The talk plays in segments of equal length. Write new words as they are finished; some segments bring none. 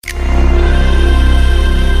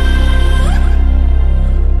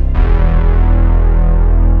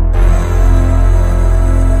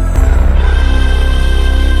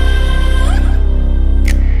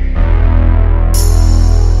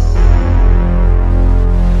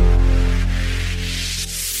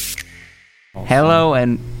Hello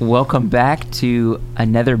and welcome back to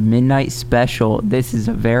another Midnight Special. This is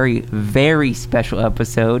a very, very special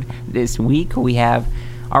episode. This week we have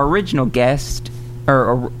our original guest,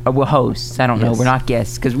 or hosts. I don't know. We're not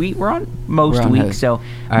guests because we're on most weeks. Host. So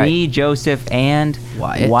me, Joseph, and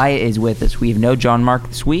Wyatt is with us. We have no John Mark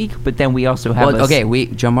this week, but then we also have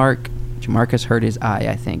John Marcus hurt his eye,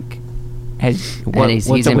 I think. He's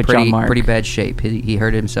in pretty bad shape. He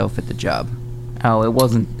hurt himself at the job. Oh, it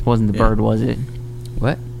wasn't the bird, was it?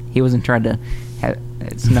 What? He wasn't trying to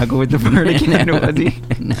snuggle with the bird again, was he?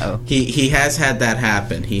 No. He has had that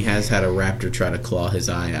happen. He has had a raptor try to claw his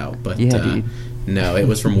eye out, but dude. No, it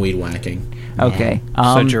was from weed whacking. Okay.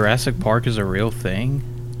 So Jurassic Park is a real thing?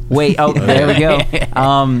 Wait, there we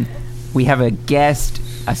go. We have a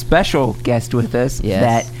special guest with us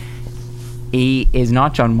that he is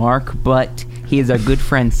not John Mark, but he is our good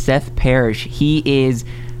friend Seth Parrish. He is,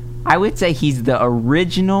 I would say he's the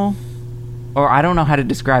original, or I don't know how to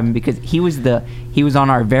describe him, because he was on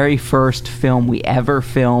our very first film we ever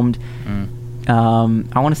filmed. I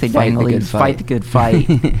want to say Fight the Good Fight.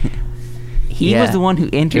 He was the one who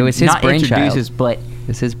introduced us, but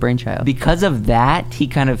it's his brainchild. Because of that, he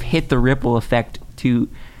kind of hit the ripple effect to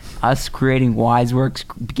us creating Wiseworks,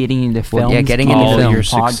 getting into films. All your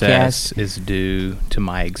success is due to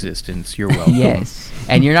my existence. You're welcome. Yes.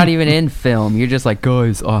 And you're not even in film. You're just like,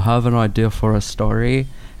 guys, I have an idea for a story,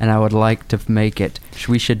 and I would like to make it.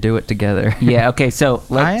 We should do it together. Yeah, okay, so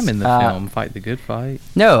I am in the film, Fight the Good Fight.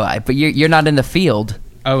 No, but you're not in the field.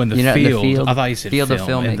 Oh, in the field. I thought you said field film. Of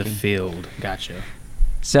filmmaking. In the field. Gotcha.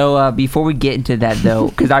 So before we get into that, though,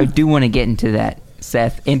 because I do want to get into that,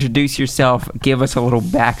 Seth, introduce yourself. Give us a little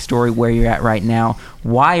backstory where you're at right now.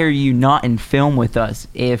 Why are you not in film with us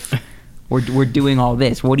if we're doing all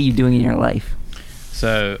this? What are you doing in your life?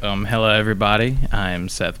 So, hello, everybody. I'm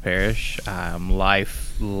Seth Parrish. I'm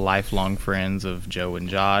lifelong friends of Joe and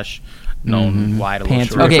Josh. Known Wyatt a little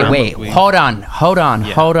short. Okay, wait. Hold on.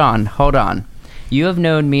 You have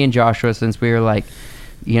known me and Joshua since we were like,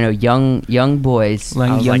 young boys.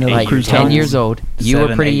 I was like 10 years old. You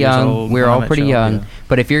were pretty young. We were all pretty young. Yeah.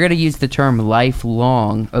 But if you're going to use the term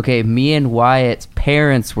lifelong, okay, me and Wyatt's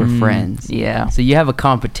parents were friends. Yeah. So you have a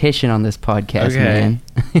competition on this podcast, man.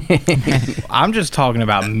 I'm just talking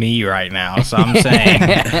about me right now. So I'm saying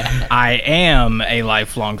I am a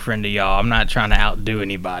lifelong friend of y'all. I'm not trying to outdo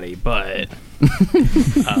anybody, but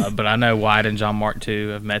I know Wyatt and John Mark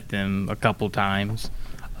too. I've met them a couple times.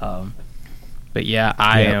 But yeah,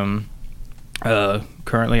 I am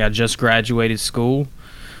currently, I just graduated school.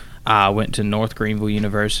 I went to North Greenville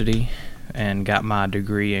University and got my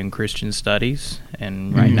degree in Christian Studies.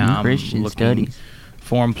 And right now I'm looking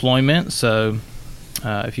for employment. So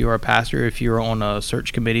if you are a pastor, if you're on a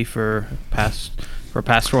search committee for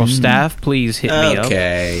pastoral staff, please hit me up.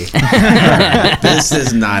 Okay. This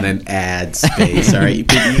is not an ad space, all right? You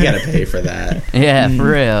got to pay for that. Yeah,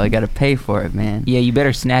 for real. You got to pay for it, man. Yeah, you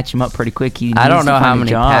better snatch him up pretty quick. I don't know how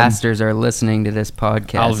many pastors are listening to this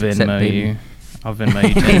podcast. I'll Venmo you. I'll Venmo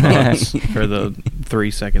you $10 for the 3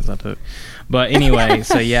 seconds I took. But anyway,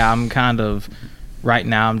 so yeah, I'm kind of, right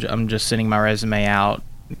now, I'm just sending my resume out,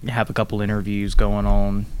 have a couple interviews going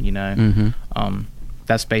on,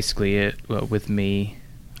 That's basically it with me.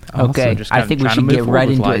 Okay, I think we should get right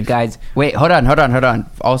into it, guys. Wait, hold on.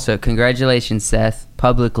 Also, congratulations, Seth,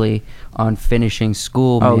 publicly on finishing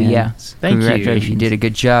school, man. Oh, yeah. Thank you. You did a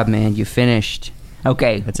good job, man. You finished.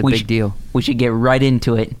 Okay. That's a big deal. We should get right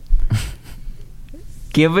into it.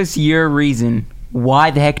 Give us your reason.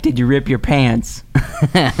 Why the heck did you rip your pants?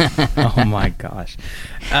 Oh my gosh.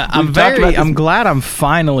 I'm glad I'm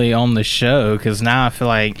finally on the show, because now I feel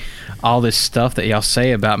like all this stuff that y'all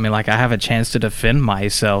say about me, like I have a chance to defend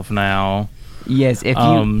myself now. Yes, if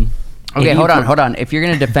you... Okay, hold on. If you're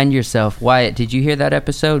going to defend yourself, Wyatt, did you hear that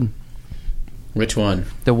episode? Which one?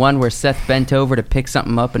 The one where Seth bent over to pick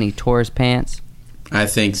something up and he tore his pants? I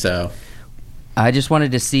think so. I just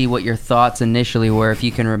wanted to see what your thoughts initially were, if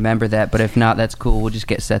you can remember that. But if not, that's cool. We'll just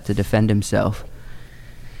get Seth to defend himself.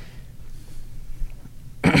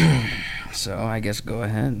 So I guess go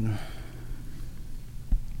ahead.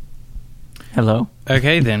 Hello?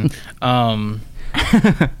 Okay, then.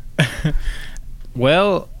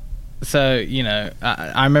 Well, so,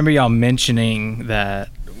 I remember y'all mentioning that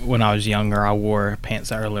when I was younger, I wore pants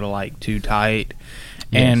that were a little, too tight.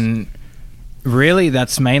 Yes. And... really,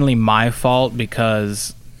 that's mainly my fault,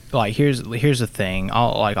 because, here's the thing.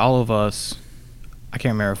 All of us, I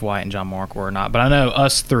can't remember if Wyatt and John Mark were or not, but I know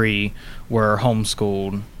us three were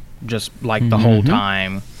homeschooled just, the whole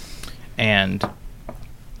time. And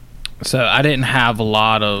so I didn't have a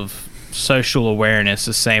lot of social awareness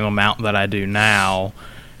the same amount that I do now.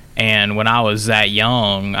 And when I was that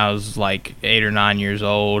young, I was like 8 or 9 years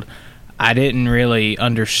old, I didn't really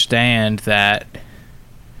understand that,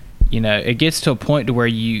 you know, it gets to a point to where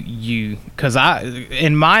because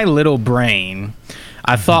in my little brain,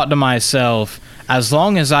 I thought to myself, as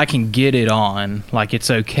long as I can get it on, like,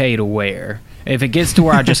 it's okay to wear. If it gets to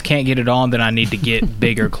where I just can't get it on, then I need to get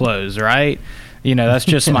bigger clothes, right? You know, that's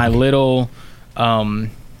just my little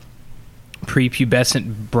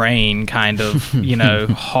prepubescent brain kind of, you know,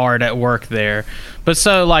 hard at work there. But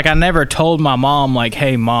so, like, I never told my mom, like,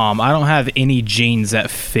 hey, Mom, I don't have any jeans that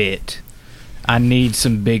fit. I need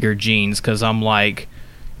some bigger jeans because I'm, like,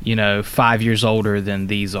 you know, 5 years older than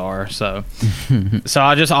these are. So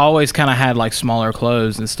I just always kind of had, like, smaller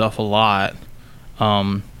clothes and stuff a lot.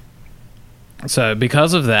 So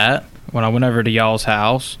because of that, when I went over to y'all's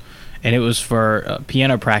house, and it was for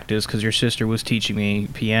piano practice because your sister was teaching me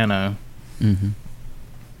piano. Mm-hmm.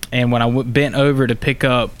 And when I bent over to pick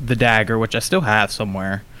up the dagger, which I still have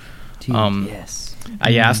somewhere. Dude, yes.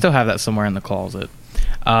 Yeah, I still have that somewhere in the closet.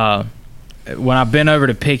 When I bent over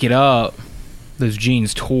to pick it up, those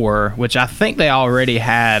jeans tore, which I think they already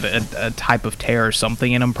had a type of tear or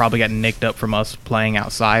something in them. Probably got nicked up from us playing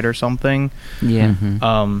outside or something. Yeah.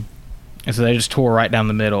 And so they just tore right down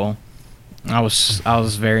the middle. I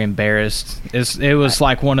was very embarrassed. It was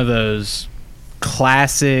like one of those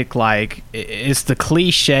classic, like, it's the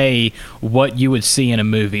cliche what you would see in a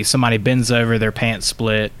movie. Somebody bends over, their pants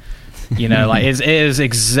split. You know, like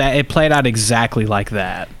it played out exactly like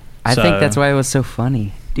that. I think that's why it was so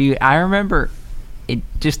funny. Dude, I remember it.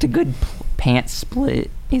 Just a good pants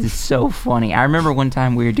split is so funny. I remember one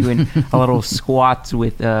time we were doing a little squats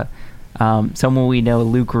with someone we know,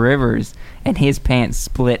 Luke Rivers, and his pants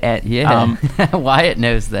split at Wyatt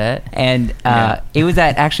knows that. And it was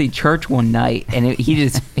at actually church one night, and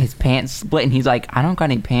his pants split, and he's like, I don't got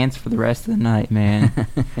any pants for the rest of the night, man.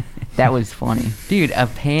 That was funny. Dude, a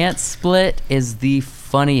pants split is the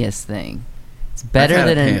funniest thing. It's better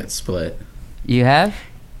than a pants split. You have?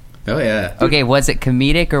 Oh yeah. Okay, was it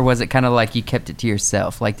comedic or was it kind of like you kept it to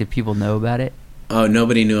yourself? Like, did people know about it? Oh,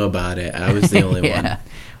 nobody knew about it. I was the only one.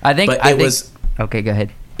 I think was okay, go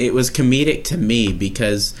ahead. It was comedic to me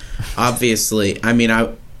because obviously, I mean,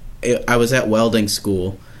 I was at welding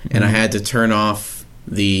school and I had to turn off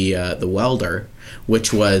the welder,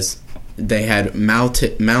 which was they had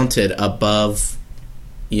mounted above,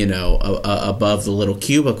 you know, above the little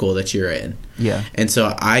cubicle that you're in. Yeah. And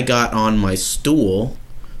so I got on my stool,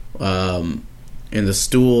 and the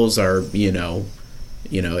stools are, you know,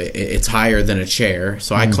 it's higher than a chair.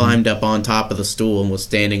 So I climbed up on top of the stool and was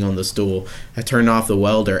standing on the stool. I turned off the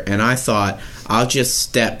welder, and I thought, I'll just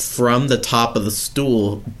step from the top of the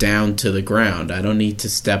stool down to the ground. I don't need to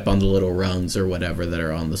step on the little rungs or whatever that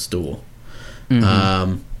are on the stool.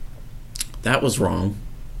 Mm-hmm. That was wrong.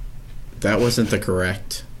 That wasn't the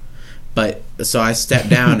correct. But so I stepped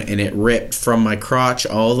down, and it ripped from my crotch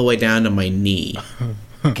all the way down to my knee.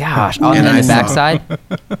 Gosh, on the backside?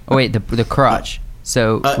 Oh wait, the crotch.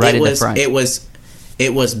 So right at the front. It was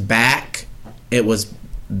back. It was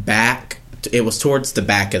back. It was towards the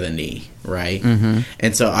back of the knee, right? Mm-hmm.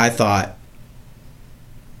 And so I thought,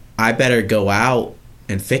 I better go out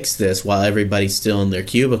and fix this while everybody's still in their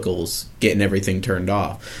cubicles, getting everything turned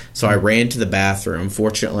off. So I ran to the bathroom.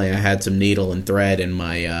 Fortunately, I had some needle and thread in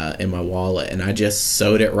my wallet, and I just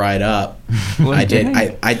sewed it right up. I did.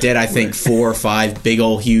 I think 4 or 5 big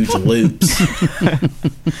old huge loops.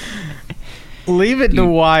 Leave it to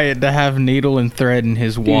Wyatt to have needle and thread in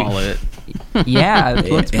his wallet. Yeah,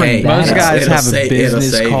 most guys have a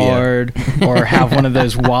business card or have one of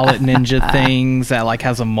those wallet ninja things that like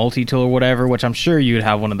has a multi-tool or whatever, which I'm sure you'd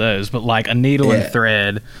have one of those, but like a needle and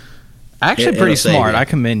thread. Actually pretty smart. I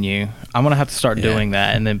commend you. I'm going to have to start doing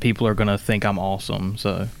that, and then people are going to think I'm awesome.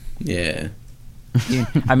 So yeah.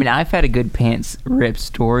 I mean, I've had a good pants rip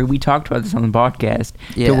story. We talked about this on the podcast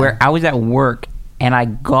to where I was at work and I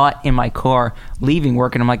got in my car leaving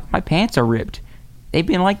work and I'm like, my pants are ripped. They've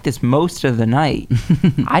been like this most of the night.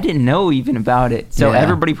 I didn't know even about it. So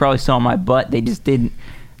everybody probably saw my butt. They just didn't.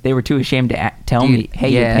 They were too ashamed to tell me, hey,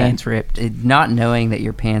 your pants ripped. Not knowing that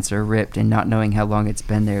your pants are ripped and not knowing how long it's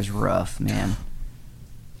been there is rough, man.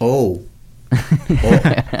 Wait.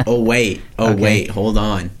 Wait. Hold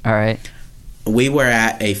on. All right. We were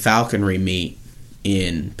at a falconry meet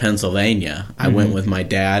in Pennsylvania. I went with my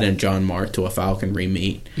dad and John Mark to a falconry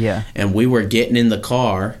meet. Yeah. And we were getting in the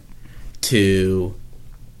car to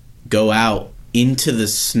go out into the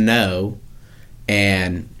snow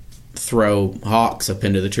and throw hawks up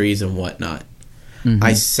into the trees and whatnot.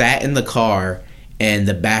 I sat in the car and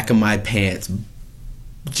the back of my pants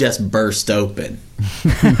just burst open.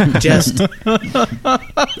 Just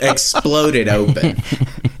exploded open.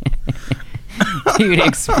 Dude,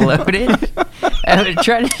 exploded? I would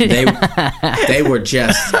try to... They were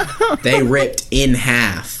just... They ripped in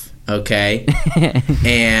half, okay?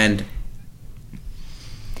 And...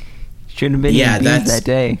 Shouldn't have been that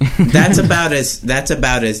day. that's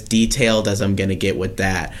about as detailed as I'm gonna get with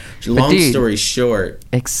that. Long story short,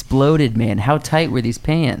 exploded, man. How tight were these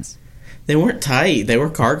pants? They weren't tight. They were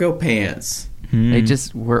cargo pants. They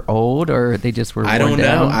just were old, or they just were. I don't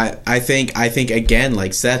know. I think again,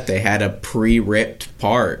 like Seth, they had a pre-ripped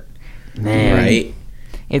part. Man. Right?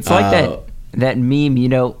 It's like that meme, you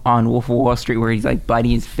know, on Wolf of Wall Street where he's like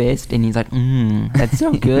biting his fist and he's like, that's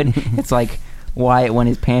so good. It's like Wyatt when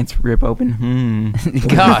his pants rip open.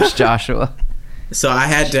 Gosh, Joshua. So I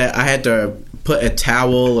had to put a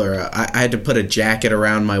towel, or I had to put a jacket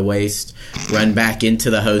around my waist, run back into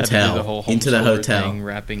the hotel, thing,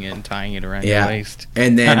 wrapping it and tying it around your waist,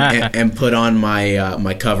 and then and put on my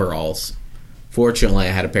my coveralls. Fortunately,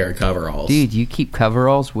 I had a pair of coveralls. Dude, you keep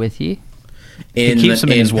coveralls with you? He keeps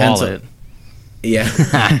them in his wallet. Yeah.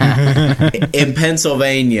 In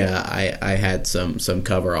Pennsylvania, I had some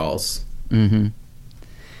coveralls. Mm-hmm.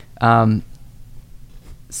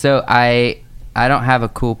 So I don't have a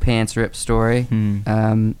cool pants rip story.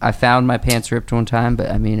 I found my pants ripped one time, but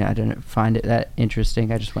I mean, I didn't find it that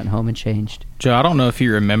interesting. I just went home and changed. Joe, I don't know if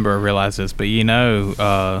you remember or realize this, but you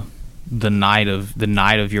know, the night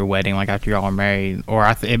of your wedding, like after y'all are married, or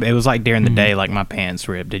it was like during the day, like my pants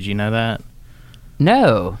ripped. Did you know that?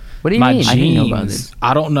 No. What do you my mean? Jeans, I didn't know about this.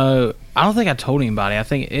 I don't know. I don't think I told anybody. I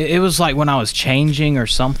think it was like when I was changing or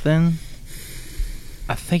something.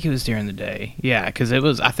 I think it was during the day. Yeah, because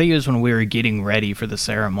I think it was when we were getting ready for the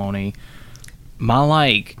ceremony.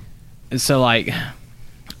 Back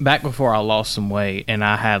before I lost some weight, and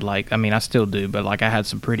I had I still do, but I had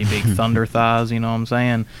some pretty big thunder thighs, you know what I'm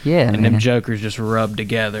saying? Yeah, and them jokers just rubbed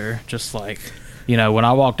together, just like, you know, when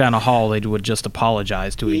I walked down the hall, they would just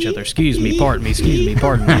apologize to each other. Excuse me, pardon me,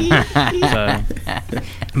 So,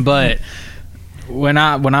 but when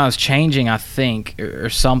I was changing, I think, or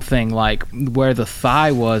something, like where the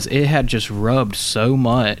thigh was, it had just rubbed so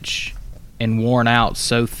much and worn out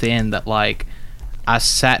so thin that I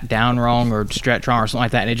sat down wrong or stretched wrong or something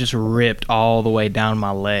like that, and it just ripped all the way down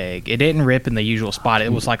my leg. It didn't rip in the usual spot.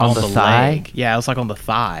 It was on the thigh? leg. Yeah, it was on the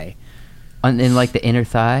thigh. In the inner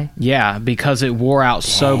thigh? Yeah, because it wore out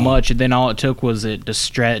so much, and then all it took was it to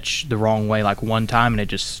stretch the wrong way one time, and it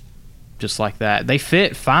just like that. They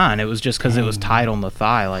fit fine. It was just because it was tight on the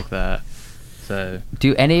thigh like that. So,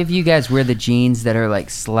 do any of you guys wear the jeans that are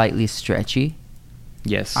slightly stretchy?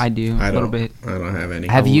 Yes, I do. A little bit. I don't have any.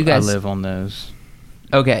 Have you guys? I live on those.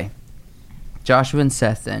 Okay, Joshua and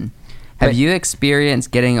Seth. Then, have you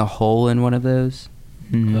experienced getting a hole in one of those?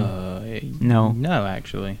 No,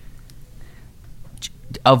 actually.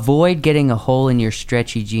 Avoid getting a hole in your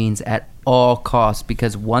stretchy jeans at all costs,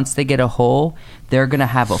 because once they get a hole, they're gonna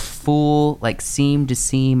have a full seam to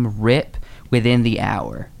seam rip within the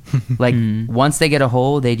hour. Once they get a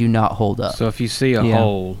hole, they do not hold up. So if you see a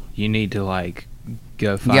hole, you need to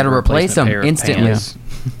go find. You got to replace them instantly.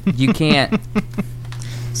 You can't.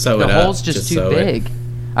 So the hole's just too big.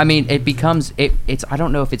 I mean, it becomes it's. I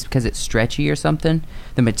don't know if it's because it's stretchy or something,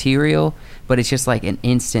 the material, but it's just an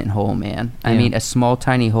instant hole, man. I mean, a small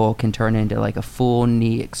tiny hole can turn into a full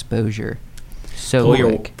knee exposure. So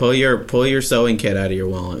pull your sewing kit out of your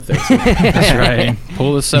wallet. Fix it. That's right.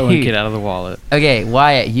 Pull the sewing kit out of the wallet. Okay,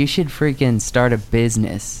 Wyatt, you should freaking start a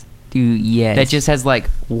business. Dude, yes. That just has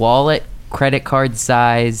wallet, credit card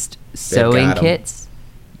sized sewing kits.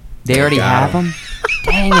 They already have them?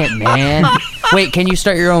 Dang it, man. Wait, can you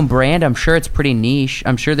start your own brand? I'm sure it's pretty niche.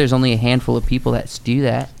 I'm sure there's only a handful of people that do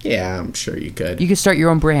that. Yeah, I'm sure you could. You could start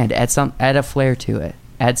your own brand. Add a flair to it.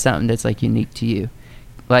 Add something that's unique to you.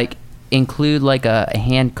 Include a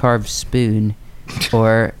hand carved spoon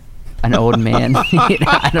or an old man.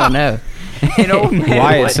 I don't know. An old man.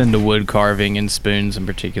 Wyatt's into wood carving and spoons in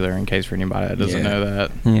particular, in case for anybody that doesn't know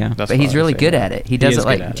that. Yeah. But he's really good at it. He does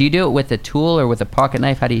it do you do it with a tool or with a pocket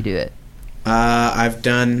knife? How do you do it? I've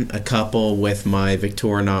done a couple with my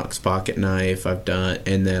Victorinox pocket knife.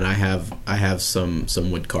 And then I have some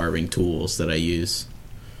wood carving tools that I use.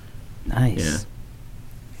 Nice. Yeah.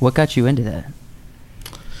 What got you into that?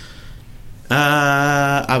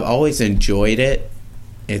 I've always enjoyed it.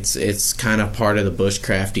 It's kind of part of the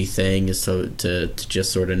bushcrafty thing, is to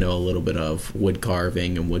just sort of know a little bit of wood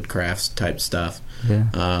carving and woodcrafts type stuff.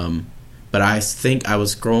 Yeah. But I think I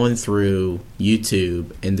was scrolling through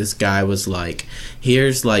YouTube, and this guy was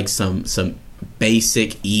here's some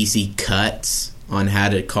basic easy cuts on how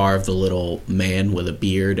to carve the little man with a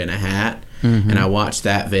beard and a hat. And I watched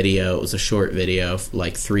that video. It was a short video,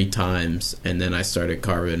 like 3 times, and then I started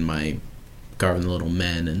carving the little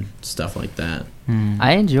men and stuff like that.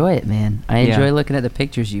 I enjoy it, man. I enjoy looking at the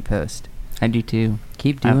pictures you post. I do too.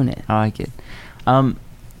 Keep doing it. I like it.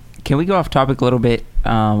 Can we go off topic a little bit,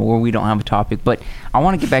 or we don't have a topic? But I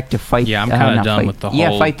want to get back to fight. Yeah, I'm kind of done with the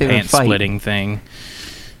whole fight the pants good fight. splitting thing.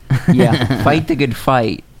 Yeah, fight the good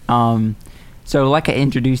fight. So like I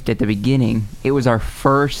introduced at the beginning, it was our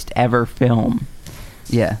first ever film.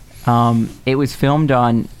 Yeah. It was filmed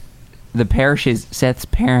on the parish's, Seth's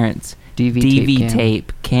parents' DV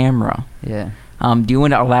tape camera. Yeah. Do you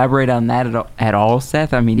want to elaborate on that at all,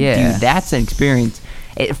 Seth? I mean, Yeah. dude, that's an experience.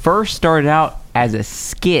 It first started out as a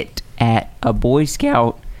skit at a Boy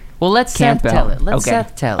Scout. Well, let Seth tell it. Let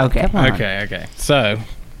Seth tell it. Okay. Come on. Okay.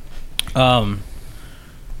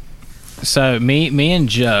 So me and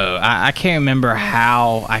Joe, I can't remember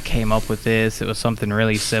how I came up with this. It was something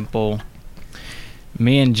really simple.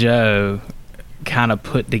 Me and Joe kind of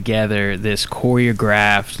put together this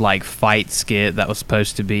choreographed like fight skit that was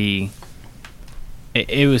supposed to be.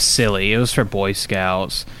 It was silly. It was for Boy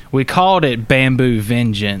Scouts. We called it Bamboo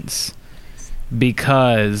Vengeance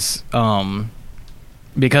because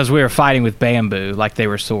we were fighting with bamboo like they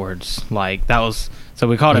were swords. Like that was so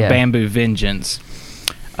we called it Bamboo Vengeance.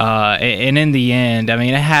 And in the end, I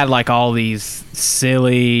mean, it had like all these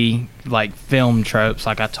silly like film tropes.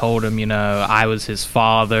 Like I told him, I was his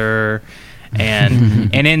father,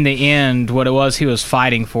 and and in the end, what it was he was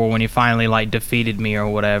fighting for when he finally like defeated me or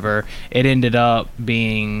whatever, it ended up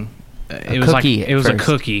being it was a cookie. It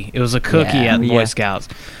was a cookie at Boy Scouts.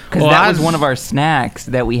 Because that was one of our snacks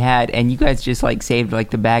that we had, and you guys just like saved like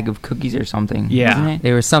the bag of cookies or something. Yeah, wasn't it?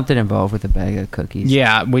 There was something involved with a bag of cookies.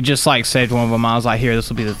 Yeah, we just like saved one of them. I was like, here, this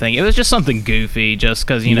will be the thing. It was just something goofy, just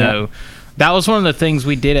because you know. That was one of the things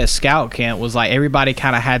we did at Scout Camp. Was like everybody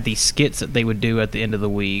kind of had these skits that they would do at the end of the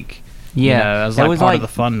week. Yeah, it was like part of the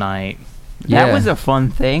fun night. That was a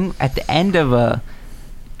fun thing. At the end of a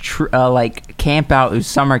like camp out, it was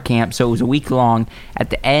summer camp, so it was a week long. At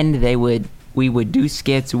the end, we would do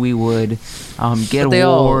skits. We would get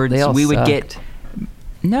awards. They all we would sucked. get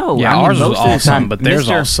no. Yeah, I mean, ours was most of the awesome, time, but theirs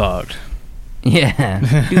all sucked.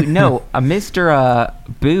 Yeah. Dude, no, Mr.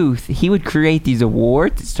 Booth, he would create these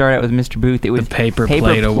awards. It started out with Mr. Booth. It was the paper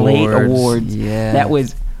plate awards. Yeah. That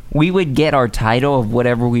was, we would get our title of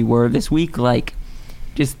whatever we were this week. Like,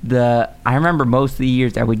 I remember most of the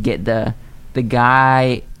years I would get the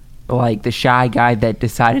guy, like the shy guy that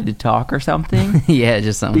decided to talk or something. Yeah,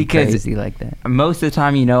 just something crazy like that. Most of the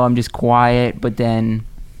time, I'm just quiet, but then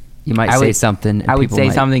you might say something. I would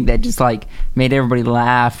say something that just like made everybody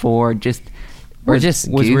laugh, or just was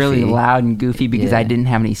really loud and goofy because I didn't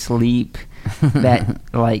have any sleep that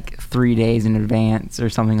like 3 days in advance or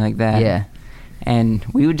something like that. Yeah, and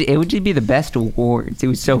it would just be the best awards. It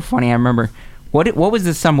was so funny. I remember what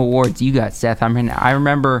was some awards you got, Seth? I mean, I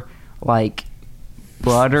remember like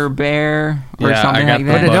Butter Bear or something like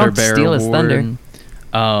that. But don't steal his thunder.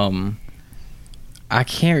 I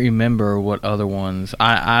can't remember what other ones.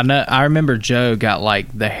 I know. I remember Joe got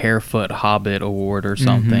like the Harefoot Hobbit award or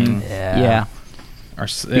something. Yeah. Or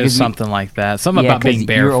it was something like that. Something about being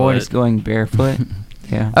barefoot. You're always going barefoot.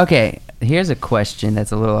 Yeah. Okay, here's a question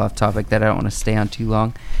that's a little off topic that I don't want to stay on too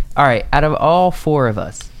long. All right, out of all 4 of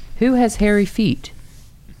us, who has hairy feet?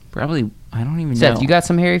 Probably, I don't even know. Seth, you got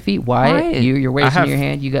some hairy feet? Wyatt, you're raising your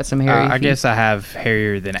hand. You got some hairy feet? I guess I have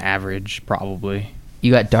hairier than average, probably.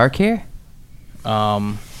 You got dark hair? You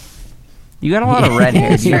got a lot of red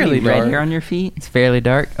hair. It's fairly red dark. hair on your feet? It's fairly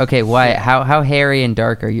dark. Okay, Wyatt, how hairy and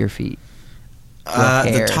dark are your feet?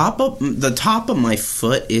 The top of my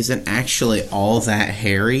foot isn't actually all that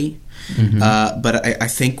hairy, but I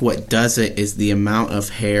think what does it is the amount of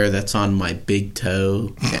hair that's on my big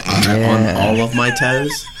toe, on all of my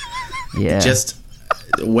toes. Yeah,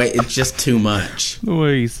 it's just too much. The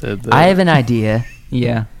way you said that. I have an idea.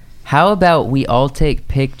 Yeah. How about we all take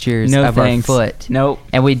pictures of our foot? Nope.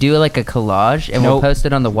 And we do like a collage, and we'll post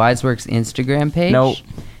it on the Wiseworks Instagram page. Nope.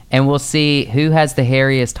 And we'll see who has the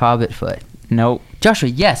hairiest hobbit foot. Nope. Joshua,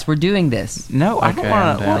 yes, we're doing this. No, I don't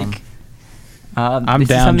want to like. I'm this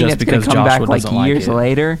down is something just that's gonna because come Joshua back like doesn't like years it.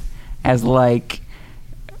 later, as like,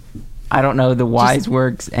 I don't know, the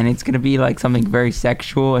Wiseworks, and it's gonna be like something very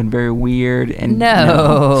sexual and very weird. And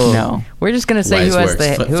no. We're just gonna say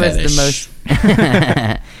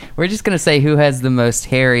We're just gonna say who has the most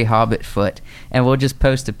hairy hobbit foot, and we'll just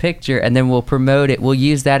post a picture, and then we'll promote it. We'll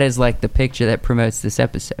use that as like the picture that promotes this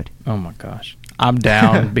episode. Oh my gosh. I'm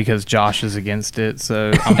down because Josh is against it,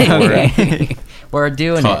 so I'm for it. We're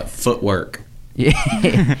doing it. Footwork.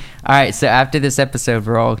 Yeah. All right. So after this episode,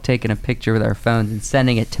 we're all taking a picture with our phones and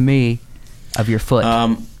sending it to me of your foot.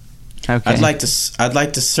 Okay. I'd like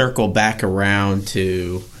to circle back around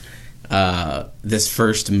to this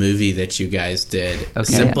first movie that you guys did,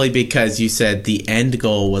 simply because you said the end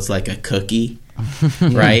goal was like a cookie,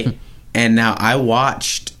 right? And now I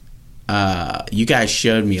watched. You guys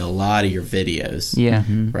showed me a lot of your videos,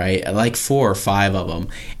 right? Like 4 or 5 of them,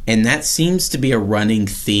 and that seems to be a running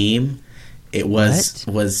theme. It was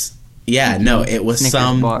it was Snickers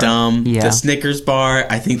some bar. dumb Yeah. the Snickers bar.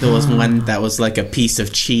 I think there was one that was like a piece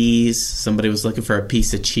of cheese. Somebody was looking for a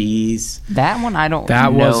piece of cheese. That one I don't.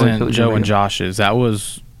 That know if it wasn't was Joe real. and Josh's. That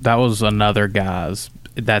was another guy's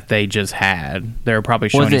that they just had. They were probably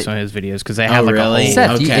showing you it- some of his videos because they had like really? a whole.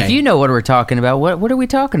 Seth, okay. if you know what we're talking about, what are we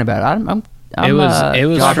talking about? I'm It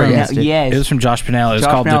was Josh from against it. Yes. It was from Josh Pinnell. It was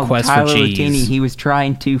Josh called Bell, The Quest Tyler for Cheese. Latini, he was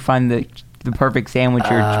trying to find the perfect sandwich or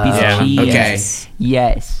piece Yeah. of cheese. Okay.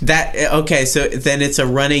 Yes. That okay? So then it's a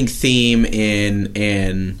running theme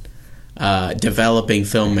in developing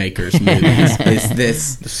filmmakers movies. Is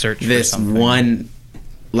this The search for this something. one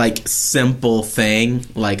like simple thing?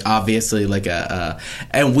 Like obviously like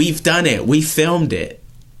and we've done it. We filmed it.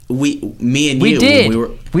 Me and We you. did.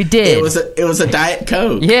 We did. It was a Diet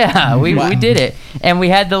Coke. Yeah, we Wow. did it, and we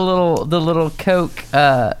had the little Coke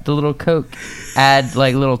ad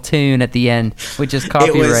like little tune at the end, which is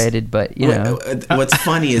copyrighted, but you know. What's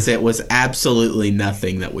funny is it was absolutely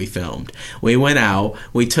nothing that we filmed. We went out,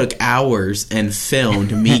 we took hours and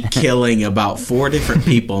filmed me killing about 4 different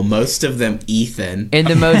people, most of them Ethan. In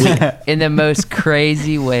the most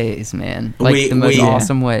crazy ways, man. Like We- the most we-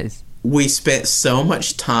 awesome ways. We spent so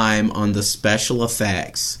much time on the special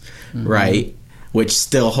effects, right? Which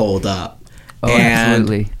still hold up. Oh,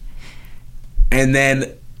 absolutely. And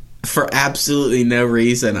then for absolutely no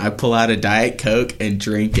reason, I pull out a Diet Coke and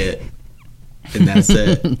drink it. And that's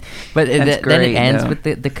it. But That's then it great, ends though.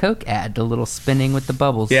 with the Coke ad, the little spinning with the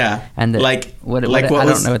bubbles. Yeah. And Like- what like I what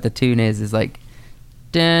was- don't know what the tune is like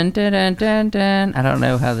dun dun dun dun dun. I don't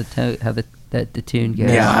know how the tune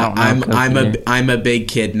goes. Yeah, I don't know Coke either. I'm a big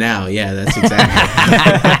kid now. Yeah, that's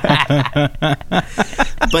exactly.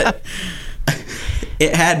 But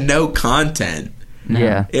it had no content.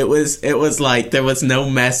 Yeah. It was like there was no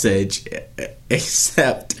message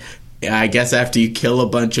except I guess after you kill a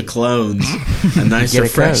bunch of clones, a nice Get a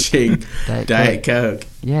Coke. refreshing Diet Diet Coke.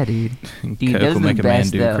 Yeah, dude. Dude, Coke those will are make the a man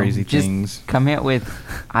best, do though. crazy Just things. coming up with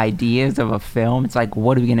ideas of a film. It's like,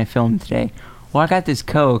 what are we going to film today? Well, I got this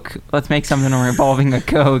Coke. Let's make something revolving a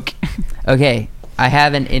Coke. Okay, I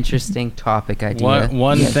have an interesting topic idea.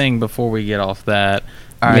 One Yes. thing before we get off that,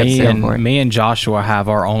 All right, go for it. me and Joshua have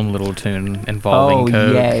our own little tune involving Oh,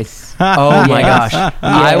 Coke. yes. Oh my Yes. gosh.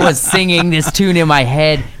 I was singing this tune in my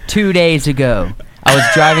head 2 days ago. I was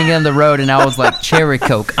driving down the road and I was like, Cherry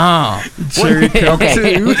Coke. Cherry Coke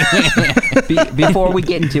Before we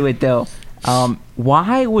get into it, though,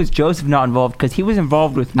 why was Joseph not involved? Because he was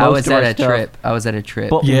involved with most I was of our at a stuff. trip. I was at a trip.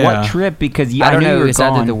 But Yeah. what trip? Because I don't knew know. you It were was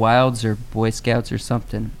either gone. the Wilds or Boy Scouts or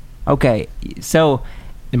something. Okay, so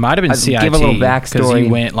It might have been I'll CIT. give a little 'cause backstory. you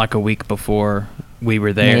went like a week before we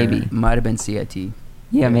were there. Maybe. Might have been CIT.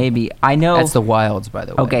 yeah, maybe I know. That's the Wilds, by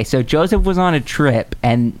the way. Okay, so Joseph was on a trip,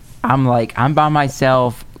 and I'm like, I'm by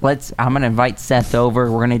myself. I'm gonna invite Seth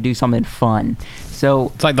over. We're gonna do something fun.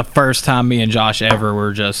 So It's like the first time me and Josh ever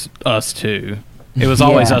were just us two. It was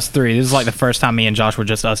always Yeah. us three. This is like the first time me and Josh were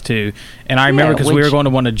just us two. And I remember Yeah, because we were which- going to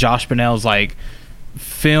one of Josh Pinnell's like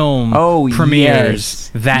film Oh,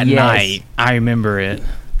 premieres yes. that Yes. night. I remember it.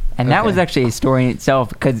 And that was Okay. actually a story in itself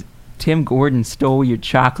because Tim Gordon stole your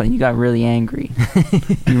chocolate and you got really angry.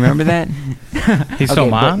 You remember that? He stole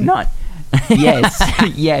but mine? Not. Yes,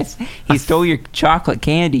 yes. He stole your chocolate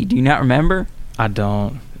candy. Do you not remember? I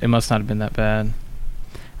don't. It must not have been that bad.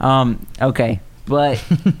 Okay, but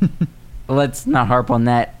let's not harp on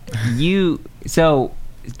that. So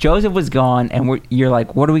Joseph was gone, and you're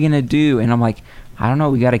like, what are we gonna do? And I'm like, I don't know.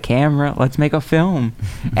 We got a camera. Let's make a film.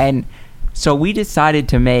 And so we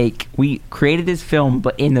decided we created this film,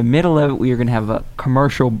 but in the middle of it, we were gonna have a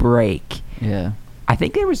commercial break. Yeah. I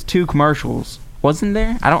think there was 2 commercials, wasn't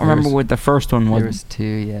there? I don't remember what the first one was, There was 2,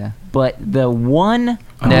 yeah. but the one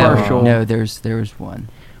commercial No, there was one.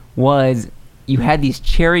 was you had these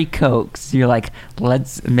cherry Cokes. You're like,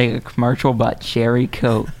 let's make a commercial about cherry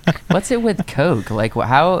Coke. What's it with Coke? Like,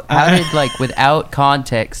 how did, like, without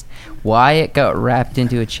context, why it got wrapped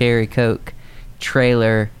into a Cherry Coke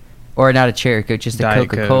trailer, or not a Cherry Coke, just a Diet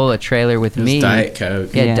Coca-Cola trailer with It was me. Diet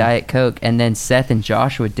Coke. Yeah, Yeah. Diet Coke. And then Seth and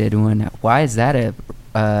Joshua did one. Why is that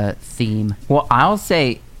a theme? Well, I'll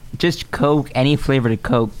say just Coke, any flavored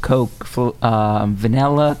Coke,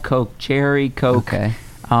 vanilla, Coke cherry, Coke. Okay.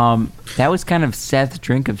 That was kind of Seth's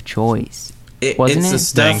drink of choice, wasn't it's it? the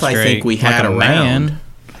stuff I think we had Like a around. man.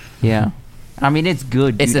 Yeah. I mean, it's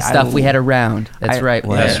good. It's dude. the stuff we had around. That's right.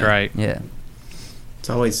 Wyatt. That's right. Yeah. It's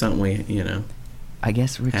always something we, I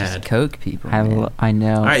guess we're just Had. Coke people. man. I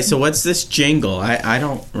know. All right, so what's this jingle? I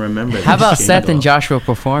don't remember this How about Seth jingle. and Joshua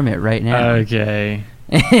perform it right now? Okay.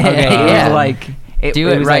 Okay, yeah. it was like Do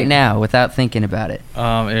it was right like, now without thinking about it.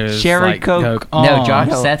 It was Cherry like Coke. No, Josh.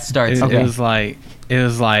 no. Seth starts. It, Okay. it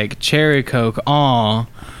was like cherry Coke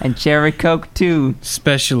and cherry Coke too.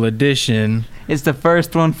 special edition. It's the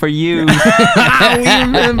first one for you. We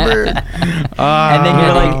remember. And then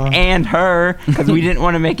you're like, and her, because we didn't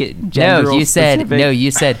want to make it gender No, you said specific. no.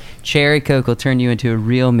 You said cherry Coke will turn you into a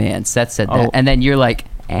real man. Seth said that, Oh. and then you're like,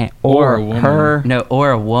 Or a woman. her, no,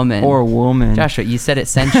 or a woman. or a woman. Joshua, you said it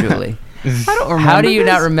sensually. I don't remember. How do you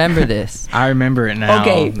not this. remember this? I remember it now.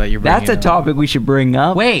 Okay, that you're that's a bringing it up. topic we should bring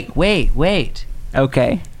up. Wait.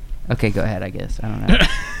 Okay. Okay, go ahead. I guess I don't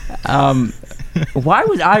know. Why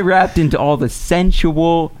was I wrapped into all the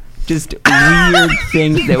sensual, just weird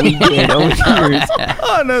things that we did over the years?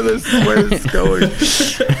 Oh no, this is where it's going.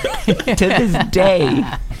 To this day.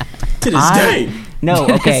 To this day. No,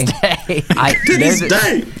 okay. To this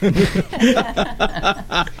day.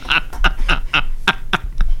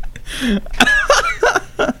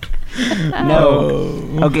 No.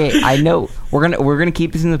 Okay, I know we're gonna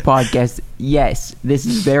keep this in the podcast. Yes, this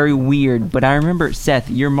is very weird, but I remember, Seth,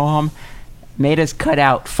 your mom made us cut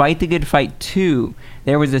out Fight the Good Fight 2.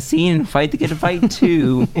 There was a scene in Fight the Good Fight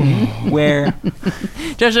 2 where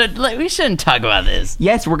Joshua, we shouldn't talk about this.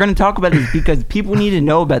 yes, we're gonna talk about this because people need to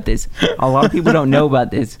know about this. A lot of people don't know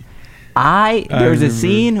about this. There was a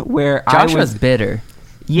scene where I Joshua's was bitter.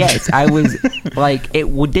 Yes, I was like,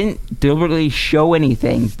 didn't deliberately show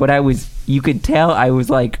anything, but you could tell I was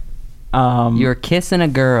like, You were kissing a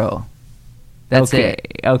girl. That's okay,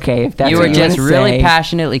 it. Okay, if that's You what were just wanna really say.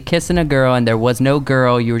 passionately kissing a girl, and there was no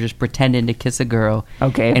girl. You were just pretending to kiss a girl.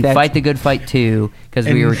 Okay, if and that's- Fight the Good Fight 2, because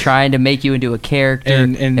we And- were trying to make you into a character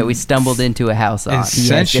and that we stumbled into a house on. And Yes, if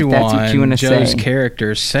that's what you wanna Joe's say.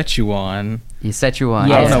 character, Sechuan. You set you on. I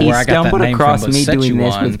don't Yes, know he where I got that stumbled name from, across but me doing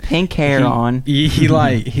this Sechuan, with pink hair he, on.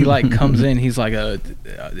 He comes in. He's like,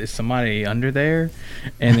 is somebody under there?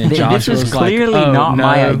 And then This Joshua was was clearly like, oh, not no,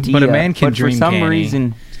 my idea, but a man can but dream. for some can he?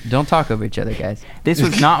 reason, Don't talk over each other, guys. this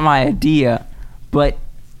was not my idea. But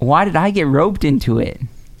why did I get roped into it?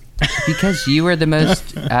 Because you were the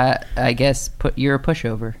most, I guess, you're a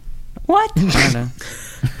pushover. What? I don't know.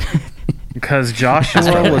 Because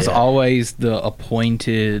Joshua was always the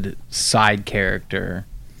appointed side character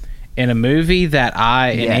in a movie that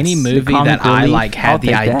in Yes, any the movie comic that I relief. like I'll had the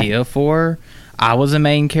take that. idea for. I was a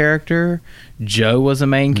main character. Joe was a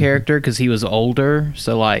main character because he was older.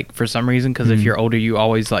 So like for some reason, because if you're older, you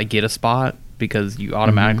always like get a spot because you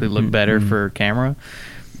automatically look better for camera.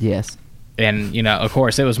 Yes. And, you know, of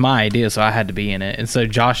course, it was my idea, so I had to be in it. And so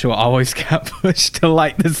Joshua always got pushed to,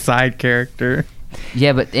 like, the side character.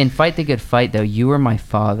 Yeah, but in Fight the Good Fight, though, you were my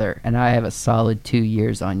father, and I have a solid 2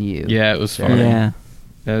 years on you. Yeah, it was funny. Yeah.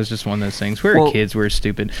 That was just one of those things. We were Well- kids, we were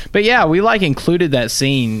stupid. But, yeah, we, like, included that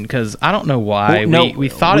scene because I don't know why. Well, we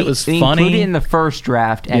thought it was we funny. included it in the first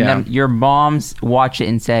draft, and Yeah. then your moms watched it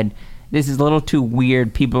and said, "This is a little too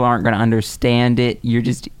weird. People aren't going to understand it. You're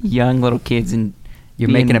just young little kids, and You're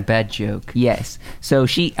being- making a bad joke. Yes. So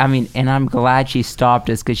and I'm glad she stopped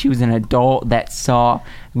us because she was an adult that saw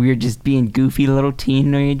we were just being goofy little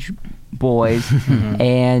teenage boys,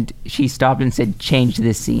 and she stopped and said, "Change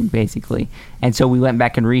this scene," basically. And so we went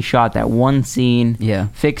back and reshot that one scene. Yeah.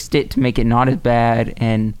 Fixed it to make it not as bad,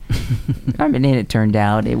 and it turned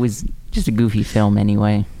out it was just a goofy film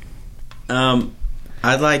anyway.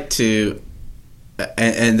 I'd like to,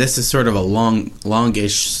 and this is sort of a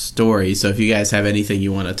longish story. So if you guys have anything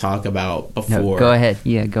you want to talk about before, No, go ahead.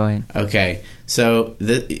 Yeah, go ahead. Okay, so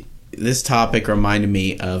this topic reminded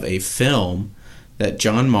me of a film that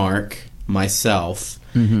John Mark, myself,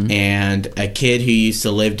 and a kid who used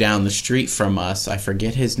to live down the street from us, I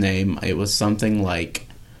forget his name, it was something like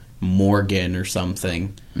Morgan or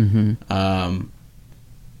something,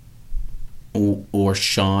 or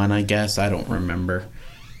Sean, I guess, I don't remember.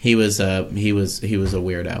 He was a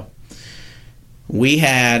weirdo. We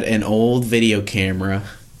had an old video camera,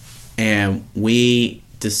 and we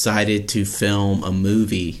decided to film a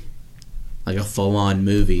movie, like a full-on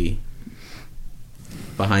movie,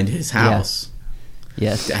 behind his house.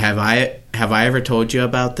 Yes. Have I ever told you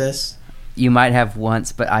about this? You might have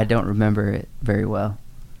once, but I don't remember it very well.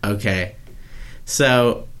 Okay,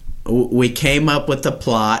 so we came up with the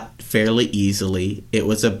plot fairly easily. It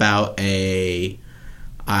was about I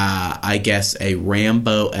guess a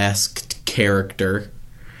Rambo-esque character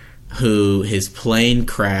who his plane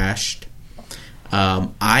crashed.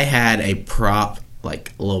 I had a prop,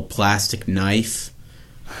 like a little plastic knife,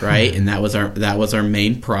 right? And that was our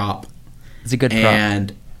main prop. It's a good prop.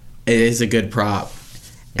 And it is a good prop.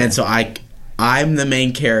 Yeah. And so I'm the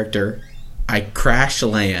main character. I crash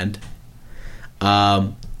land.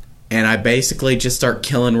 And I basically just start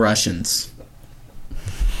killing Russians.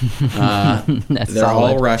 They're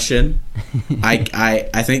solid. all Russian.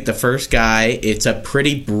 I think the first guy, it's a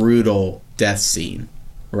pretty brutal death scene,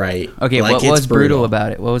 right? Okay, like, what was brutal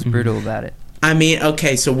about it? What was brutal about it? I mean,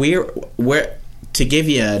 okay, so we're to give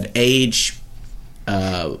you an age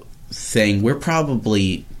thing, we're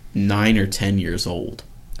probably 9 or 10 years old.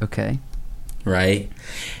 Okay. Right?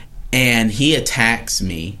 And he attacks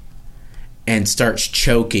me and starts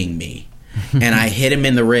choking me. And I hit him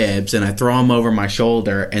in the ribs and I throw him over my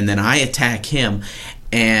shoulder and then I attack him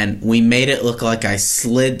and we made it look like I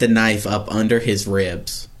slid the knife up under his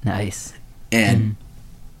ribs. Nice. And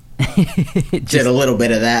did a little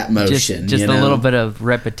bit of that motion. Just a little bit of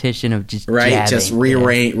repetition of just right, jabbing. just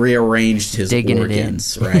rearranged his digging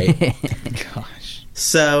organs, it in. Right? Gosh.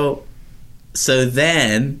 So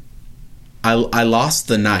then I lost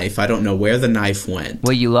the knife. I don't know where the knife went.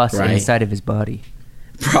 Well, you lost right? it inside of his body.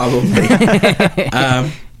 Probably.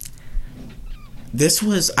 This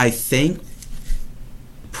was, I think,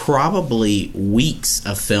 probably weeks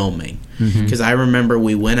of filming. Because I remember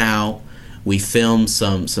we went out, we filmed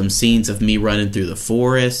some scenes of me running through the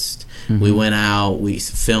forest. We went out, we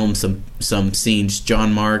filmed some scenes,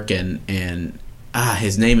 John Mark and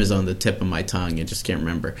his name is on the tip of my tongue, I just can't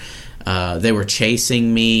remember. They were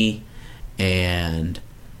chasing me, and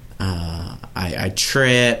I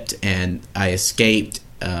tripped, and I escaped.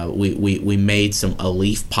 We made a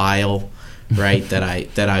leaf pile, right,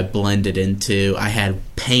 that I blended into. I had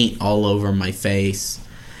paint all over my face.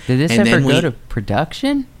 Did this And ever then go to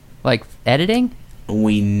production? Like editing?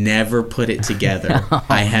 We never put it together. Oh,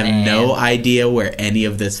 I have man. no idea where any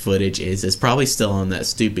of this footage is. It's probably still on that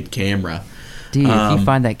stupid camera. Dude, if you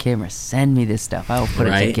find that camera, send me this stuff. I will put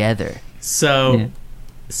right? it together. So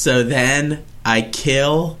then I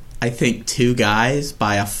kill, I think, 2 guys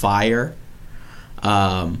by a fire.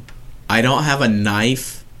 I don't have a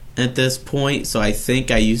knife at this point, so I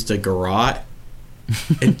think I used a garrote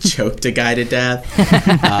and choked a guy to death.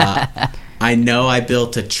 I know I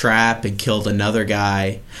built a trap and killed another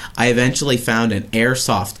guy. I eventually found an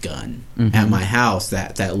airsoft gun at my house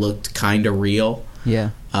that looked kind of real. Yeah.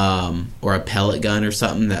 Or a pellet gun or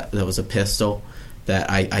something that was a pistol that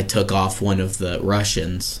I took off one of the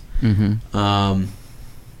Russians. Then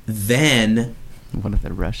One of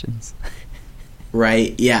the Russians.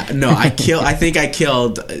 right, yeah, no, I think I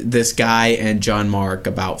killed this guy and John Mark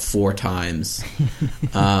about 4 times.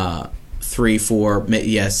 3, 4,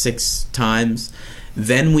 6 times.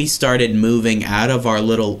 Then we started moving out of our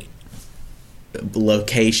little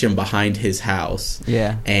location behind his house.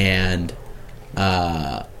 Yeah. And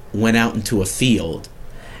went out into a field.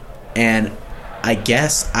 And I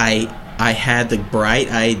guess I had the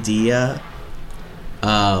bright idea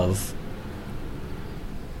of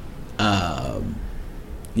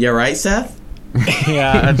you right, Seth?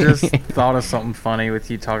 Yeah, I just thought of something funny with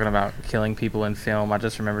you talking about killing people in film. I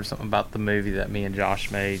just remembered something about the movie that me and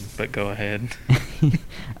Josh made, but go ahead. All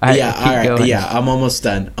right. Going. Yeah, I'm almost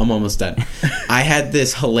done. I had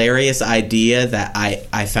this hilarious idea that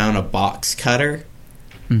I found a box cutter,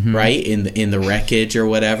 right, in the wreckage or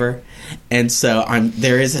whatever. And so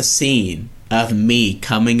there is a scene of me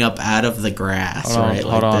coming up out of the grass,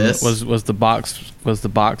 Hold on. This. Was the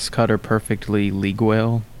box cutter perfectly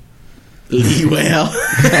legal? Well,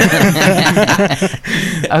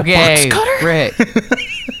 Okay, Rick.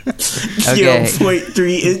 Okay.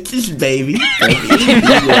 0.3 inches, baby.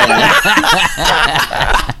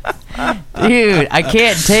 Dude, I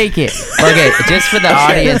can't take it. Okay, just for the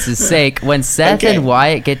audience's sake, when Seth and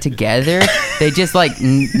Wyatt get together, they just like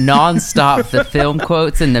non-stop the film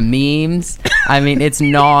quotes and the memes. I mean, it's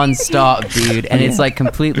non-stop, dude, and it's like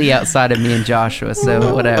completely outside of me and Joshua.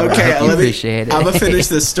 So whatever. Okay, I hope you appreciate it. I'm gonna finish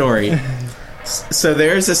this story. So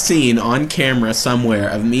there's a scene on camera somewhere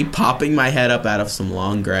of me popping my head up out of some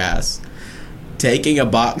long grass, taking a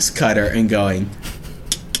box cutter and going,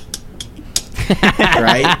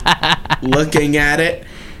 right, looking at it,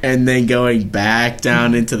 and then going back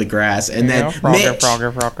down into the grass, and then Mitch.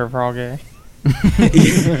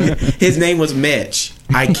 His name was Mitch.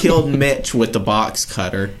 I killed Mitch with the box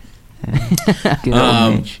cutter. Good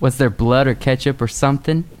old Mitch. Was there blood or ketchup or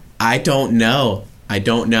something? I don't know. I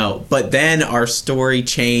don't know. But then our story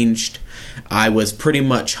changed. I was pretty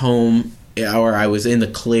much home, or I was in the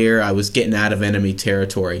clear. I was getting out of enemy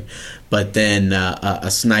territory. But then a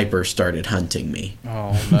sniper started hunting me.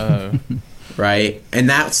 Oh, no. Right? And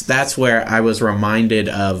that's where I was reminded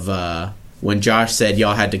of when Josh said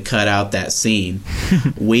y'all had to cut out that scene.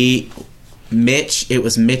 It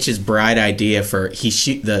was Mitch's bright idea for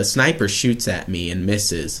the sniper shoots at me and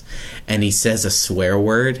misses, and he says a swear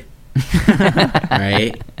word.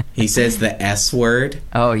 Right? He says the S word.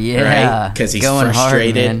 Oh yeah. Right? Because he's going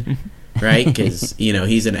frustrated. Hard, right? Because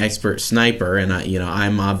he's an expert sniper, and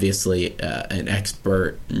I'm obviously an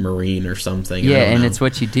expert Marine or something. Yeah, and it's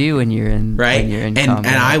what you do when you're in right. When you're in and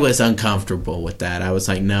combat. I was uncomfortable with that. I was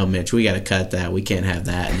like, no, Mitch, we got to cut that. We can't have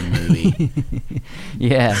that in the movie.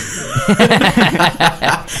 Yeah.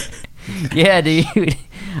 Yeah, dude.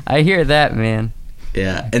 I hear that, man.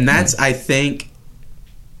 Yeah, and that's I think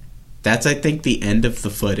the end of the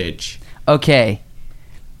footage. Okay.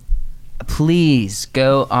 Please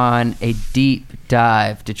go on a deep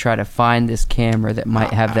dive to try to find this camera that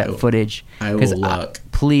might have that footage. I will look.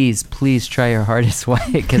 Please try your hardest way,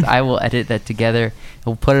 because I will edit that together.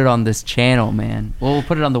 We'll put it on this channel, man. We'll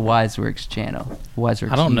put it on the Wiseworks channel.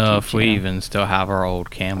 Wiseworks. I don't know YouTube if we channel. even still have our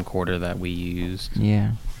old camcorder that we used.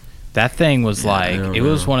 Yeah. That thing was I don't it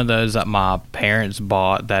was know. one of those that my parents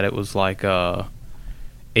bought that it was like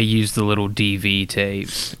it used the little DV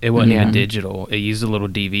tapes. It wasn't even digital. It used the little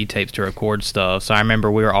DV tapes to record stuff. So I remember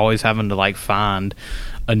we were always having to like find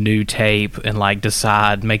a new tape and like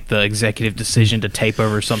make the executive decision to tape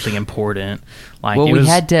over something important. Like, well, we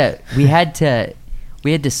had to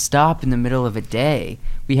stop in the middle of a day.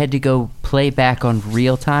 We had to go play back on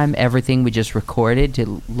real time everything we just recorded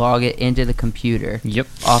to log it into the computer. Yep.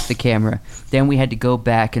 Off the camera. Then we had to go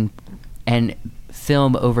back and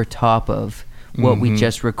film over top of what we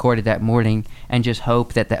just recorded that morning, and just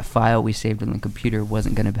hope that file we saved on the computer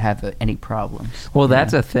wasn't going to have any problems. Well,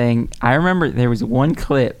 that's a thing. I remember there was one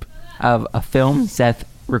clip of a film Seth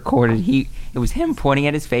recorded. It was him pointing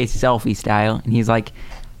at his face, selfie style, and he's like,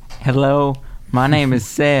 "Hello, my name is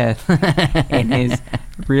Seth," in his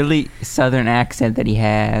really southern accent that he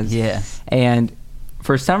has. Yeah. And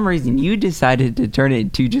for some reason, you decided to turn it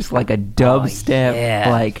into just like a dubstep,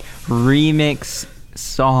 like remix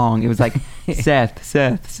song. It was like Seth,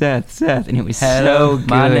 and it was so good.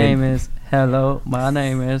 My name is Hello. My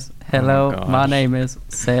name is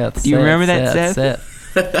Seth. Do you remember that,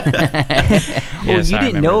 Seth? Well, Yes, you I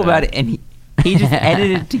didn't know remember about that. it, and he just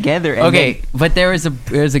edited it together. And Okay, but there was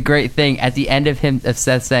a great thing at the end of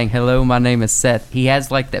Seth saying, "Hello, my name is Seth." He has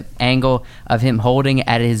like the angle of him holding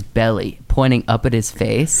at his belly, pointing up at his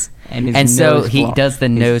face, And so he does the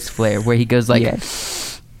nose flare where he goes like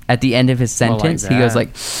at the end of his sentence. He goes like,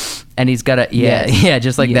 and he's got a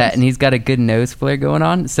just like that, and he's got a good nose flare going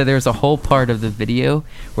on. So there's a whole part of the video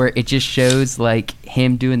where it just shows like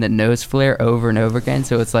him doing the nose flare over and over again.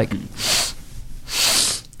 So it's like.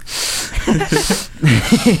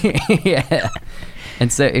 Yeah,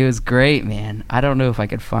 and so it was great, man. I don't know if I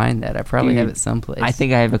could find that. I probably have it someplace. I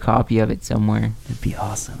think I have a copy of it somewhere. It'd be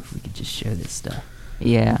awesome if we could just show this stuff.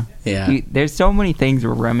 Yeah. Dude, there's so many things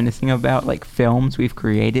we're reminiscing about, like films we've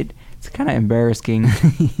created. It's kind of embarrassing.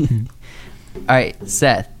 All right,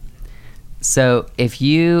 Seth. So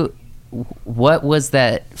what was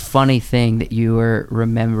that funny thing that you were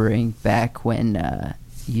remembering back when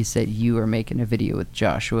you said you were making a video with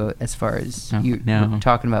Joshua, as far as you were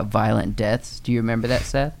talking about violent deaths? Do you remember that,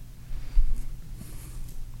 Seth?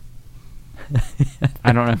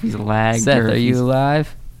 I don't know if he's lagged. Seth, or if are you he's-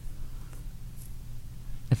 alive?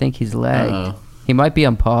 I think he's lagged. Uh-oh. He might be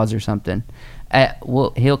on pause or something.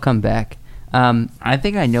 Well, he'll come back. I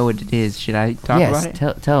think I know what it is. Should I talk about it?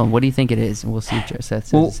 Tell him. What do you think it is? And we'll see if Seth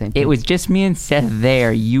says Well, the same thing. it was just me and Seth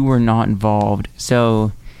there. You were not involved.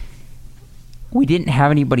 So we didn't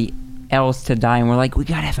have anybody else to die. And we're like, we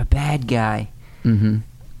got to have a bad guy. Mm-hmm.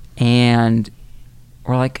 And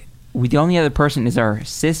we're like, the only other person is our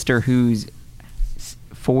sister, who's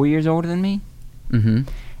 4 years older than me. Mm-hmm.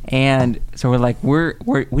 And so we're like,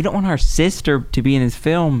 we don't want our sister to be in this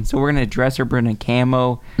film, so we're gonna dress her in a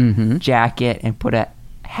camo jacket and put a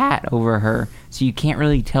hat over her, so you can't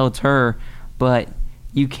really tell it's her, but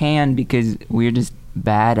you can, because we're just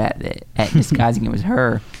bad at disguising it was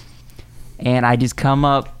her. And I just come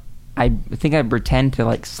up, I think I pretend to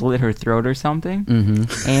like slit her throat or something,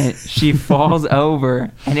 and she falls over,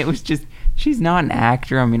 and it was just. She's not an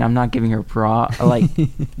actor. I mean, I'm not giving her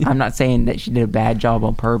I'm not saying that she did a bad job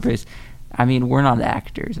on purpose. I mean, we're not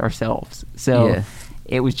actors ourselves. So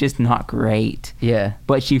it was just not great. Yeah.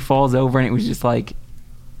 But she falls over, and it was just like,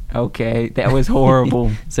 Okay, that was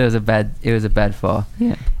horrible. So it was a bad fall.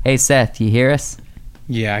 Yeah. Hey Seth, you hear us?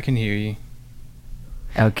 Yeah, I can hear you.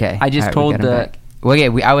 Okay. I just told Well, yeah,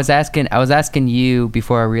 I was asking you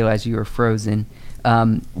before I realized you were frozen.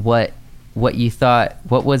 What you thought?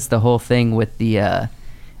 What was the whole thing with the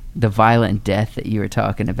violent death that you were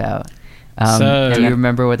talking about? Do you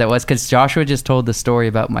remember what that was? Because Joshua just told the story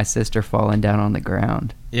about my sister falling down on the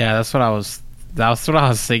ground. Yeah, that's what I was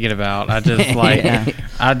thinking about. I just like,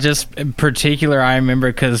 I just in particular, I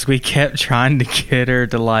remember because we kept trying to get her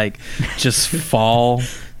to like just fall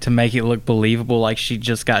to make it look believable, like she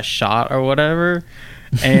just got shot or whatever.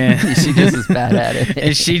 And she just was bad at it.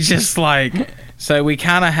 And she just like, so we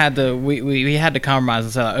kind of had to, we had to compromise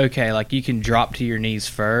and say, like, okay, like you can drop to your knees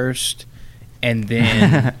first and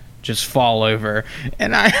then just fall over.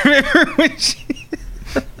 And I remember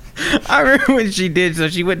when she did, so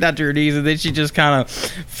she went down to her knees and then she just kind of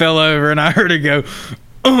fell over and I heard her go,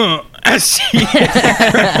 as she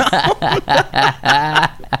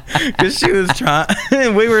because she was trying.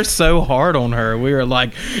 We were so hard on her. We were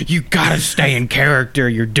like, you gotta stay in character,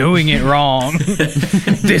 you're doing it wrong.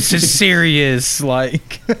 This is serious.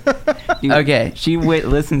 Like, okay, she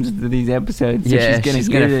listens to these episodes, so she's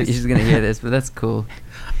gonna hear this, but that's cool.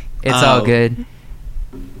 It's all good.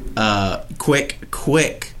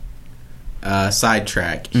 Quick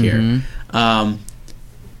sidetrack here.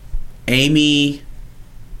 Amy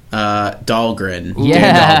Dahlgren.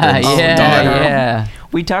 Yeah.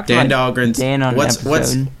 We talked Dan about Dahlgren's. Dan on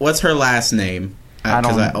What's her last name?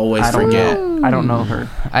 Because I always don't forget. know. I don't know her.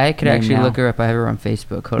 I could actually now. look her up. I have her on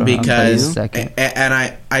Facebook. Hold on, Because a second.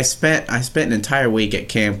 And I spent an entire week at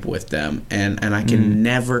camp with them, and I can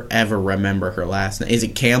never ever remember her last name. Is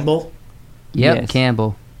it Campbell? Yep, Yes.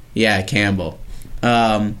 Campbell. Yeah, Campbell.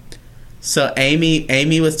 So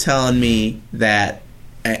Amy was telling me that,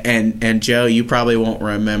 and Joe, you probably won't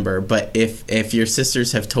remember, but if your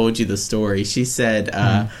sisters have told you the story, she said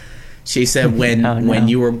when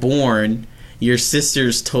you were born, your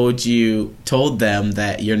sisters told them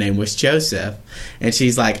that your name was Joseph, and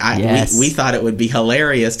she's like, we thought it would be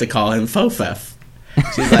hilarious to call him Fofef.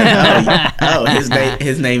 She's like,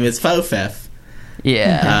 his name is Fofef.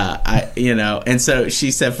 Yeah. And so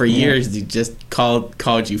she said for years he just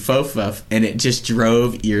called you Fofef, and it just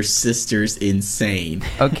drove your sisters insane.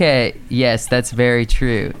 Okay, yes, that's very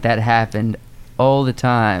true. That happened all the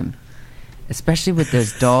time, especially with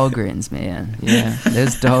those Dahlgrens, man. Yeah,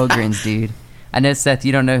 those Dahlgrens, dude. I know, Seth,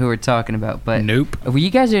 you don't know who we're talking about, but nope. Were you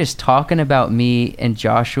guys just talking about me and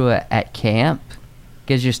Joshua at camp?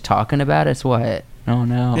 You guys just talking about us? What? Oh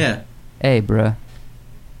no. Yeah. Hey, bruh.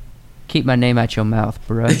 Keep my name out your mouth,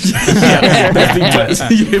 bruh.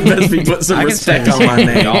 You best be putting some respect on my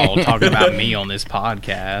name. Y'all talking about me on this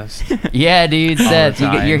podcast. Yeah, dude, Seth, the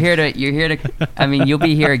time. you're here to. I mean, you'll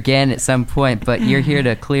be here again at some point, but you're here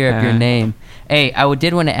to clear up your name. Hey, I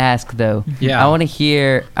did want to ask though. Yeah. I want to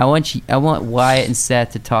hear. I want Wyatt and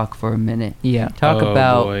Seth to talk for a minute. Yeah. Talk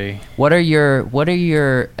about boy. what are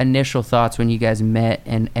your initial thoughts when you guys met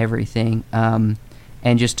and everything, and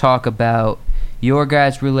just talk about your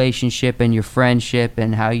guys' relationship and your friendship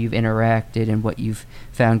and how you've interacted and what you've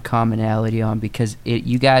found commonality on, because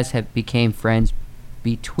you guys have became friends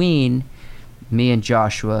between me and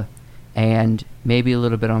Joshua, and maybe a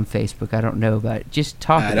little bit on Facebook. I don't know about it. Just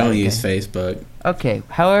talk about it. I don't use Facebook. Okay.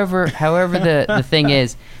 However the thing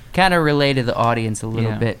is, kind of relay to the audience a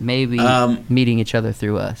little bit. Maybe meeting each other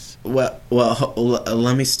through us. Well,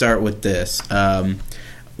 let me start with this.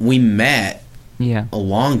 We met a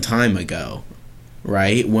long time ago,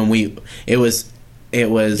 right? When it was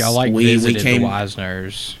Y'all like we visited came the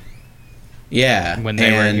Wisners. Yeah, when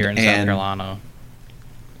they were here in South Carolina.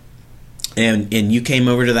 And you came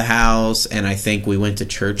over to the house, and I think we went to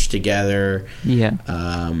church together. Yeah.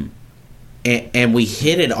 And we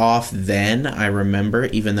hit it off then. I remember,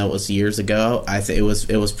 even though it was years ago. I think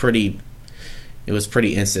it was pretty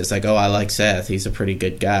instant. It's like, oh, I like Seth. He's a pretty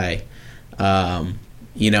good guy. And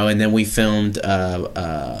then we filmed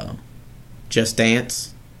Just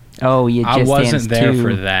Dance. Oh, yeah, Just Dance 2. I wasn't there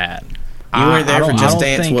for that. You weren't there for Just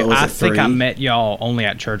Dance? What was it, 3? I think I met y'all only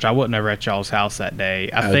at church. I wasn't ever at y'all's house that day.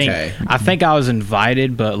 Okay. I think I was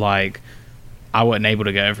invited, but like I wasn't able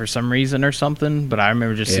to go for some reason or something. But I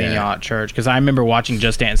remember just seeing y'all at church, because I remember watching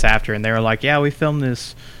Just Dance after, and they were like, "Yeah, we filmed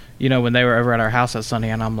this," when they were over at our house that Sunday,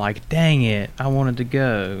 and I'm like, "Dang it, I wanted to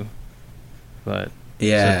go." But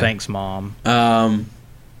so thanks, Mom.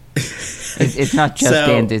 It's not Just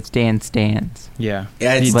Dance, it's Dance Dance. Yeah,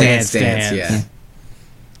 it's Dance Dance.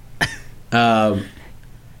 Yeah.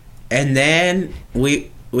 And then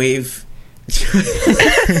we've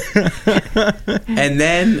and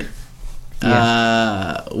then we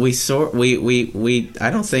I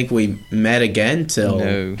don't think we met again till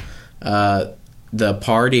the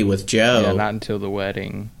party with Joe. Yeah, not until the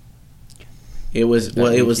wedding. It was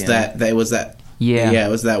it was that it was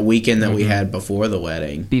that weekend that we had before the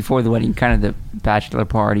wedding. Before the wedding, kind of the bachelor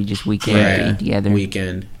party, just weekend getting together.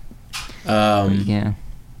 Weekend.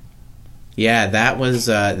 Yeah, that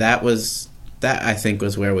I think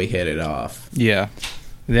was where we hit it off. Yeah.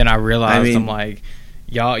 Then I realized I'm like,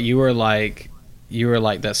 y'all, you were like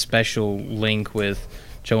that special link with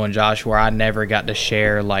Joe and Josh where I never got to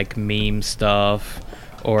share like meme stuff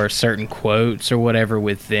or certain quotes or whatever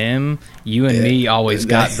with them. You and me always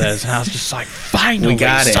got those, and I was just like, finally,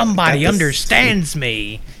 somebody understands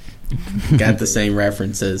me. Got the same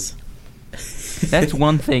references. That's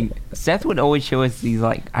one thing. Seth would always show us these,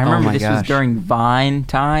 like, I remember was during Vine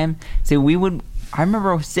time. So I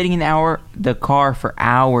remember sitting in the car for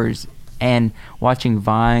hours and watching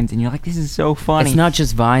Vines, and you're like, this is so funny. It's not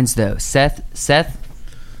just Vines, though. Seth,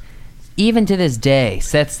 even to this day,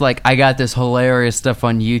 Seth's like, I got this hilarious stuff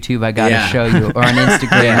on YouTube I gotta show you, or on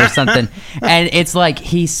Instagram or something. And it's like,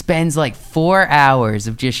 he spends like 4 hours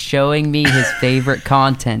of just showing me his favorite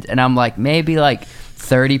content, and I'm like, maybe like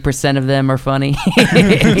 30% of them are funny.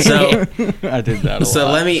 So I did that a lot. So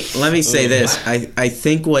let me say this. I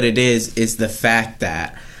think what it is the fact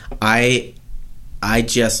that I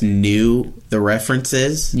just knew the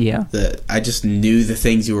references. Yeah. I just knew the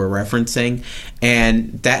things you were referencing,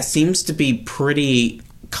 and that seems to be pretty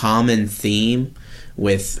common theme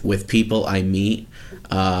with people I meet.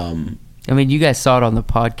 I mean, you guys saw it on the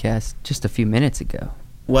podcast just a few minutes ago.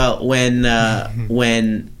 Well, when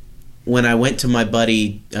I went to my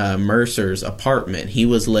buddy Mercer's apartment, he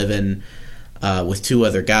was living with 2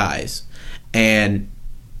 other guys. And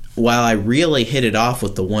while I really hit it off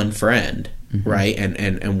with the one friend, right,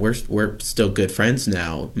 and we're still good friends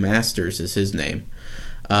now, Masters is his name.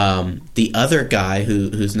 The other guy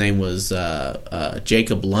whose name was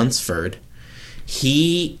Jacob Lunsford,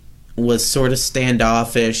 he was sort of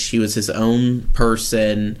standoffish. He was his own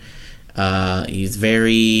person. He's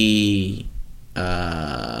very...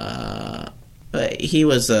 he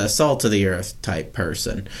was a salt of the earth type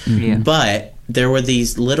person. Yeah. But there were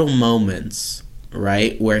these little moments,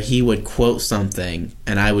 right, where he would quote something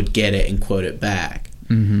and I would get it and quote it back.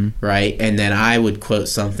 Right? And then I would quote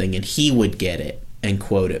something and he would get it and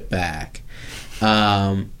quote it back.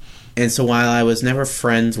 And so while I was never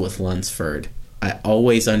friends with Lunsford, I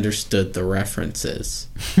always understood the references.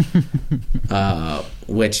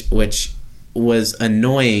 Which was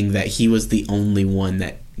annoying that he was the only one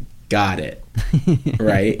that got it,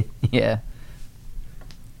 right? Yeah.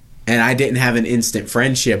 And I didn't have an instant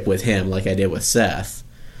friendship with him like I did with Seth.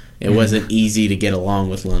 It wasn't easy to get along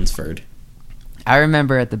with Lunsford. I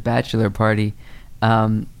remember at the bachelor party,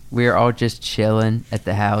 we were all just chilling at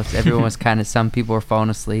the house. Everyone was kind of, some people were falling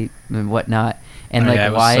asleep and whatnot. And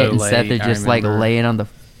Wyatt and Seth are just like laying on the...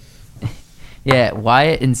 Yeah,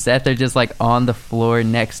 Wyatt and Seth are just like on the floor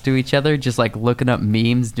next to each other, just like looking up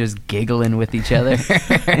memes, just giggling with each other.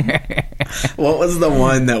 What was the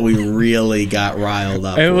one that we really got riled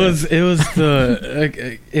up? It was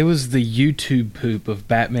the YouTube poop of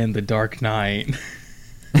Batman: The Dark Knight.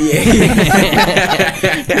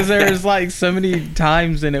 Yeah, because there was like so many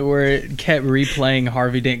times in it where it kept replaying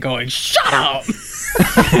Harvey Dent going, "Shut up."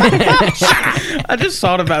 I just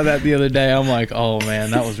thought about that the other day. I'm like, oh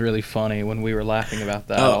man, that was really funny when we were laughing about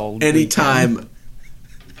that.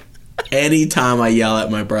 Anytime I yell at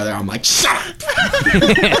my brother, I'm like, shut up.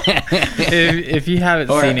 if you haven't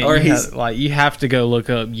seen it, you have to go look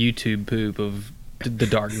up YouTube poop of The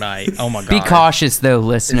Dark Knight. Oh my god. Be cautious though,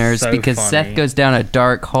 listeners, so because funny. Seth goes down a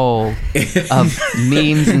dark hole of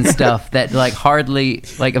memes and stuff that like hardly,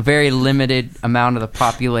 like a very limited amount of the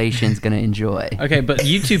population is going to enjoy. Okay, but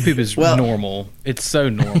YouTube poop is normal. It's so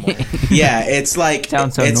normal. Yeah, it's like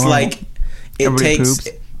Sounds so it's normal. like it Everybody takes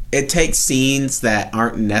poops. it takes scenes that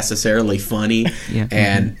aren't necessarily funny Yeah.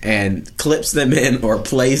 and clips them in or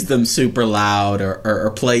plays them super loud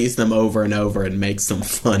or plays them over and over and makes them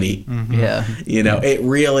funny. Yeah. You know, it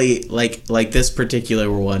really like this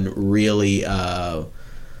particular one really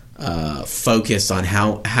focused on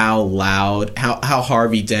how loud how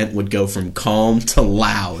Harvey Dent would go from calm to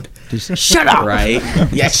loud. Just shut up. Right?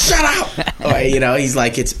 Yeah, shut up. Or, you know, he's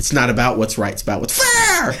like, it's not about what's right, it's about what's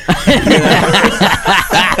fair.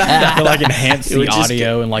 They like enhance the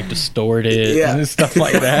audio and like distort it and stuff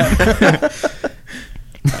like that.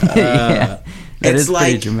 Yeah. It it's is like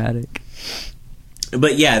pretty dramatic.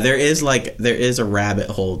 But yeah, there is a rabbit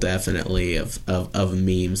hole definitely of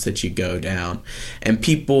memes that you go down, and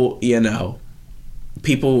people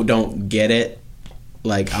don't get it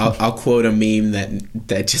like I'll quote a meme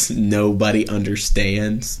that just nobody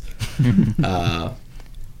understands.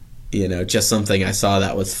 Just something I saw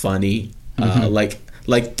that was funny.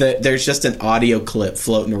 There's just an audio clip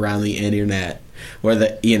floating around the internet where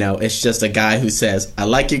it's just a guy who says, "I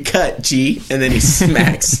like your cut, G," and then he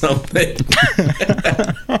smacks something.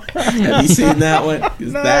 Have you seen that one?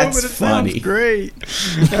 No, That's but it funny. Sounds great.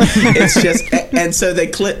 It's just, and so they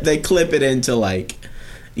clip it into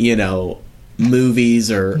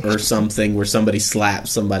movies or something where somebody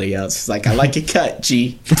slaps somebody else. It's like, "I like your cut,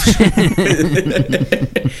 G."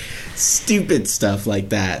 Stupid stuff like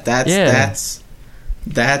that.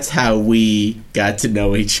 That's how we got to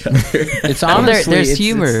know each other. It's honestly, there's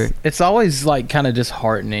humor. It's always like kind of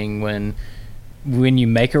disheartening when you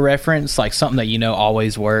make a reference, like something that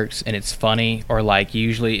always works and it's funny, or like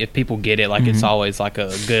usually if people get it, like it's always like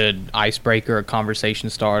a good icebreaker, a conversation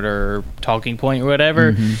starter, or talking point or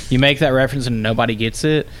whatever. You make that reference and nobody gets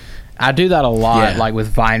it. I do that a lot, like with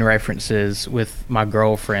Vine references with my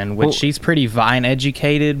girlfriend, which she's pretty Vine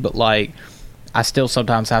educated, but like I still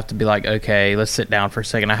sometimes have to be like, okay, let's sit down for a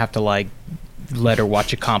second. I have to like let her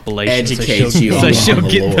watch a compilation Educate so she'll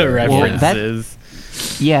get the references.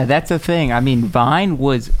 Yeah, that's the thing. I mean, Vine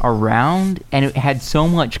was around, and it had so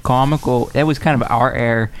much comical. That was kind of our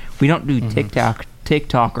era. We don't do TikTok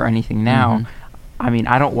or anything now. I mean,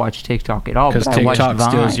 I don't watch TikTok at all. Because I watch TikTok Vine.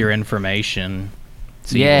 steals your information.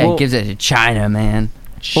 So it gives it to China, man.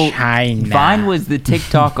 China. Vine was the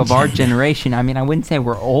TikTok of our generation. I mean, I wouldn't say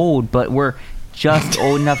we're old, but we're just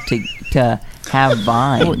old enough to have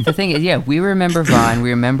Vine. Well, the thing is, we remember Vine. We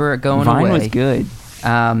remember it going away. Vine was good.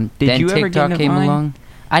 Then you ever TikTok get into came Vine? along.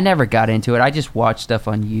 I never got into it. I just watched stuff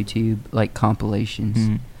on YouTube, like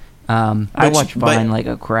compilations. I watch Vine like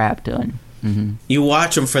a crap ton. You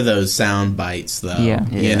watch them for those sound bites, though. Yeah.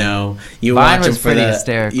 You Vine watch them was for pretty the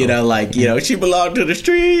hysterical. she belonged to the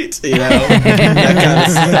streets. That kind of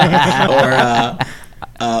stuff.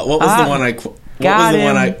 Or what was the one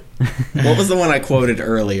what was the one I quoted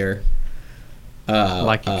earlier?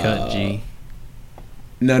 Like you cut, G.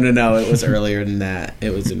 No, it was earlier than that.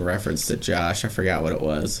 It was in reference to Josh. I forgot what it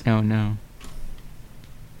was. Oh no.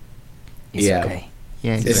 It's okay.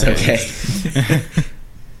 Yeah, It's okay.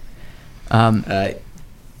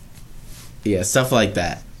 Stuff like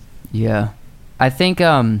that. Yeah, I think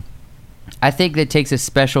that takes a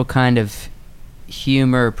special kind of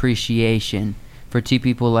humor appreciation for two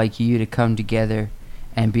people like you to come together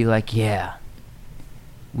and be like, yeah,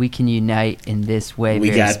 we can unite in this way. We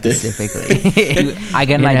very got this. specifically. I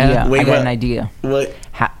got an idea. Wait, I got what? an idea. What?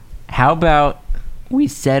 How about we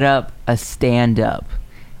set up a stand-up?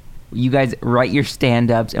 You guys write your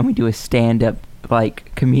stand-ups, and we do a stand-up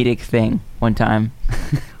like comedic thing one time.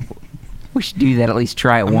 We should do that. At least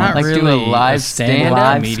try it I'm once. not Like do really a live stand-up stand-up?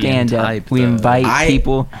 Live comedian stand-up. type, We though. invite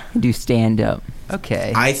people and do stand-up.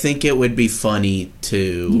 Okay. I think it would be funny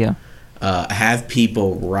to have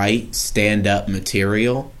people write stand-up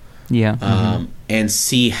material Yeah. and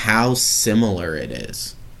see how similar it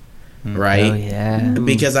is. Right? Oh yeah.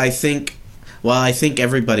 Because I think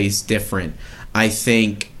everybody's different. I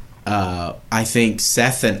think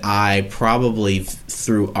Seth and I probably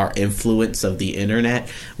through our influence of the internet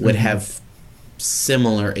would have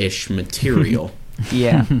similar-ish material.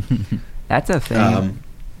 Yeah. That's a thing.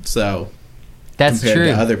 So That's compared true.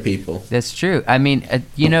 to other people. That's true. I mean,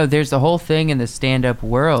 there's a whole thing in the stand-up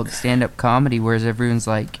world, stand-up comedy, where everyone's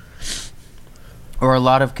like, or a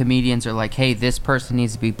lot of comedians are like, hey, this person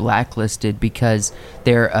needs to be blacklisted because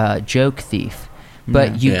they're a joke thief.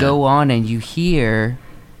 But you go on and you hear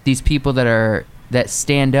these people that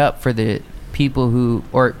stand up for the people who,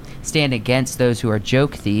 or stand against those who are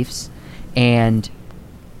joke thieves, and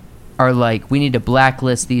are like, we need to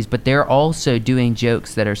blacklist these, but they're also doing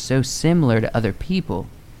jokes that are so similar to other people.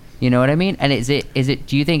 You know what I mean? And is it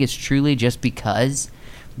do you think it's truly just because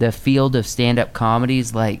the field of stand-up comedy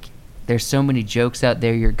is like, there's so many jokes out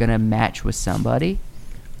there you're gonna match with somebody?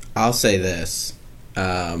 I'll say this.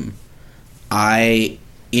 When I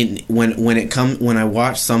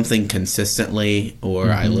watch something consistently, or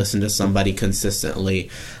I listen to somebody consistently,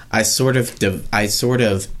 I sort of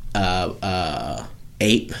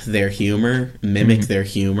ape their humor, mimic their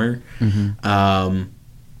humor,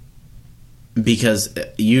 because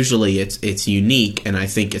usually it's unique and I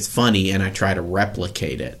think it's funny and I try to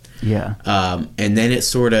replicate it. Yeah. And then I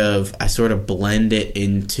sort of blend it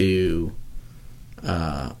into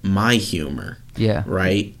my humor. Yeah.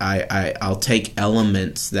 Right? I'll take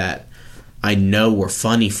elements that I know were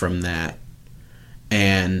funny from that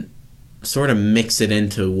and sort of mix it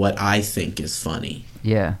into what I think is funny.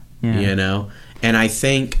 Yeah. Yeah. You know? And I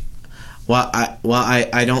think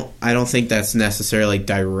I don't think that's necessarily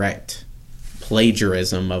direct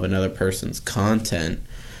plagiarism of another person's content.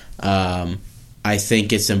 I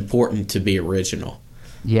think it's important to be original.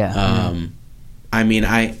 Yeah. I mean,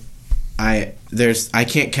 I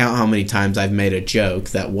can't count how many times I've made a joke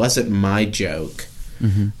that wasn't my joke.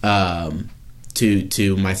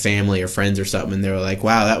 To my family or friends or something, and they were like,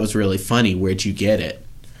 "Wow, that was really funny. Where'd you get it?"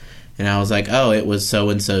 And I was like, "Oh, it was so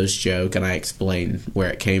and so's joke," and I explained where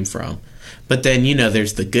it came from. But then,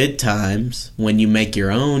 there's the good times when you make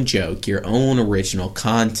your own joke, your own original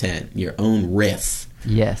content, your own riff.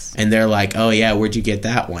 Yes. And they're like, "Oh yeah, where'd you get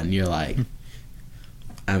that one?" You're like,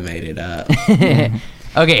 "I made it up."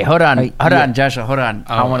 Okay, hold on, Joshua, hold on.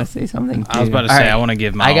 I want to say something, too. I was about to say, I want to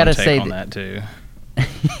give my own take on that, too.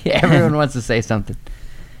 Everyone wants to say something.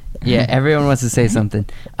 Yeah, everyone wants to say something.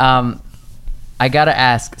 I gotta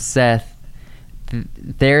ask, Seth.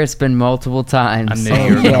 There's been multiple times. I knew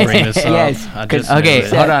you were going to bring this up. Yes. Okay,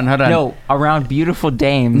 hold on. No, around Beautiful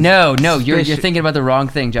Dames. No, you're thinking about the wrong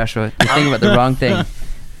thing, Joshua. You're thinking about the wrong thing. All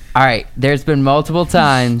right, there's been multiple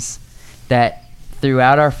times that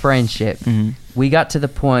throughout our friendship, we got to the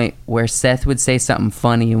point where Seth would say something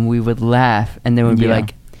funny and we would laugh, and then we'd be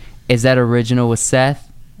like, "Is that original with Seth?"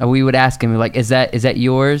 Or we would ask him, like, is that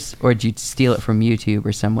yours, or did you steal it from YouTube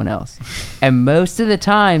or someone else? And most of the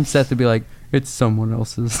time, Seth would be like, "It's someone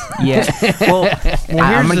else's." Yeah. Well,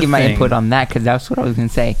 I'm going to give my input on that, because that's what I was going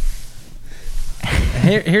to say.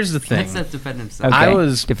 Here's the thing. Let Seth defend himself.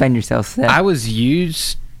 Okay. Defend yourself, Seth. I was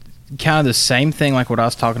used kind of the same thing like what I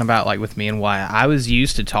was talking about, like with me and Wyatt. I was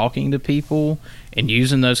used to talking to people and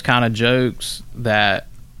using those kind of jokes that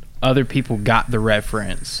other people got the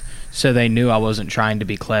reference. So they knew I wasn't trying to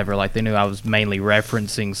be clever. Like, they knew I was mainly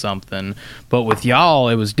referencing something. But with y'all,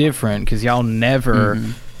 it was different because y'all never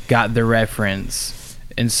got the reference.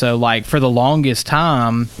 And so, like, for the longest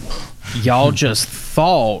time, y'all just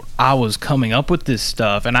thought I was coming up with this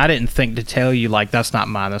stuff. And I didn't think to tell you, like, that's not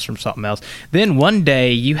mine, that's from something else. Then one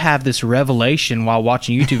day, you have this revelation while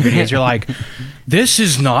watching YouTube videos. You're like, this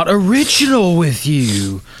is not original with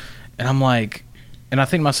you. And I'm like, and I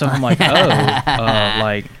think to myself, I'm like,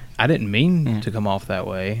 like, I didn't mean to come off that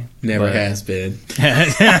way. Never has been.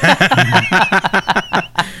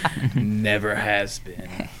 Never has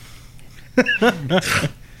been.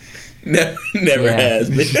 Never has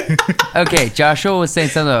been. Okay, Joshua was saying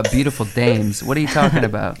something about Beautiful Dames. What are you talking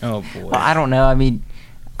about? Oh, boy. Well, I don't know. I mean,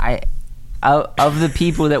 of the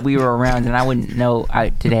people that we were around, and I wouldn't know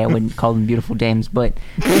today, I wouldn't call them beautiful dames, but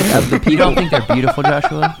of the people, You don't think they're beautiful,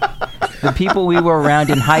 Joshua? the people we were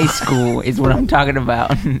around in high school is what I'm talking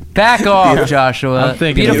about. Back off, Joshua. I'm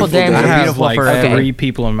thinking beautiful dames I are have beautiful like forever. 3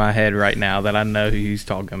 people in my head right now that I know who he's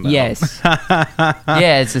talking about. Yes.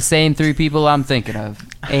 Yeah, it's the same 3 people I'm thinking of.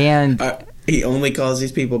 And he only calls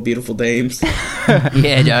these people beautiful dames.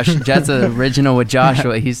 Yeah, Josh. That's original with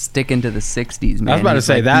Joshua. He's sticking to the 60s, man. I was about to He's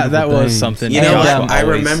say like, that beautiful was dames. something. You know Joshua what? I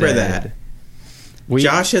always remember said. that.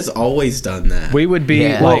 Josh has always done that. We would be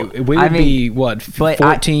Yeah. like, we would be what, but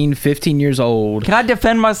 14, 15 years old. can I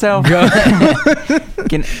defend myself?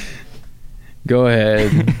 Can, Go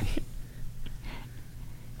ahead.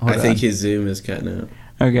 I think his Zoom is cutting out.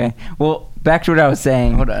 okay. Well, back to what I was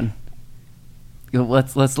saying. Hold on.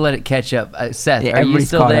 Let's let it catch up. Seth, Yeah, are you everybody's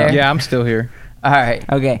still caught there? up. Yeah, I'm still here. All right.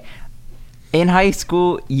 Okay. In high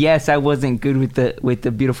school, yes, I wasn't good with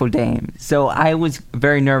the beautiful dame, so I was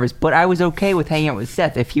very nervous. But I was okay with hanging out with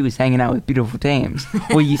Seth if he was hanging out with beautiful dames.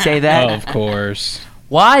 Will you say that? Oh, of course.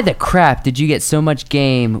 Why the crap did you get so much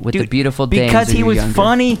game with the Dude, beautiful dames? because when he you were was younger?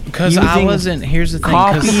 funny. Because I using wasn't. Here's the thing.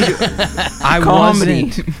 copied 'cause I comedy.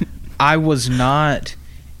 wasn't. I was not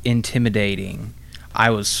intimidating. I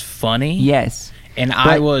was funny. Yes. And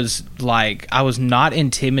I was not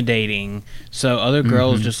intimidating, so other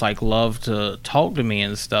girls just like loved to talk to me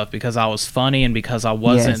and stuff because I was funny and because I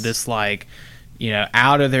wasn't Yes. this like,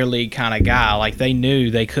 out of their league kind of guy. Like they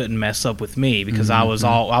knew they couldn't mess up with me because I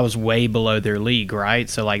was way below their league, right?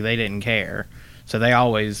 So like they didn't care, so they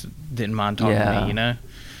always didn't mind talking to me,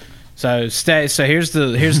 So here's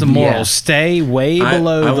the moral: Yeah. stay way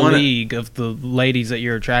below the wanna- league of the ladies that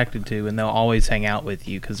you're attracted to, and they'll always hang out with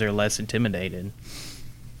you because they're less intimidated.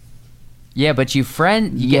 Yeah, but you get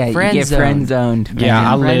friend You get friend zoned. Yeah,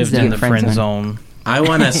 I friend lived zone. in the friend zone. I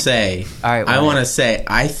want to say, All right, I well. want to say,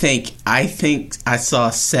 I think I saw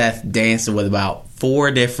Seth dancing with about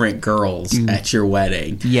 4 different girls at your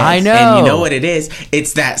wedding. Yes. I know. And you know what it is?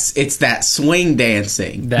 It's that swing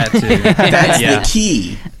dancing. That too. That's Yeah. the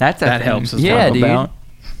key. That's a That thing helps to as Yeah, talk dude. about.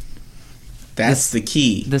 That's the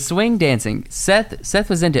key. The swing dancing. Seth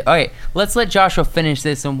was into. All right, let's let Joshua finish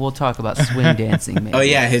this, and we'll talk about swing dancing. Maybe. Oh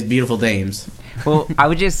yeah, his beautiful dames. Well, I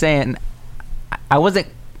was just saying, I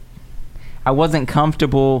wasn't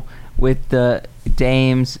comfortable with the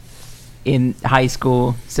dames in high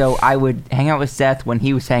school, so I would hang out with Seth when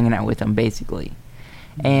he was hanging out with them, basically.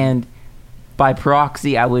 And by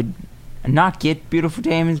proxy, I would not get beautiful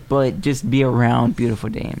dames, but just be around beautiful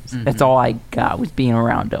dames. Mm-hmm. That's all I got, was being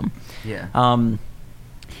around them. Yeah.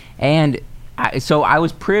 So I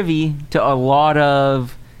was privy to a lot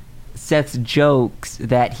of Seth's jokes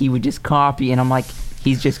that he would just copy, and I'm like,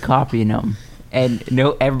 he's just copying them. And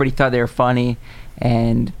everybody thought they were funny,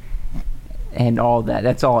 and all that.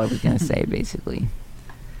 That's all I was gonna say, basically.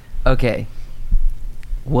 Okay,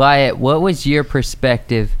 Wyatt, what was your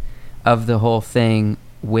perspective of the whole thing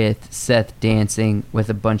with Seth dancing with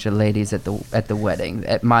a bunch of ladies at the wedding,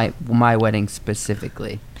 at my wedding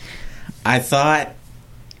specifically? I thought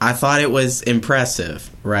it was impressive,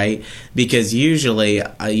 right? Because usually,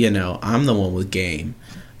 I'm the one with game.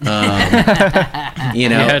 Had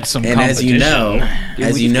some and as you know, Dude,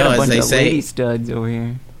 as they say, lady studs over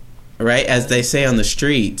here. Right? As they say on the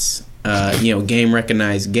streets, game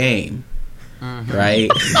recognized game. Mm-hmm. Right?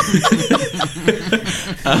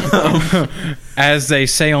 As they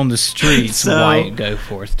say on the streets, White go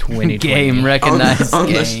forth 2020. Game recognized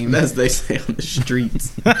game. As they say on the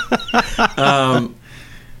streets.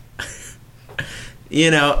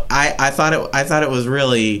 I thought it was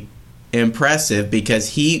really impressive because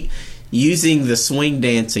he, using the swing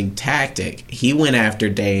dancing tactic, he went after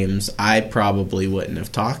dames I probably wouldn't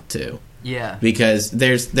have talked to. Yeah. Because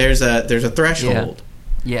there's a threshold.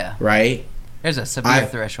 Yeah. Right? There's a severe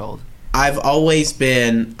threshold. I've always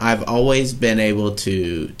been able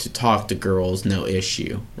to talk to girls, no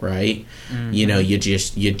issue, right? Mm-hmm.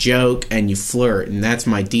 You joke and you flirt, and that's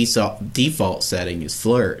my default setting is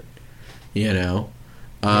flirt. Yes.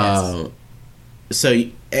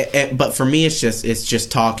 But for me, it's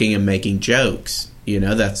just talking and making jokes.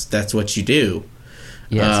 That's what you do.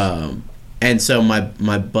 Yes. And so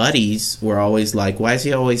my buddies were always like, "Why is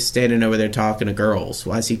he always standing over there talking to girls?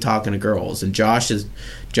 Why is he talking to girls?" And Josh,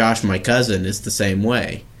 my cousin, is the same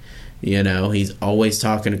way. He's always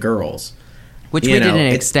talking to girls. Which we did an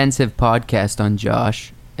extensive podcast on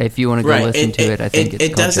Josh. If you want to go listen to it, I think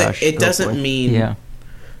it's called Josh. It doesn't mean. Yeah.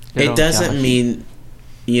 It doesn't mean,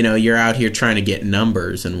 you're out here trying to get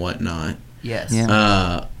numbers and whatnot. Yes.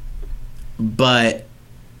 Yeah. But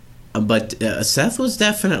Seth was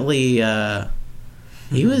definitely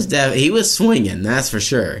he was swinging, that's for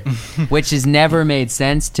sure. Which has never made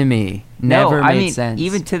sense to me. Never made sense.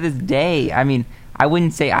 Even to this day, I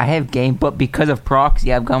wouldn't say I have game, but because of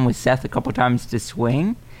proxy, I've gone with Seth a couple times to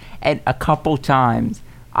swing, and a couple times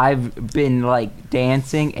I've been like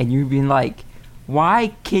dancing, and you've been like,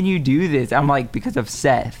 "Why can you do this?" I'm like, "Because of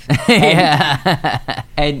Seth." Yeah.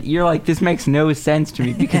 And you're like, "This makes no sense to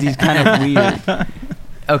me because he's kind of weird."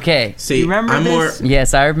 Okay. See, you remember this?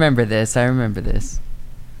 Yes, I remember this.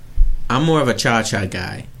 I'm more of a cha-cha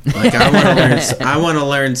guy. Like I want to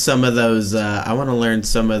learn some of those. I want to learn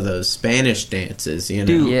some of those Spanish dances.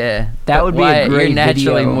 Dude, yeah, that would be a great You're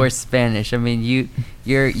naturally video. more Spanish. I mean, you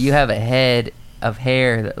have a head of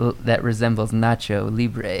hair that resembles Nacho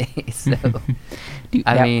Libre. So, Dude,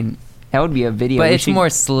 I mean, that would be a video. but it's more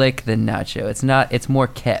slick than Nacho. It's not. It's more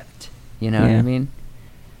kept. You know what I mean?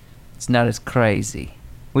 It's not as crazy.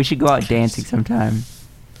 We should go out dancing sometime.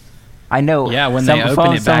 I know. Yeah, when some, they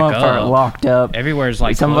open it back some of us are up, locked up. everywhere's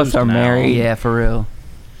like some of us closed are now. married. Yeah, for real.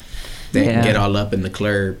 They can get all up in the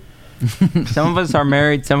club. Some of us are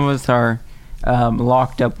married. Some of us are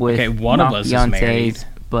locked up with one of us is married. fiancés,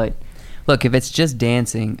 but Look, if it's just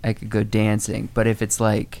dancing, I could go dancing. But if it's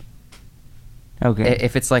like,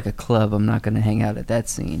 if it's like a club, I'm not going to hang out at that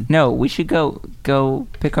scene. No, we should go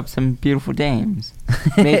pick up some beautiful dames.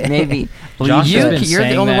 Maybe Josh You're has been the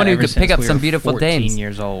saying only that one who ever could pick since up we some were beautiful 14 dames.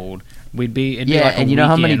 years old. It'd be Yeah, like and a you know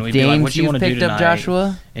how many weekend. We'd be like, dames "What you you've wanna do picked up, tonight?"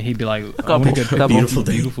 Joshua? And he'd be like, "I couple. want to go pick up Beautiful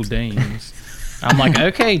some beautiful dames." I'm like,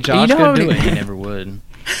 "Okay, Josh, know how go do many- it." He never would.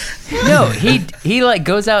 No, he like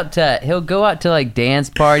he'll go out to like dance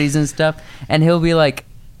parties and stuff, and he'll be like,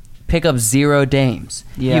 pick up 0 dames.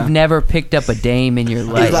 Yeah. You've never picked up a dame in your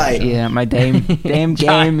life. like- yeah, my dame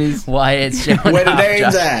game is Why it's showing Where the off,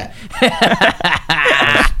 dames Josh.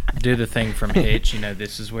 at? Do the thing from Hitch.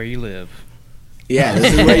 This is where you live. Yeah,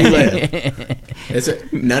 this is where you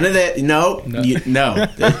live. None of that. No. No. No.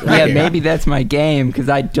 yeah, maybe that's my game because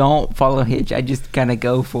I don't follow Hitch. I just kind of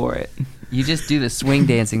go for it. You just do the swing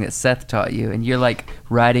dancing that Seth taught you, and you're like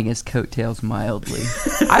riding his coattails mildly.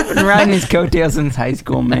 I've been riding his coattails since high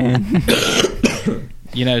school, man.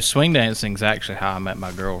 Swing dancing's actually how I met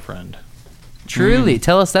my girlfriend. Truly,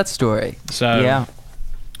 tell us that story. So Yeah.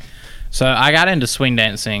 So I got into swing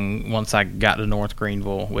dancing once I got to North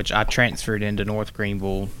Greenville, which I transferred into North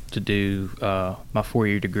Greenville to do my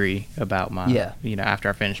 4-year degree after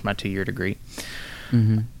I finished my 2-year degree.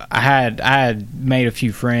 Mm-hmm. I had made a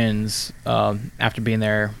few friends after being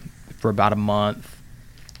there for about a month,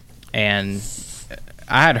 and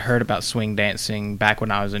I had heard about swing dancing back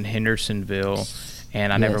when I was in Hendersonville,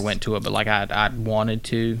 and I never went to it, but like I wanted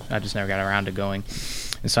to. I just never got around to going.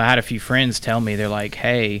 And so I had a few friends tell me, they're like,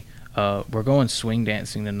 hey, we're going swing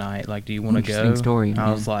dancing tonight. Like, do you want to go? Interesting story.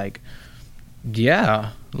 I was like,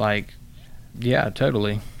 yeah,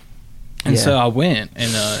 totally. And so I went,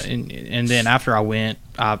 and then after I went,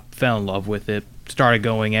 I fell in love with it. Started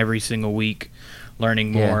going every single week,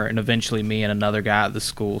 learning more, and eventually me and another guy at the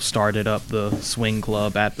school started up the swing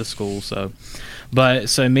club at the school. So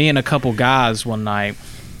me and a couple guys one night,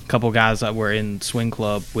 that were in swing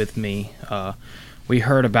club with me, we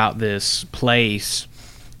heard about this place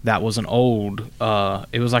that was an old,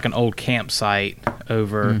 it was like an old campsite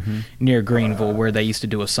over near Greenville where they used to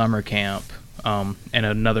do a summer camp. And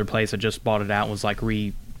another place that just bought it out was like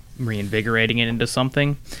reinvigorating it into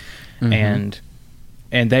something. And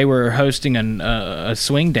they were hosting a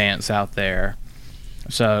swing dance out there.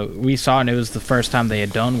 So we saw it, and it was the first time they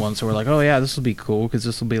had done one. So we're like, oh yeah, this will be cool because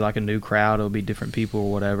this will be like a new crowd. It'll be different people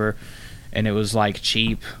or whatever. And it was like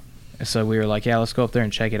cheap. So we were like, yeah, let's go up there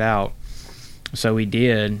and check it out. So we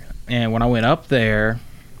did, and when I went up there,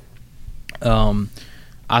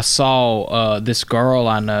 I saw this girl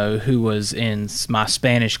I know who was in my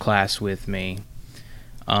Spanish class with me,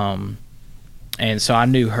 and so I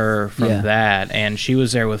knew her from that, and she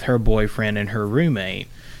was there with her boyfriend and her roommate.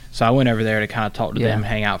 So I went over there to kind of talk to them,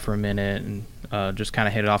 hang out for a minute, and just kind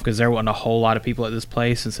of hit it off because there wasn't a whole lot of people at this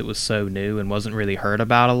place since it was so new and wasn't really heard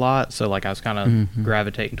about a lot. So like I was kind of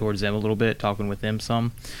gravitating towards them a little bit, talking with them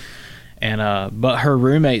some. And but her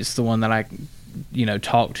roommate's the one that I,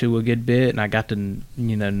 talked to a good bit, and I got to,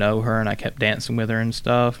 know her, and I kept dancing with her and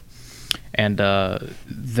stuff. And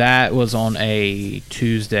that was on a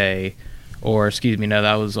Tuesday,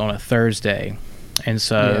 that was on a Thursday. And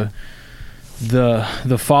so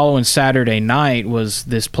the following Saturday night was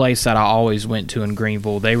this place that I always went to in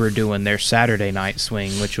Greenville. They were doing their Saturday night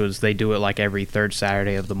swing, which was they do it like every third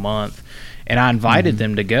Saturday of the month. And I invited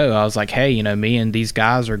them to go. I was like, hey, me and these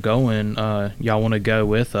guys are going. Y'all want to go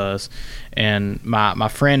with us? And my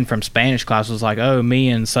friend from Spanish class was like, oh, me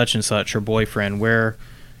and such, her boyfriend,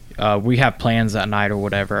 we have plans that night or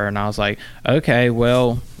whatever. And I was like, okay,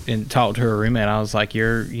 well, and talked to her roommate. I was like,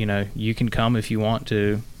 you can come if you want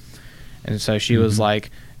to. And so she was like,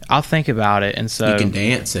 I'll think about it. And so you can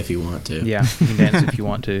dance if you want to. Yeah, you can dance if you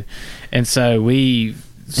want to. And so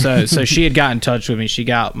So she had got in touch with me. She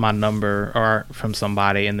got my number from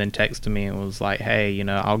somebody and then texted me and was like, hey,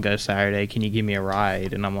 I'll go Saturday. Can you give me a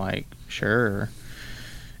ride? And I'm like, sure.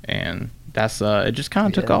 And that's it just kind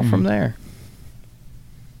of took off from there.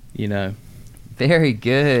 Very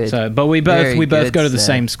good. So, but we both go to the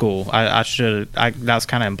same school. That was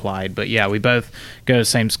kind of implied, but yeah, we both go to the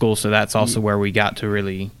same school, so that's also where we got to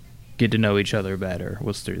really get to know each other better,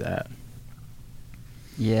 was through that.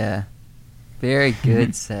 Yeah. Very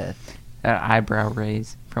good, Seth. Eyebrow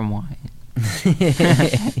raise from Wyatt.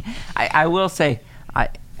 I will say,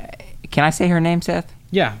 can I say her name, Seth?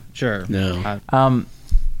 Yeah, sure. No.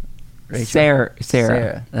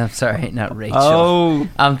 Sarah. I'm sorry, not Rachel. Oh,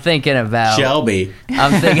 I'm thinking about Shelby.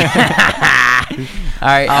 I'm thinking. All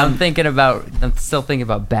right, I'm still thinking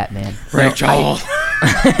about Batman. Rachel.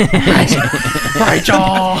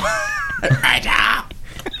 Rachel.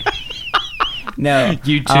 No.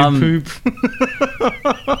 YouTube poop.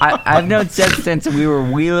 I've known Seth since we were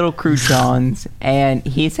wee little croutons, and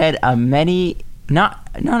he's had not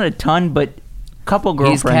a ton, but couple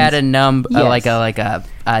girlfriends. He's had a number, Yes.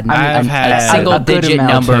 I've had a single digit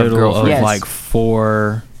number of girlfriends. Of like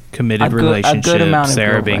 4 committed relationships, a good amount of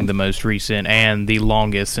Sarah being girlfriends. the most recent and the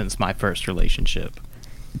longest since my first relationship.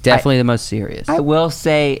 Definitely the most serious. I will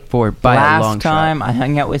say, by a long last time shot. I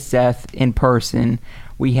hung out with Seth in person,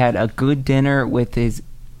 we had a good dinner with his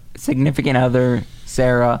significant other,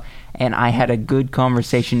 Sarah, and I had a good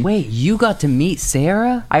conversation. Wait, you got to meet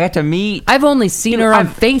Sarah? I got to meet. I've only seen her on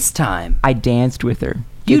FaceTime. I danced with her.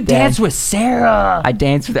 You danced with Sarah? I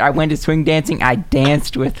danced with her. I went to swing dancing. I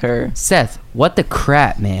danced with her. Seth, what the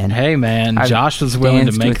crap, man? Hey, man, I've Josh was willing to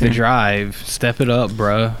danced make with the her. drive. Step it up,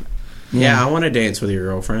 bro. Yeah, I want to dance with your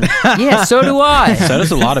girlfriend. Yeah, so do I. So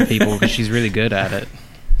does a lot of people because she's really good at it.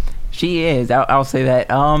 She is. I'll say that.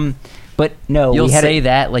 But no, You'll we had say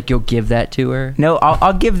that like you'll give that to her? No,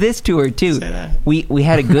 I'll give this to her too. Say that. We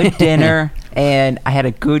had a good dinner, and I had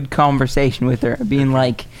a good conversation with her, being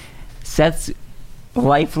like, Seth's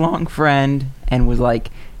lifelong friend and was like,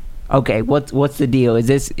 okay, what's the deal? Is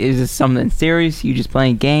this something serious? You just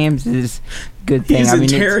playing games? Is this a good thing? He's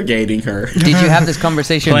interrogating her. Did you have this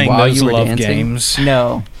conversation Playing while those you were love dancing? games.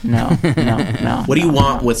 No. What do you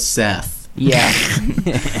want with Seth? Yeah.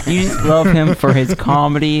 You just love him for his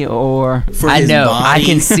comedy or... For I his know. body? I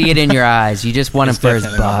can see it in your eyes. You just want him It's for his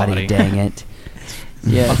definitely my body. body. Dang it.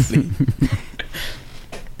 Yes.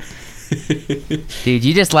 Dude,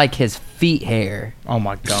 you just like his feet hair. Oh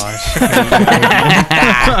my gosh.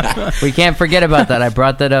 We can't forget about that. I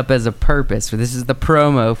brought that up as a purpose. This is the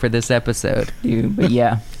promo for this episode. Dude, but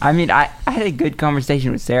yeah. I mean, I had a good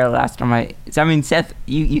conversation with Sarah last time. Seth,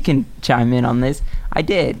 you can chime in on this. I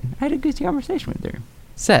did. I had a good conversation with her.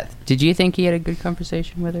 Seth, did you think he had a good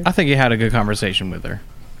conversation with her? I think he had a good conversation with her.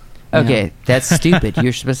 Okay, that's stupid.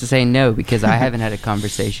 You're supposed to say no because I haven't had a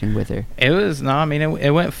conversation with her.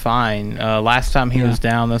 It went fine. Last time he was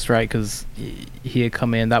down, that's right, because he had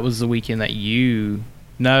come in. That was the weekend that you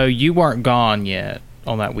weren't gone yet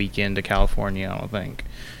on that weekend to California, I don't think.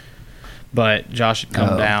 But Josh had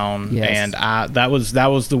come down, yes. and that was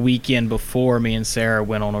the weekend before me and Sarah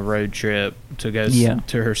went on a road trip to go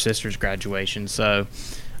to her sister's graduation. So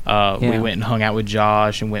we went and hung out with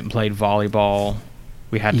Josh and went and played volleyball.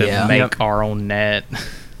 We had to make our own net.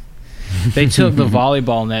 They took the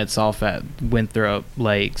volleyball nets off at Winthrop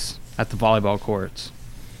Lakes at the volleyball courts.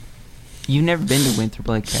 You've never been to Winthrop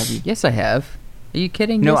Lake, have you? Yes, I have. Are you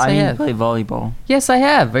kidding? No, yes, I mean have. play volleyball. Yes, I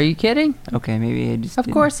have. Are you kidding? Okay, maybe I just Of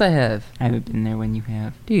didn't. course I have. I haven't been there when you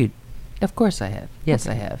have. Dude, of course I have. Yes,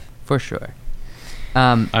 I have. For sure.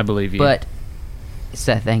 I believe you. But,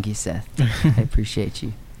 Seth, thank you, Seth. I appreciate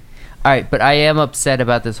you. All right, but I am upset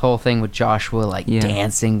about this whole thing with Joshua,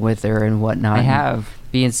 dancing with her and whatnot. I have.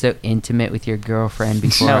 Being so intimate with your girlfriend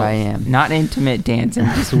before No, I am. Not intimate dancing,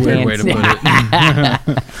 just Weird way to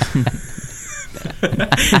dancing. put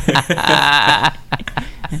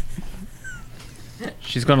it.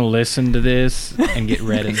 She's gonna listen to this and get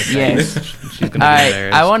red in the face. Yes. She's gonna All be right,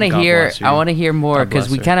 there. I want to God hear. bless her. I want to hear more God because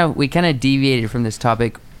bless we kind of deviated from this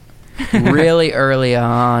topic really early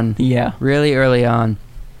on. Yeah. Really early on.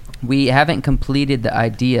 We haven't completed the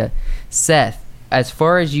idea. Seth, as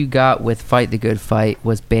far as you got with Fight the Good Fight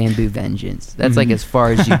was Bamboo Vengeance. That's like as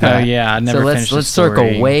far as you got. Oh yeah, I never so finished the let's circle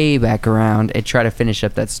story. way back around and try to finish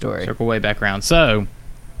up that story. Circle way back around. So,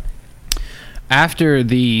 after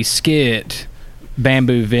the skit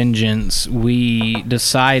Bamboo Vengeance, I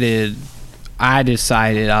decided, I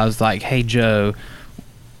was like, hey Joe,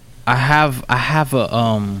 I have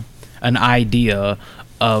an idea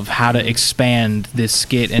of how to expand this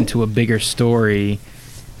skit into a bigger story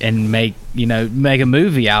and make a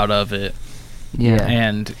movie out of it. Yeah.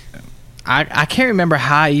 And I can't remember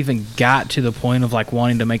how I even got to the point of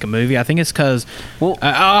wanting to make a movie. I think it's because that was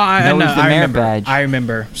the merit badge. I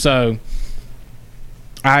remember. So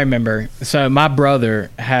my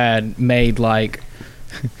brother had made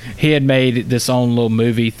he had made this own little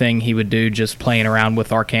movie thing he would do just playing around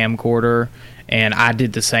with our camcorder. And I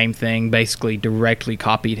did the same thing, basically directly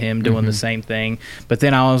copied him doing the same thing. But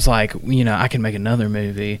then I was like, I can make another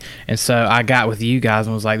movie. And so I got with you guys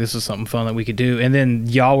and was like, this is something fun that we could do. And then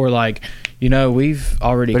y'all were like, we've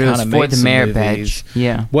already kind of made some merit movies. badge.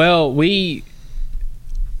 Yeah. Well, did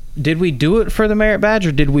we do it for the merit badge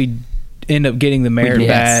or did we end up getting the merit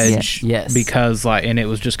badge? Yes. Because and it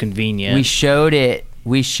was just convenient. We showed it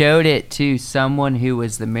to someone who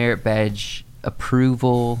was the merit badge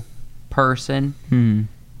approval person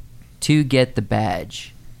to get the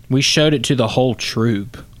badge. We showed it to the whole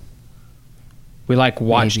troop. We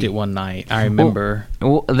watched it one night. I remember.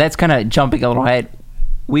 Well, that's kind of jumping a little ahead.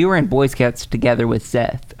 We were in Boy Scouts together with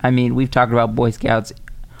Seth. I mean, we've talked about Boy Scouts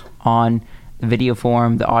on the video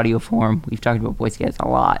form, the audio form. We've talked about Boy Scouts a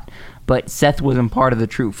lot. But Seth wasn't part of the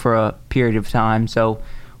troop for a period of time, so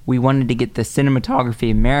we wanted to get the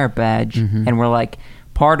cinematography and merit badge, and we're like,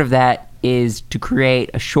 part of that is to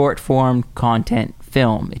create a short form content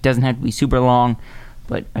film. It doesn't have to be super long,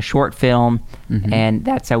 but a short film, and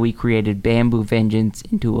that's how we created Bamboo Vengeance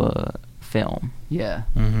into a film. Yeah,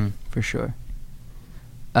 for sure.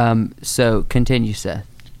 So continue, Seth.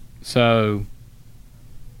 So,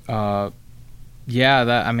 we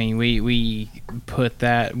put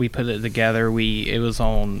it together. It was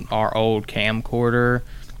on our old camcorder.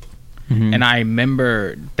 And I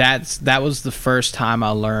remember that was the first time I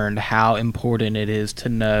learned how important it is to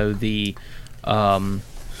know the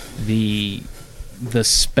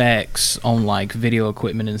specs on video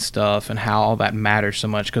equipment and stuff, and how all that matters so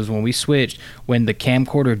much. Because when the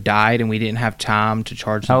camcorder died and we didn't have time to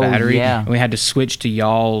charge the battery, and we had to switch to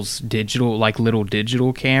y'all's digital little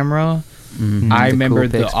digital camera. I The remember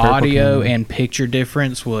the Coolpix purple audio camera. and picture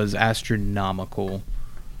difference was astronomical.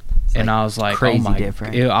 And like I was like, crazy oh my,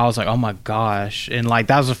 different. I was like, oh my gosh. And like,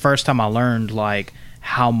 that was the first time I learned like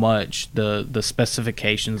how much the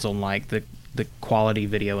specifications on like the quality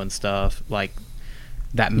video and stuff, like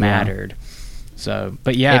that mattered. So,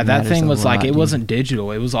 but yeah, It that matters thing a was like, lot, it dude. wasn't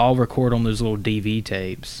digital. It was all recorded on those little DV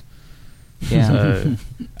tapes. Yeah. So,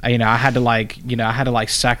 I had to like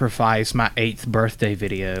sacrifice my 8th birthday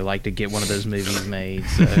video like to get one of those movies made.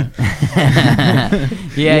 So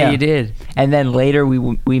Yeah, you did. And then later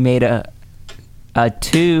we made a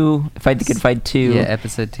 2 Fight the Good Fight 2. Yeah,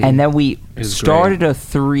 episode 2. And then we was started a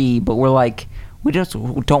 3, but we're like, we just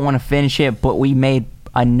don't want to finish it, but we made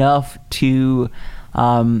enough to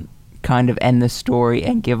kind of end the story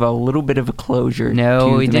and give a little bit of a closure. No,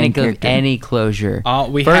 to we the main didn't give character. any closure.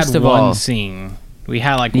 we First had of one all, scene. We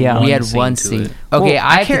had like Yeah. one we had scene one to scene. it. Okay, Well,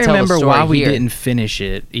 I have can't to tell remember the story why we here. didn't finish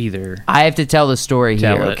it either. I have to tell the story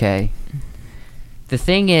Tell here, it. okay? The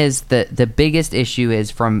thing is, the biggest issue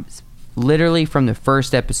is literally from the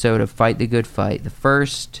first episode of Fight the Good Fight, the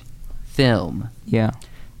first film, Yeah.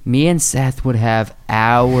 me and Seth would have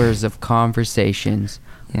hours of conversations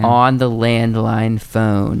Yeah. on the landline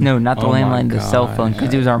phone. No, not the Oh my landline, the cell God. phone,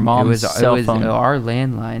 because it was our it mom's was, cell it was phone. our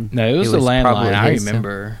landline. No, it was the probably landline. I his cell-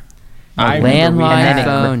 remember. A I remember we landline had-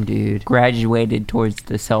 phone, dude. Graduated towards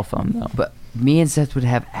the cell phone, though. But me and Seth would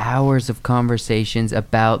have hours of conversations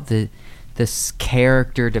about the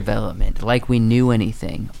character development, like we knew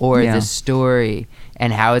anything, or Yeah. the story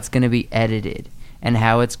and how it's going to be edited and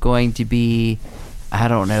how it's going to be, I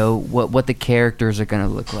don't know, what the characters are going to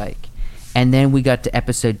look like. And then we got to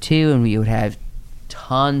episode 2 and we would have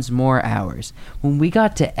tons more hours. When we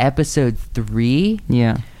got to episode 3,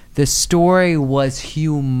 Yeah. the story was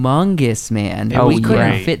humongous, man. It we was couldn't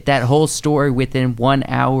great. fit that whole story within 1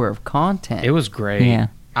 hour of content. It was great. Yeah.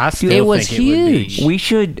 I still It was think it would be. huge. We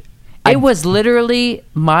should. It was literally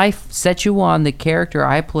Sechuan, the character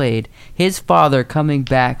I played, his father coming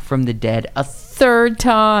back from the dead a 3rd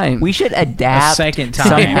time. We should a adapt second time.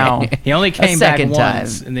 somehow. He only came back second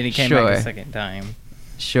once, time. and then he came Sure. back a second time.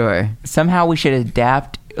 Sure. Somehow we should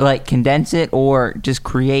adapt, like condense it, or just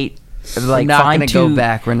create, like We're not fine going to go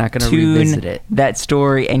back. We're not going to revisit it. that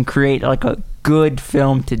story and create like a good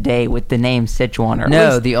film today with the name Sichuan. Or at No,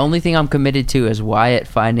 least- the only thing I'm committed to is Wyatt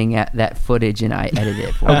finding that footage and I edit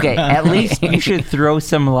it. For him. okay. At least you should throw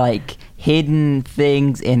some like hidden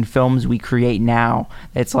things in films we create now.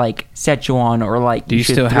 That's like Sichuan, or like Do you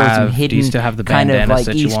should still throw some have- do hidden you still have the kind of bandana like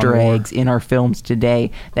Sichuan Easter war? eggs in our films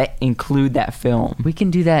today that include that film. We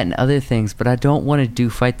can do that in other things, but I don't want to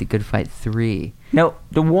do Fight the Good Fight 3. No,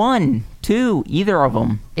 the 1, 2, either of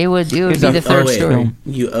them. It would It's be a- the third wait. story.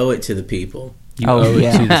 You owe it to the people. You Oh, owe it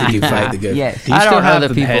yeah. to the You people. fight the good. Yes. Do you I still don't have know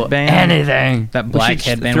the the people headband? anything. That We black should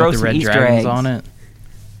headband throw with the some red Easter dragons eggs. on it.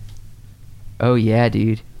 Oh yeah,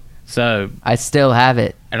 dude. So I still have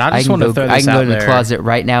it. And I just can wanna go, throw I this can go out to the there. closet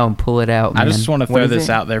right now and pull it out. I Man. just want to What throw is this it?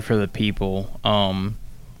 out there for the people.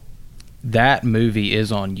 That movie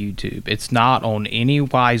is on YouTube. It's not on any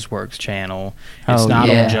Wiseworks channel. It's Oh, not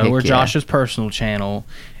yeah, on Joe heck or yeah. Josh's personal channel.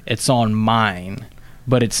 It's on mine.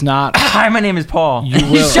 But it's not. Hi, my name is Paul. You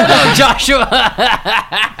will. Shut up, Joshua.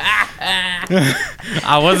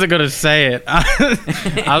 I wasn't gonna say it.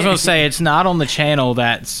 I was gonna say it's not on the channel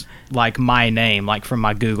that's like my name, like from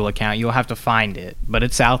my Google account. You'll have to find it, but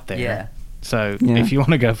it's out there. Yeah. So Yeah. if you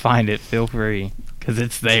want to go find it, feel free, because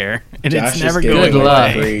it's there and Josh it's is never giving going Good it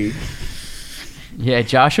luck. away. free. Yeah,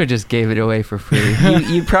 Joshua just gave it away for free.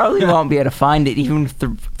 you probably won't be able to find it even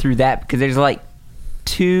through that, because there's like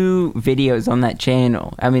 2 videos on that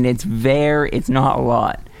channel. I mean, it's not a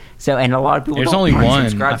lot. So, and a lot of people There's don't only aren't one.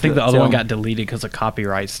 subscribed I think to the it, other one so- got deleted because of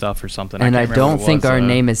copyright stuff or something. And I can't remember don't what it think was, our though.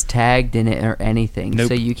 name is tagged in it or anything. Nope.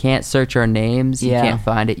 So you can't search our names. Yeah. You can't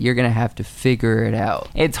find it. You're going to have to figure it out.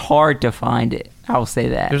 It's hard to find it. I'll say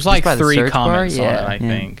that. There's like by the 3 search bar? comments on it, Yeah. I Yeah.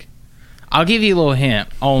 think. I'll give you a little hint.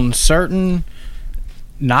 On certain,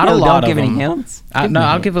 not No, a lot don't of give them. any hints. No,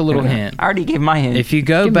 I'll give a little hint. I already gave my hint. If you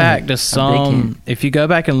go Give me a back hint. to A big some, hint. if you go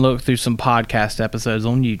back and look through some podcast episodes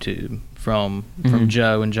on YouTube from Mhm.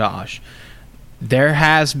 Joe and Josh, there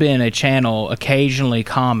has been a channel occasionally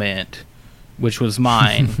comment, which was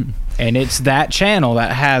mine, and it's that channel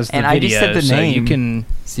that has the And video. I just said the so name. you can.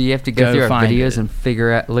 So you have to go, Go through our find videos it.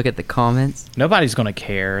 and look at the comments. Nobody's gonna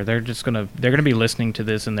care. They're gonna be listening to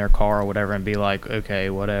this in their car or whatever, and be like,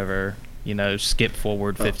 okay, whatever. You know, skip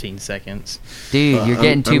forward 15 seconds. Dude, Well, you're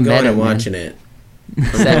getting too I'm going meta, and man. watching it. I'm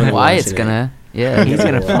going Said and Wyatt's watching it. gonna. Yeah. He's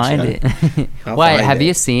gonna Watch find it. it. I'll Wyatt, find have it.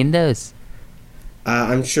 you seen those?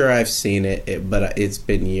 I'm sure I've seen it, but it's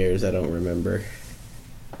been years. I don't remember.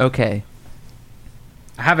 Okay.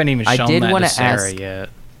 I haven't even I shown did that wanna to Sarah ask- yet.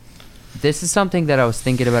 This is something that I was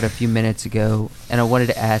thinking about a few minutes ago, and I wanted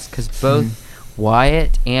to ask because both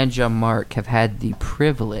Wyatt and Jean-Marc have had the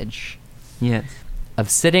privilege Yes.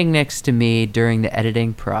 of sitting next to me during the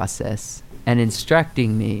editing process and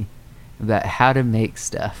instructing me about how to make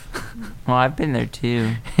stuff. Well, I've been there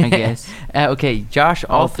too, I guess. Okay, Josh,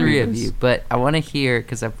 all three of us. you, but I want to hear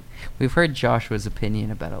because we've heard Joshua's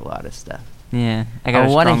opinion about a lot of stuff. Yeah, I got a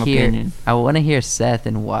wanna strong opinion. I want to hear Seth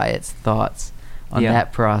and Wyatt's thoughts on Yeah.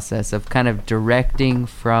 that process of kind of directing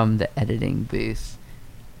from the editing booth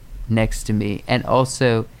next to me, and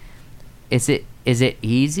also, is it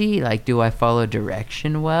easy? Like, do I follow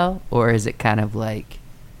direction well, or is it kind of like,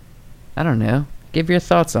 I don't know. Give your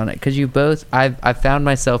thoughts on it, because you both, I've found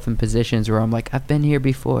myself in positions where I'm like, I've been here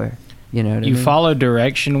before. You know what I You mean? follow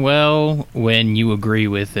direction well when you agree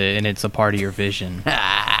with it and it's a part of your vision.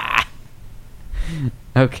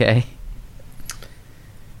 Okay.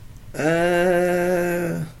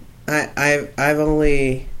 I've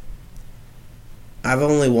only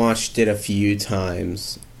watched it a few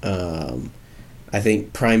times. I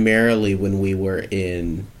think primarily when we were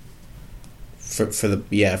in for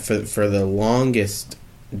the longest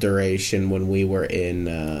duration when we were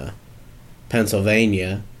in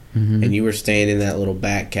Pennsylvania, and you were staying in that little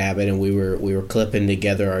back cabin, and we were clipping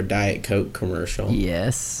together our Diet Coke commercial.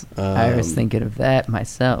 Yes. I was thinking of that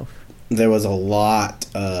myself. There was a lot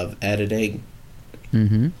of editing.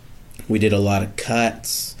 Mm-hmm. We did a lot of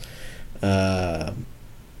cuts. And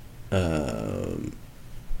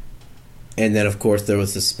then, of course, there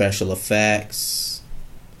was the special effects.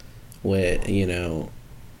 With it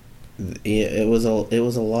was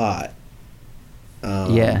a lot.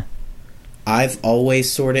 Yeah. I've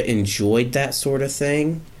always sort of enjoyed that sort of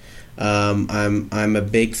thing. I'm a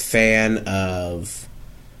big fan of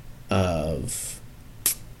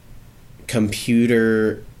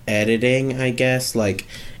computer editing, I guess. Like,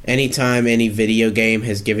 anytime any video game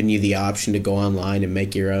has given you the option to go online and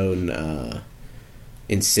make your own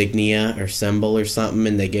insignia or symbol or something,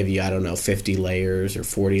 and they give you, I don't know, 50 layers or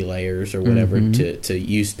 40 layers or whatever to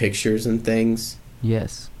use pictures and things.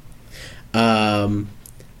 Yes.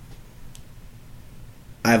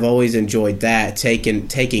 I've always enjoyed that,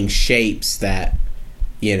 taking shapes that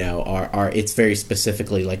are it's very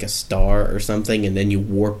specifically like a star or something, and then you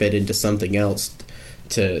warp it into something else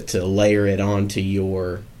to layer it onto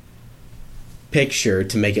your picture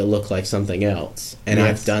to make it look like something else. And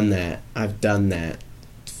Yes. I've done that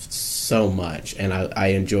so much, and I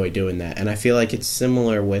enjoy doing that. And I feel like it's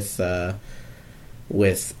similar with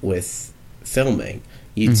filming.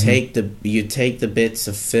 You take the bits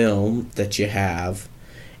of film that you have,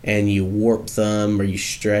 and you warp them or you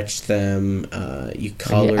stretch them, you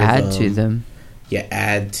color You add them, to them. you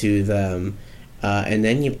add to them, and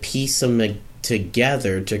then you piece them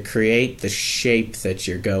together to create the shape that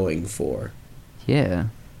you're going for. Yeah.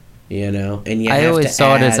 And you I have always to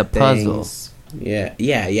saw it as add a puzzle. things.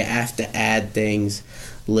 Yeah, you have to add things,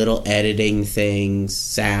 little editing things,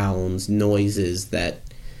 sounds, noises that,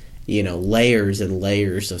 layers and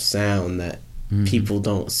layers of sound that people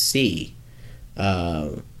don't see.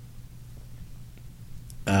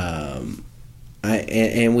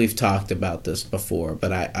 And we've talked about this before,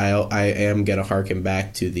 but I am gonna harken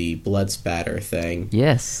back to the blood spatter thing.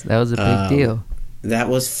 Yes, that was a big deal. That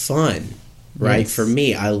was fun, right? Yes. For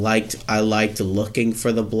me, I liked looking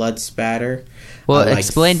for the blood spatter. Well, I liked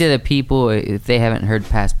explain to the people if they haven't heard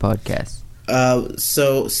past podcasts.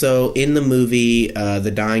 So in the movie,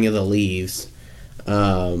 The Dying of the Leaves,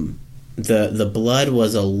 the blood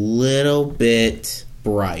was a little bit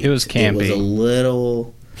bright. It was campy. It was a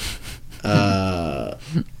little,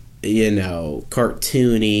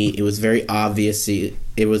 cartoony. It was very obvious. It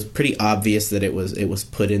was pretty obvious that it was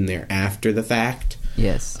put in there after the fact.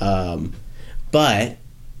 Yes. But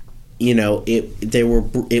it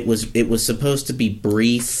was supposed to be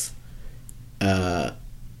brief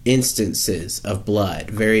instances of blood,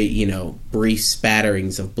 very brief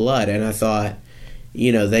spatterings of blood, and I thought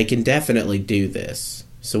they can definitely do this.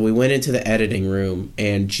 So we went into the editing room,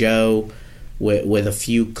 and Joe, with a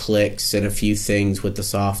few clicks and a few things with the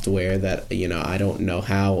software that I don't know,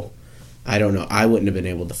 I wouldn't have been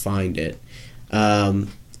able to find it,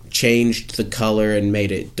 changed the color and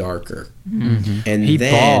made it darker.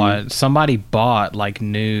 And somebody bought like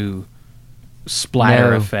new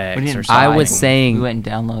splatter No, effects or something. I was saying, we went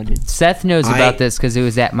and downloaded. Seth knows about this because it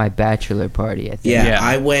was at my bachelor party, I think. Yeah, Yeah.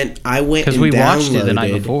 I went because and we downloaded, watched it the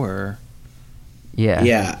night before. Yeah.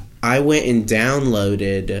 Yeah, I went and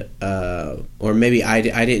downloaded, or maybe I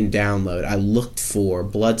didn't download. I looked for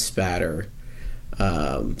blood spatter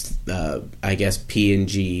I guess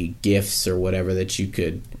PNG GIFs or whatever that you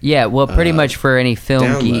could. Yeah, well, pretty much for any film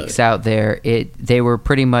download. geeks out there, they were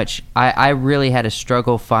pretty much. I really had a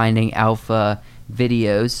struggle finding alpha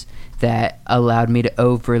videos that allowed me to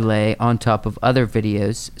overlay on top of other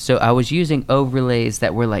videos. So I was using overlays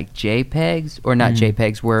that were like JPEGs, or not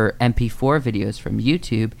JPEGs, were MP4 videos from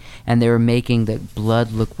YouTube, and they were making the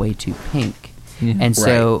blood look way too pink. And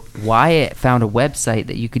so Wyatt found a website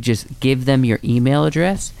that you could just give them your email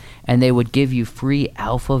address, and they would give you free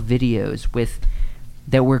alpha videos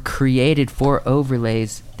that were created for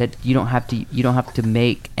overlays that you don't have to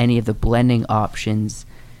make any of the blending options,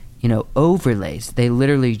 overlays. They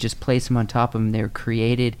literally just place them on top of them. They're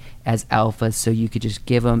created as alphas, so you could just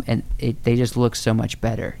give them, and they just look so much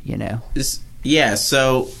better, Yeah,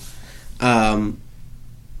 so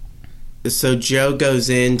Joe goes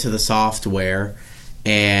into the software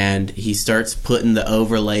and he starts putting the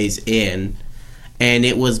overlays in, and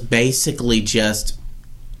it was basically just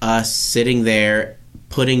us sitting there,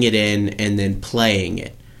 putting it in, and then playing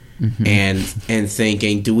it. And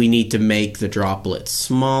thinking, do we need to make the droplets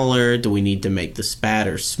smaller? Do we need to make the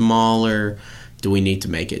spatter smaller? Do we need to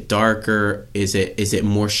make it darker? Is it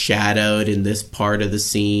more shadowed in this part of the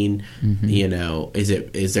scene?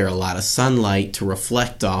 Is there a lot of sunlight to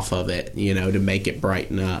reflect off of it, to make it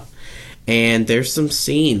brighten up? And there's some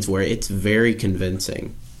scenes where it's very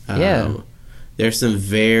convincing. There's some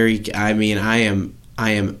very, there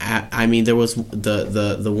was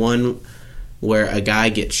the one where a guy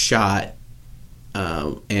gets shot,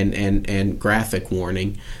 and graphic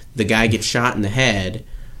warning, the guy gets shot in the head.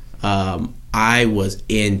 I was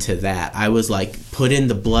into that. I was like, put in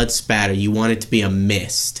the blood spatter. You want it to be a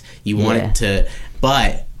mist. You want it to,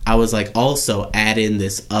 but I was like, also add in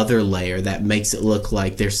this other layer that makes it look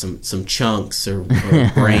like there's some chunks or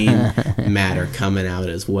brain matter coming out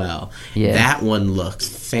as well. Yeah. That one looks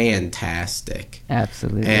fantastic.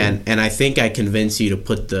 Absolutely. And I think I convinced you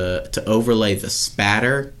to overlay the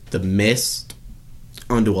spatter, the mist,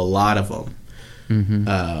 onto a lot of them.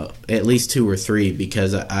 At least 2 or 3,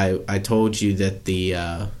 because I told you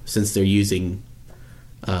that since they're using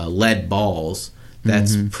lead balls,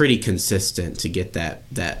 that's pretty consistent to get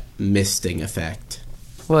that misting effect.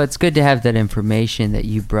 Well, it's good to have that information that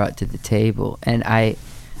you brought to the table, and I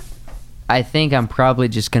think I'm probably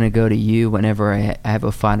just going to go to you whenever I have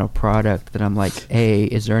a final product that I'm like, hey,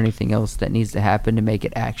 is there anything else that needs to happen to make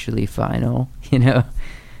it actually final?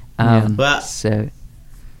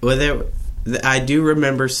 I do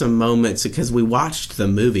remember some moments, because we watched the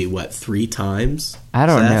movie 3 times? I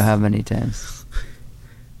don't know how many times.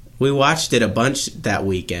 We watched it a bunch that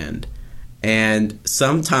weekend, and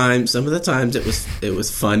some of the times it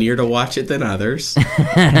was funnier to watch it than others.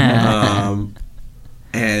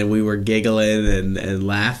 And we were giggling and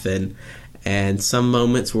laughing, and some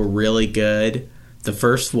moments were really good. The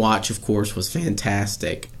first watch, of course, was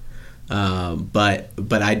fantastic. But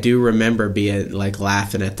I do remember being like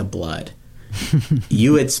laughing at the blood.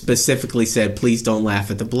 You had specifically said, please don't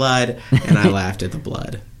laugh at the blood, and I laughed at the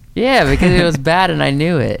blood. Yeah, because it was bad and I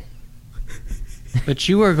knew it. But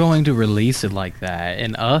you were going to release it like that,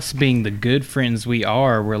 and us being the good friends we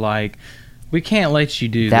are, we're like, we can't let you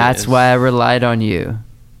do this. That's why I relied on you.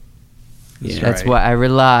 That's why I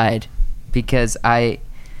relied, because I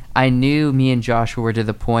knew me and Joshua were to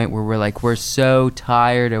the point where we're so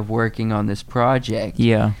tired of working on this project.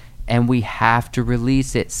 Yeah. And we have to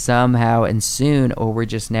release it somehow and soon, or we're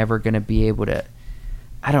just never going to be able to.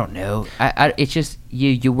 I don't know. It's just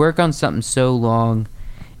you work on something so long,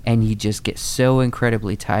 and you just get so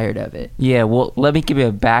incredibly tired of it. Yeah, well, let me give you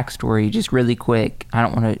a backstory just really quick. I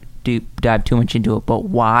don't want to dive too much into it, but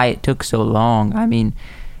why it took so long. I mean,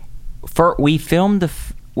 we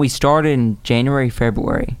started in January,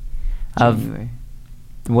 February of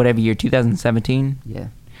whatever year, 2017. Yeah.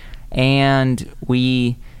 And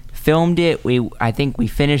we filmed it. I think we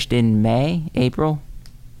finished in April.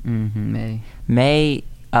 May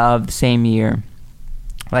of the same year.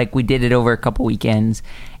 Like, we did it over a couple weekends,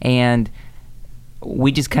 and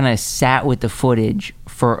we just kind of sat with the footage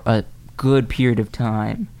for a good period of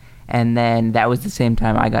time. And then that was the same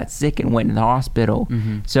time I got sick and went to the hospital.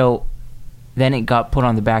 So then it got put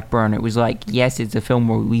on the back burner. It was like, yes, it's a film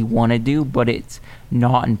where we want to do, but it's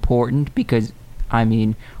not important because, I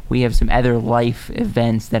mean, we have some other life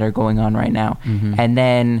events that are going on right now. And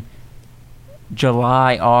then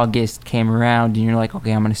July, August came around, and you're like,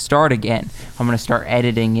 okay, I'm going to start again. I'm going to start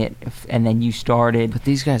editing it. And then you started. But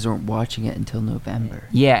these guys weren't watching it until November.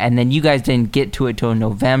 Yeah, and then you guys didn't get to it till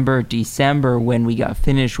November, December, when we got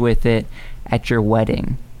finished with it at your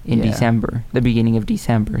wedding in December, the beginning of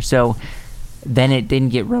December. So then it didn't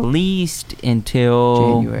get released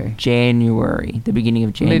until January, the beginning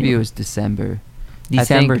of January. Maybe it was December.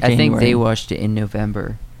 January. I think they watched it in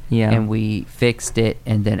November. Yeah. And we fixed it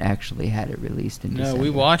and then actually had it released in December. No, we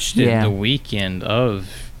watched it the weekend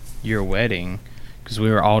of your wedding because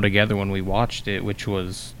we were all together when we watched it, which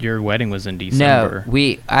was your wedding was in December.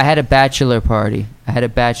 No, I had a bachelor party.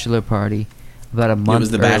 About a month earlier. It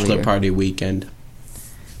was the bachelor party weekend.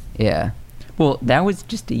 Yeah. Well, that was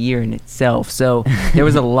just a year in itself. So there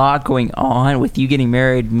was a lot going on with you getting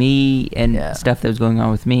married, me, and stuff that was going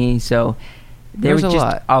on with me. So there was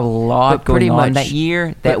just a lot going on that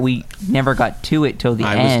year that we never got to it till the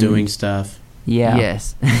end. I was doing stuff. Yeah.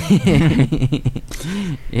 Yes.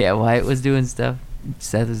 Yeah, Wyatt was doing stuff.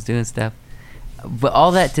 Seth was doing stuff. But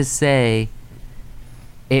all that to say,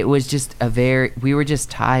 it was just we were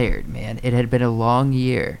just tired, man. It had been a long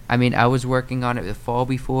year. I mean, I was working on it the fall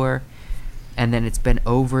before, and then it's been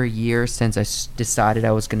over a year since I decided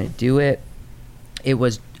I was going to do it. It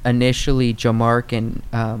was initially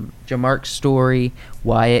Jamarc's story.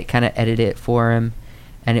 Wyatt kind of edited it for him,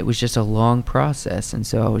 and it was just a long process. And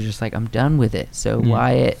so I was just like, I'm done with it. So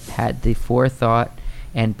Wyatt had the forethought,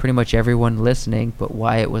 and pretty much everyone listening, but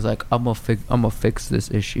Wyatt was like, I'm gonna fix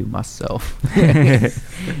this issue myself.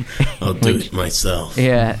 I'll do it myself.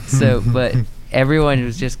 Yeah. So, but everyone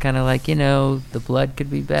was just kind of like, the blood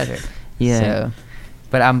could be better. Yeah. So,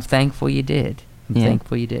 but I'm thankful you did.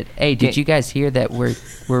 Hey, did you guys hear that we're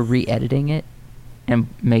re-editing it and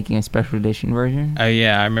making a special edition version? Oh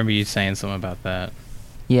yeah, I remember you saying something about that.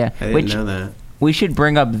 Yeah, I didn't know that. We should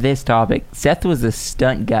bring up this topic. Seth was the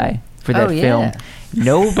stunt guy for that film.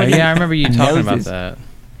 Nobody. I remember you talking about that.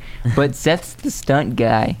 But Seth's the stunt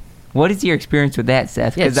guy. What is your experience with that,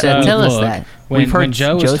 Seth? Yeah, tell us that. When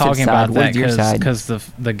Joe was talking about that, because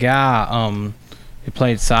the guy who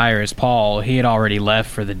played Cyrus, Paul, he had already left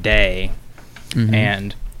for the day,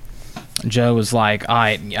 and Joe was like, "All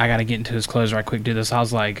right, I got to get into his clothes right quick. Do this." I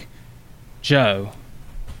was like, "Joe,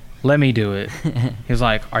 let me do it." He was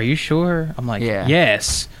like, "Are you sure?" I'm like,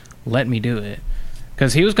 "Yes, let me do it."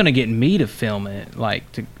 Because he was going to get me to film it,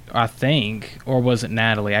 I think, or was it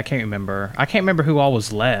Natalie? I can't remember. I can't remember who all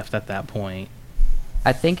was left at that point.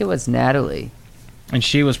 I think it was Natalie. And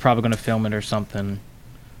she was probably going to film it or something.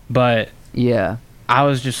 But yeah, I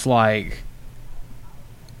was just like,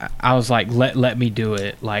 let me do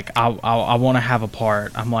it. I want to have a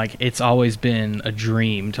part. I'm like, it's always been a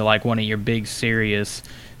dream to one of your big serious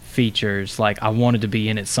features. I wanted to be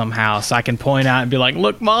in it somehow so I can point out and be like,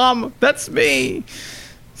 look, Mom, that's me.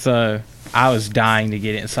 So I was dying to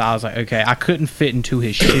get in. So I was like, okay, I couldn't fit into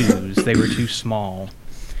his shoes. They were too small.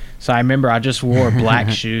 So I remember I just wore black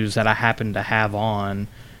shoes that I happened to have on,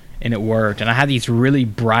 and it worked. And I had these really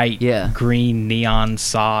bright green neon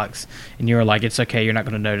socks, and you were like, it's okay, you're not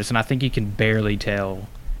going to notice. And I think you can barely tell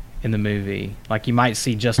in the movie. You might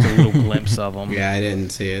see just a little glimpse of them. Yeah, I didn't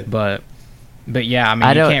see it. But yeah, I mean,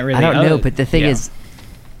 you can't really... I don't know, but the thing is...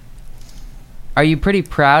 Are you pretty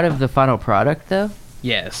proud of the final product, though?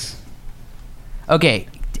 Yes. Okay,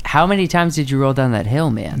 how many times did you roll down that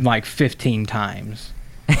hill, man? 15 times.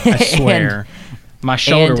 I swear. My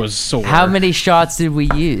shoulder was sore. How many shots did we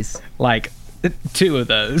use? 2 of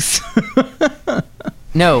those.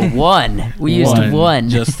 No, one. We used one.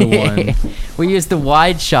 Just the one. We used the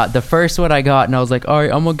wide shot. The first one I got, and I was like, all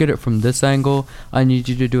right, I'm going to get it from this angle. I need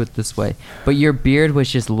you to do it this way. But your beard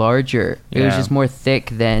was just larger. It was just more thick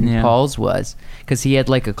than Paul's was, because he had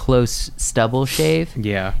a close stubble shave.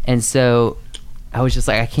 Yeah. And so I was just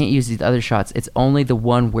like, I can't use these other shots. It's only the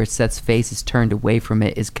one where Seth's face is turned away from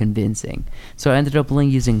it is convincing. So I ended up only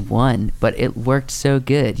using one, but it worked so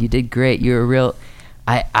good. You did great. You're a real...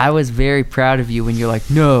 I was very proud of you when you're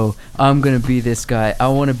like, no, I'm going to be this guy. I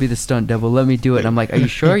want to be the stunt double. Let me do it. And I'm like, are you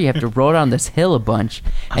sure? You have to roll down this hill a bunch.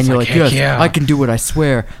 And you're like, yes, I can do it. I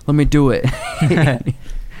swear. Let me do it. I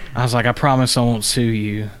was like, I promise I won't sue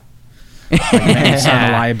you. Maybe sign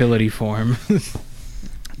a liability form.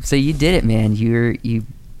 So you did it, man. You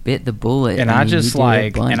bit the bullet. And I just I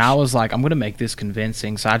was like, I'm going to make this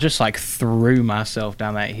convincing. So I just threw myself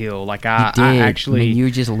down that hill. I actually... you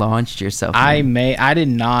just launched yourself. I made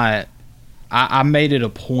it a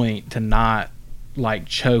point to not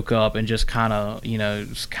choke up and just kind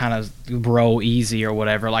of roll easy or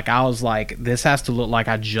whatever. I was like, this has to look like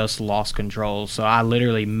I just lost control. So I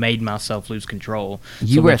literally made myself lose control.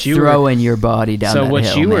 You were throwing your body down that hill. So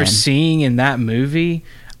what you were seeing in that movie...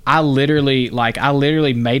 I literally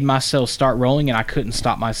made myself start rolling, and I couldn't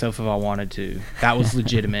stop myself if I wanted to. That was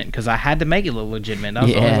legitimate, because I had to make it look legitimate. That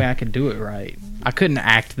was the only way I could do it right. I couldn't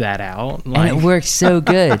act that out. And it worked so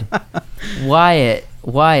good. Wyatt,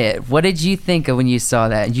 Wyatt, what did you think of when you saw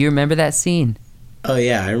that? Do you remember that scene? Oh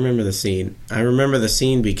yeah, I remember the scene. I remember the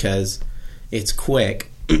scene because it's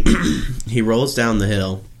quick. He rolls down the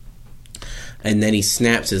hill, and then he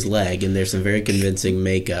snaps his leg, and there's some very convincing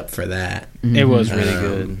makeup for that. It was really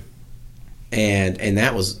good. And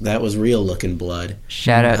that was real looking blood.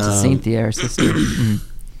 Shout out to Cynthia, our sister.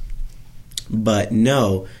 But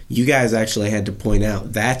no, you guys actually had to point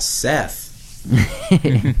out that's Seth.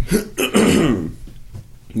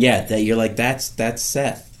 Yeah, that you're like that's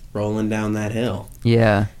Seth rolling down that hill.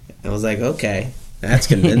 Yeah. I was like, okay, that's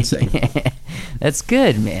convincing. That's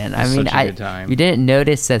good, man. I mean, such a good time. we didn't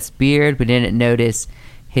notice Seth's beard. We didn't notice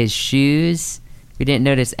his shoes. We didn't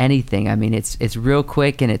notice anything. I mean, it's real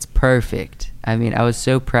quick and it's perfect. I mean, I was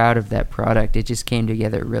so proud of that product. It just came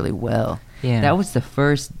together really well. Yeah. That was the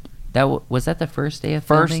first. Was that the first day of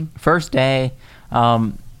filming? First day.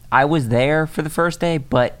 I was there for the first day,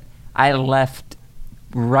 but I left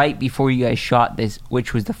right before you guys shot this,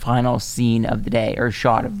 which was the final scene of the day, or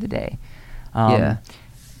shot of the day. Yeah.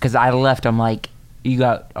 Because I left, I'm like, you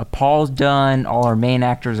got Paul's done, all our main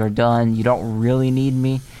actors are done, you don't really need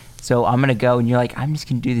me, so I'm going to go. And you're like, I'm just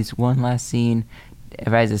going to do this one last scene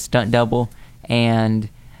as a stunt double, and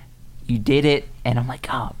you did it, and I'm like,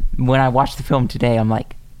 oh, when I watched the film today, I'm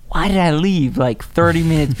like, why did I leave like 30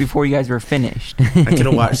 minutes before you guys were finished? I could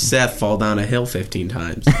have watched Seth fall down a hill 15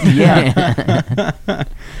 times. Yeah.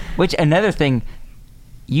 Which, another thing,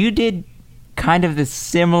 you did kind of the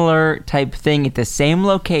similar type thing at the same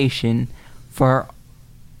location for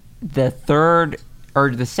the third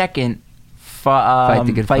or the second Fight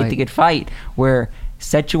the Good Fight, where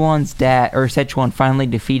Szechuan finally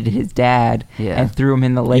defeated his dad and threw him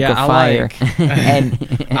in the lake of fire. And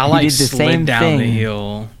I he did the slid same down thing. the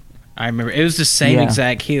hill. I remember it was the same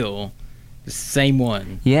exact hill, the same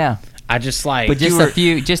one. Yeah. I just like, but just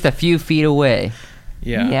a few feet away.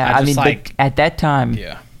 Yeah. I mean, like, but at that time,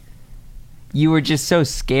 yeah, you were just so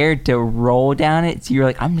scared to roll down it, so you're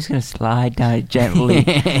like, I'm just gonna slide down it gently.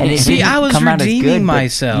 And it See, didn't I was come out as redeeming good, but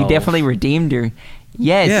myself. You definitely redeemed her.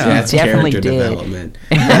 Yes, Yeah. you That's definitely character did. development.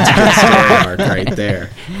 That's a good story arc right there.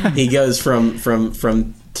 He goes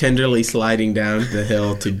from tenderly sliding down the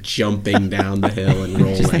hill to jumping down the hill and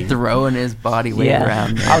rolling. Just throwing his body weight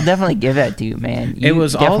around. Man. I'll definitely give that to you, man. it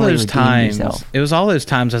was all definitely those redeemed times. yourself. It was all those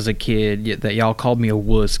times as a kid that y'all called me a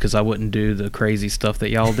wuss because I wouldn't do the crazy stuff that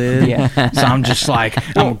y'all did. Yeah. So I'm just like,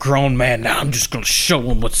 I'm a grown man now. I'm just gonna show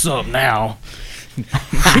them what's up now.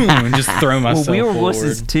 And just throw myself. Well, we were forward.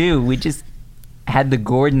 wusses too. We just had the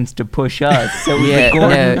Gordons to push us. So it was Yeah, the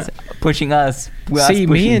Gordons pushing us. See,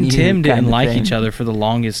 me and Tim didn't like thing. each other for the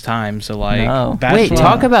longest time. So like, No. that's Wait, why-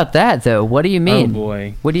 talk about that though. What do you mean? Oh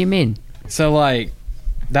boy. What do you mean? So like,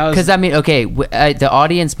 that was Because I mean, okay, the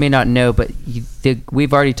audience may not know, but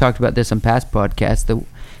we've already talked about this on past podcasts. The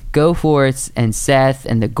Go Forths and Seth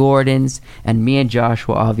and the Gordons and me and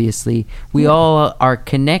Joshua, obviously, we all are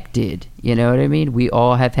connected. You know what I mean? We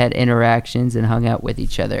all have had interactions and hung out with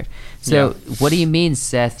each other. So, what do you mean,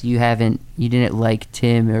 Seth? You didn't like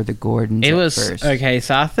Tim or the Gordons? It at was first? okay.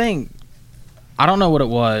 So I don't know what it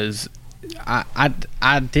was.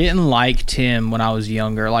 I didn't like Tim when I was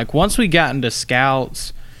younger. Like once we got into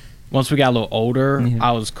Scouts, once we got a little older,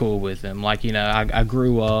 I was cool with him. Like, you know, I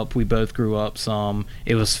grew up. We both grew up some.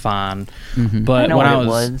 It was fine. But I know when what I it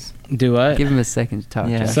was do what? Give him a second to talk.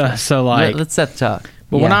 Yeah. Joshua. So like, Let's Seth talk.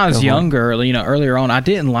 but when Yeah, I go was for it. younger, you know, earlier on, I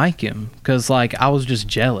didn't like him because, like, I was just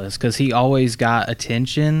jealous because he always got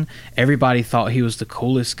attention. Everybody thought he was the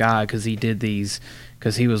coolest guy because he did these,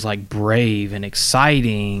 because he was, like, brave and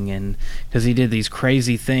exciting and because he did these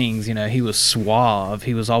crazy things. You know, he was suave.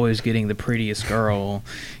 He was always getting the prettiest girl,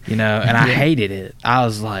 you know, and I hated it. I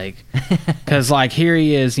was like, because, like, here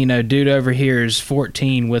he is, you know, dude over here is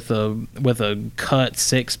 14 with a cut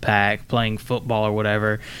six-pack playing football or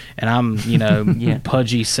whatever, and I'm, you know,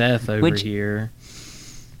 pudgy Seth over here.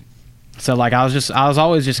 So like I was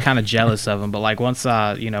always just kind of jealous of him, but like once we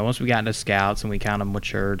got into Scouts and we kind of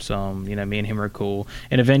matured some, you know, me and him are cool,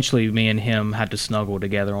 and eventually me and him had to snuggle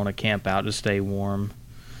together on a camp out to stay warm.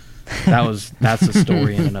 That's a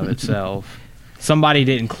story in and of itself. Somebody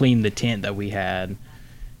didn't clean the tent that we had,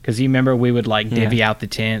 because you remember we would like divvy out the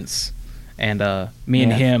tents, and me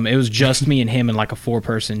and him, it was just me and him in like a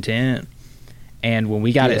 4-person tent. And when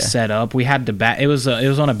we got it set up, we had to it was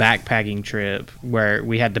on a backpacking trip where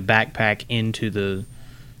we had to backpack into the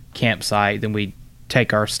campsite. Then we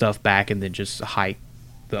take our stuff back and then just hike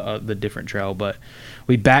the different trail. But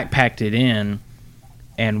we backpacked it in,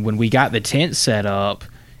 and when we got the tent set up,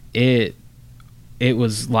 it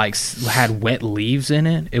was like had wet leaves in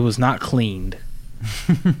it. It was not cleaned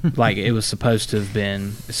like it was supposed to have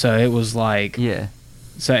been. So it was like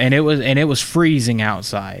So and it was freezing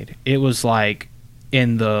outside. It was like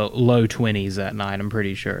in the low 20s that night. I'm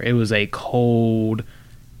pretty sure it was a cold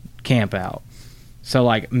camp out. So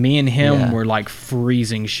like me and him were like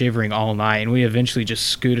freezing, shivering all night, and we eventually just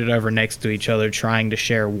scooted over next to each other, trying to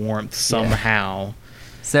share warmth somehow.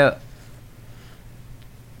 So.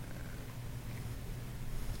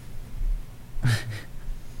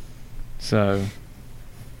 So.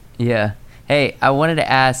 Yeah. Hey, I wanted to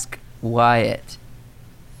ask Wyatt.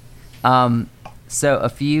 So a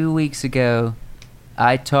few weeks ago,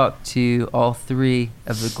 I talked to all three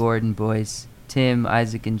of the Gordon boys, Tim,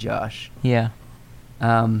 Isaac, and Josh. Yeah.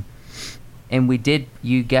 And we did.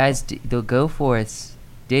 You guys, the Go Forths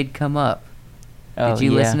did come up. Oh, did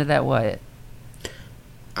you listen to that, Wyatt?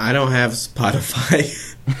 I don't have Spotify.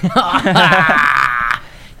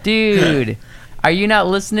 Dude, are you not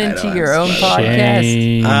listening to your own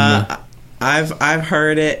Shame. podcast? I've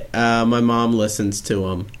heard it. My mom listens to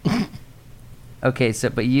them. Okay,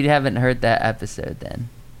 but you haven't heard that episode then.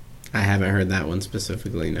 I haven't heard that one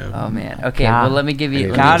specifically. No. Oh man. Okay. Well, let me give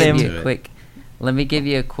you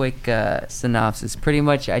a quick synopsis. Pretty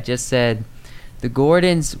much, I just said the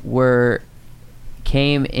Gordons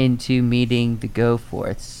came into meeting the Go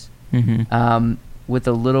Forths with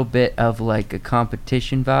a little bit of like a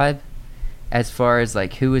competition vibe, as far as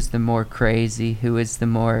like who is the more crazy, who is the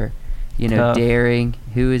more Tough. daring,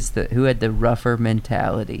 who had the rougher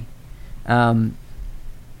mentality. And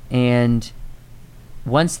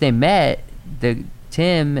once they met,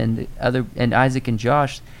 Tim and Isaac and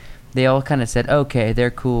Josh, they all kind of said, okay,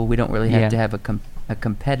 they're cool. We don't really have to have a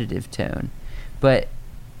competitive tone. But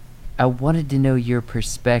I wanted to know your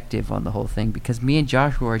perspective on the whole thing, because me and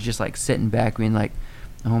Joshua are just like sitting back being like,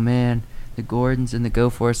 oh man, the Gordons and the Go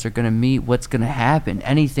Forths are going to meet. What's going to happen?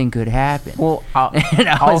 Anything could happen. Well,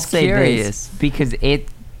 I'll say curious this, because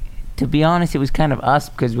to be honest, it was kind of us,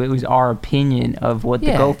 because it was our opinion of what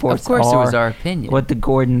the Go Forths are. Of course it was our opinion. What the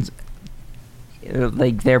Gordons,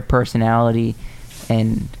 like their personality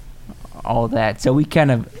and all that. So we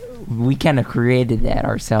kind of created that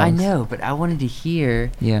ourselves. I know, but I wanted to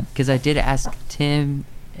hear, because I did ask Tim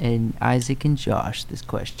and Isaac and Josh this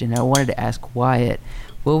question. I wanted to ask Wyatt,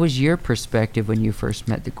 what was your perspective when you first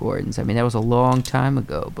met the Gordons? I mean, that was a long time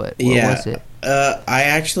ago, but what was it? I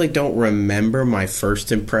actually don't remember my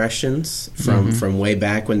first impressions from way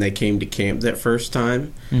back when they came to camp that first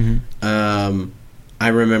time. I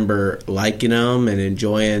remember liking them and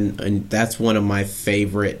enjoying, and that's one of my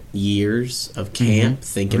favorite years of camp,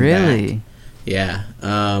 thinking back. Yeah,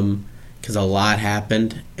 because a lot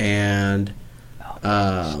happened, and let's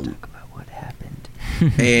talk about what happened.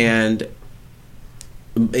 And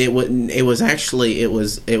it was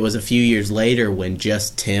a few years later when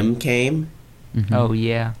just Tim came. Oh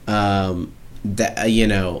yeah.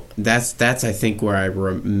 That's I think where I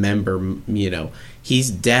remember,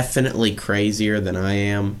 he's definitely crazier than I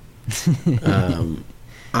am.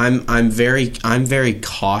 I'm very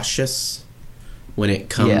cautious when it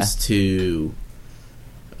comes to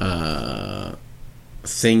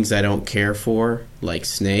things I don't care for, like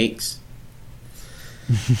snakes.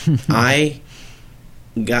 I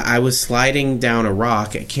was sliding down a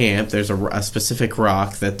rock at camp. There's a specific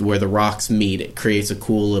rock where the rocks meet. It creates a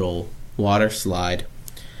cool little water slide.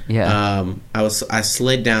 Yeah. I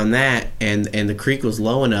slid down that, and the creek was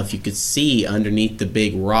low enough you could see underneath the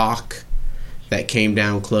big rock that came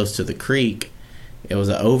down close to the creek. It was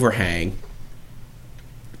an overhang.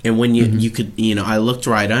 And when you could, I looked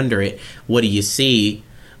right under it. What do you see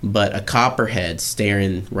but a copperhead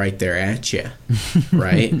staring right there at you,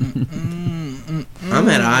 right? I'm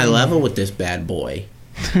at eye level with this bad boy,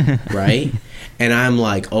 right? And I'm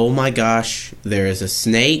like, oh my gosh, there is a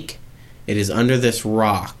snake. It is under this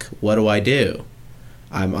rock. What do?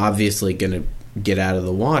 I'm obviously gonna get out of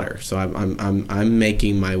the water, so I'm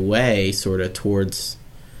making my way sort of towards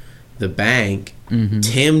the bank.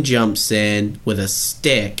 Tim jumps in with a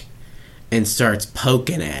stick and starts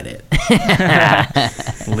poking at it.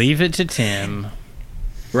 Leave it to Tim.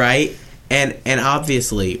 Right? And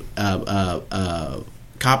obviously,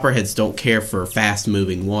 copperheads don't care for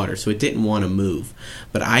fast-moving water, so it didn't want to move.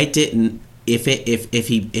 But I didn't. If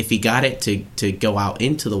he got it to go out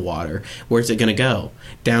into the water, where's it going to go?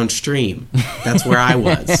 Downstream. That's where I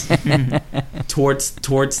was. towards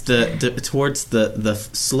the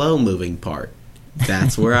slow-moving part.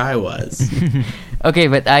 That's where I was. Okay,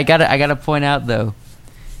 but I gotta point out though,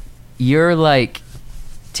 you're like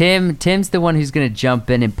Tim's the one who's gonna jump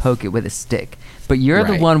in and poke it with a stick, but you're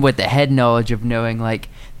the one with the head knowledge of knowing like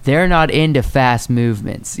they're not into fast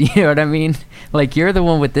movements. You know what I mean? Like you're the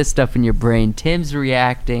one with this stuff in your brain. Tim's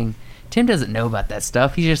reacting Tim doesn't know about that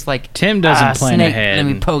stuff. He's just like, Tim doesn't plan snake, ahead.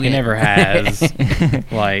 let me poke he it. never has.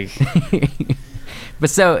 Like, but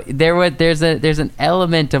so there's an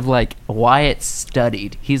element of like Wyatt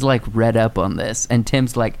studied. He's like read up on this, and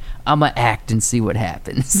Tim's like, I'm gonna act and see what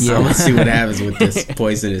happens. I'm gonna see what happens with this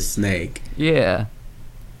poisonous snake. Yeah.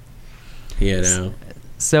 You know.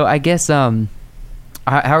 So I guess how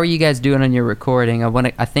are you guys doing on your recording?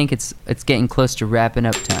 I think it's getting close to wrapping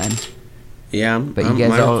up time. Yeah, But my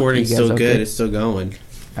recording's still good. It's still going.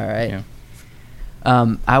 All right.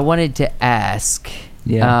 Yeah. I wanted to ask.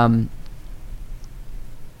 Yeah.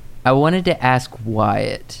 I wanted to ask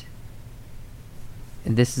Wyatt.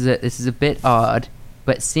 And this is a bit odd,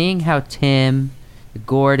 but seeing how Tim, the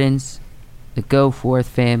Gordons, the Goforth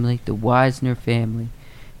family, the Wisner family,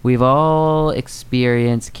 we've all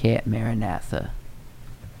experienced Camp Maranatha.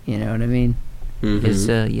 You know what I mean? Mm-hmm. Yes,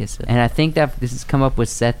 sir. Yes, sir. And I think that this has come up with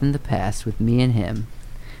Seth in the past, with me and him.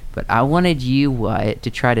 But I wanted you, Wyatt, to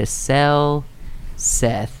try to sell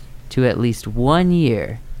Seth to at least 1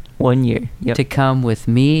 year 1 year. Yep. to come with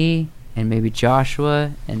me and maybe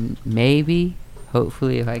Joshua and maybe,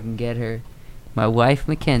 hopefully, if I can get her, my wife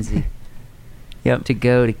Mackenzie, Yep. to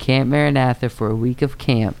go to Camp Maranatha for a week of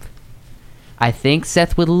camp. I think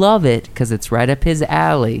Seth would love it because it's right up his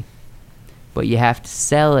alley, but you have to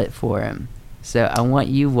sell it for him. So I want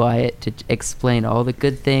you, Wyatt, to explain all the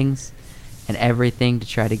good things and everything to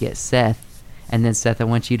try to get Seth. And then, Seth, I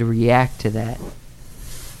want you to react to that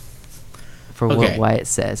for what Okay. Wyatt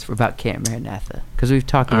says about Camp Maranatha. Because we've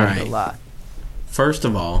talked about it a Alright. lot. First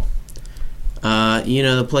of all,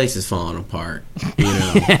 the place is falling apart.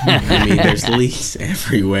 I mean, there's leaks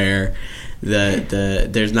everywhere.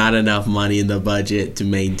 There's not enough money in the budget to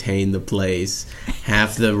maintain the place.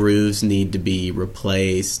 Half the roofs need to be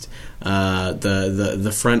replaced.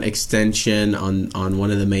 The front extension on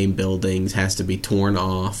one of the main buildings has to be torn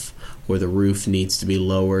off, where the roof needs to be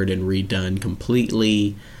lowered and redone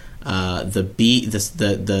completely. The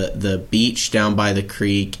beach down by the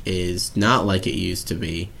creek is not like it used to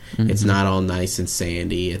be. Mm-hmm. It's not all nice and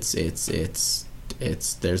sandy. It's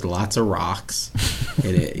there's lots of rocks,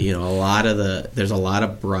 and there's a lot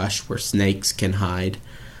of brush where snakes can hide.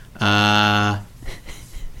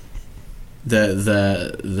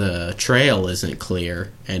 The trail isn't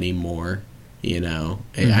clear anymore.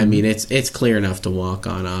 Mm-hmm. I mean, it's clear enough to walk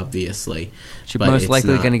on, obviously. You're but most it's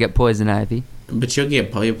likely not. going to get poison ivy. But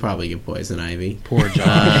you'll probably get poison ivy. Poor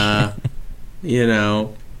Josh.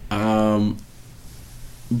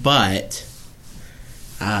 But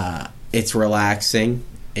it's relaxing.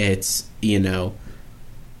 It's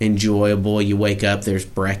enjoyable. You wake up, there's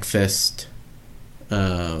breakfast.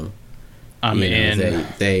 I'm in.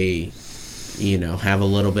 They have a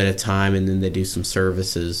little bit of time, and then they do some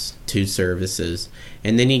services, 2 services,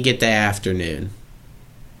 and then you get the afternoon.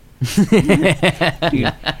 Can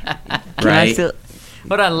I Right? still-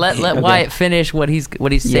 Hold on, let Okay. Wyatt finish what he's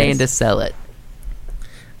saying Yes. to sell it.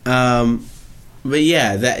 But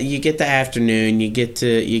yeah, that you get the afternoon, you get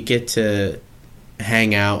to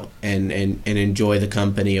hang out and enjoy the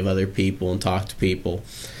company of other people and talk to people.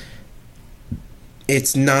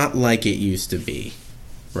 It's not like it used to be,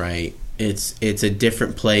 right? It's a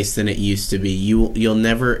different place than it used to be. You will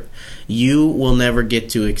never get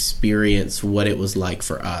to experience what it was like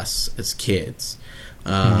for us as kids.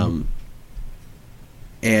 And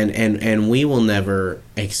we will never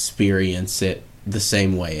experience it the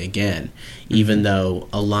same way again, even though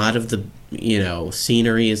a lot of the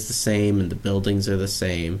scenery is the same and the buildings are the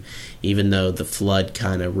same, even though the flood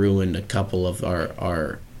kind of ruined a couple of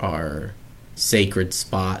our sacred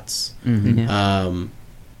spots. Mm-hmm.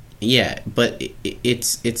 But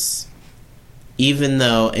it's even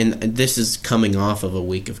though, and this is coming off of a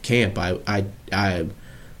week of camp, I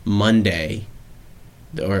Monday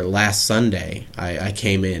or last Sunday I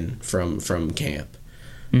came in from camp.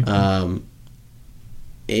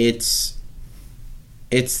 It's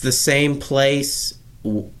the same place.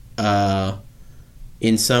 In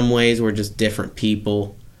some ways, we're just different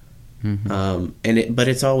people. Mm-hmm. But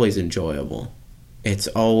it's always enjoyable. It's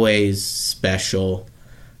always special.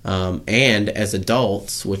 And as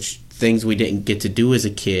adults, which things we didn't get to do as a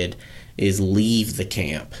kid is leave the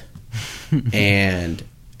camp. And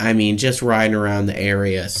I mean, just riding around the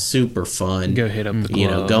area, super fun. Go hit up the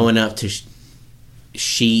club. Going up to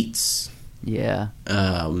Sheets. Yeah.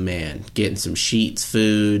 Oh man, getting some Sheets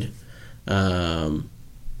food. For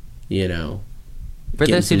getting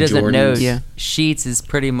those who some doesn't know, Jordans. Yeah. Sheets is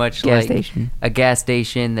pretty much Gas like station. a gas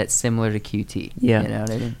station that's similar to QT. Yeah. You know what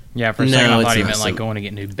I mean? Yeah, for a No, second I it's thought he not meant like some- going to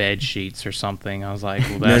get new bed sheets or something. I was like,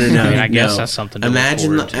 well, No, that's, no, I mean, I guess no. that's something to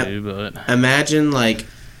Imagine look forward the- to, but Imagine like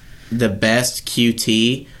the best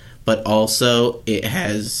QT, but also it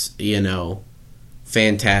has,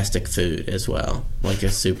 fantastic food as well, like a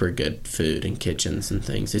super good food and kitchens and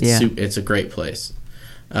things. It's a great place.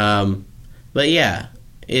 But yeah,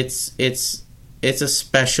 it's a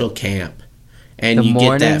special camp, and you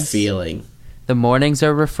get that feeling. The mornings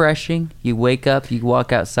are refreshing. You wake up, you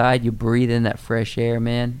walk outside, you breathe in that fresh air,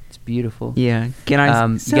 man. It's beautiful. Yeah. Can I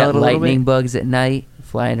you got lightning bugs at night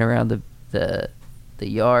flying around the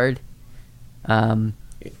yard.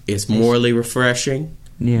 It's morally refreshing.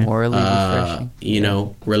 Yeah. Morally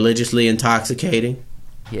refreshing. Religiously intoxicating.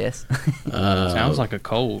 Yes. Sounds like a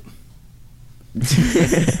cult.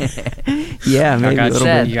 Yeah, maybe a little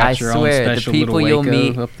bit. You got your own special little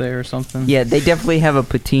Waco up there or something? Yeah, they definitely have a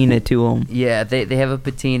patina to them. Yeah, they have a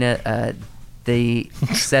patina.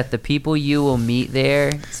 Seth, the people you will meet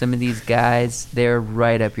there, some of these guys, they're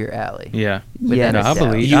right up your alley. Yeah. Yeah, I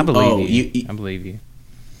believe you. I believe you.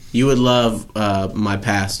 You would love my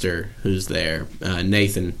pastor who's there,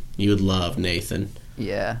 Nathan. You would love Nathan.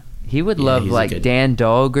 Yeah. He would love, Dan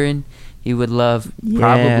Dahlgren. He would love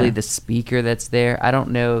probably the speaker that's there. I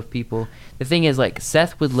don't know if people... The thing is,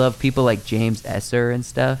 Seth would love people like James Esser and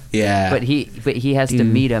stuff. Yeah. But he has to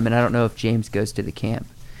meet him, and I don't know if James goes to the camp.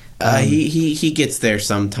 He gets there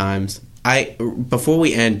sometimes. Before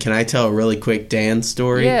we end, can I tell a really quick Dan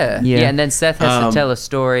story? Yeah, and then Seth has to tell a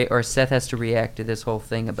story, or Seth has to react to this whole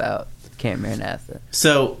thing about Camp Maranatha.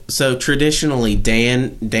 So traditionally,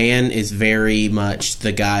 Dan is very much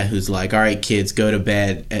the guy who's like, all right, kids, go to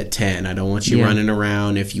bed at 10. I don't want you running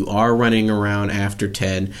around. If you are running around after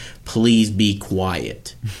 10, please be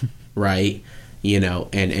quiet, right?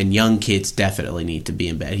 And young kids definitely need to be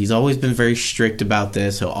in bed. He's always been very strict about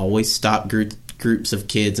this. He'll always stop groups of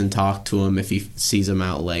kids and talk to them if he sees them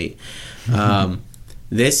out late.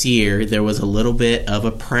 This year, there was a little bit of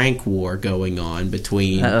a prank war going on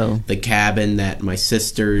between the cabin that my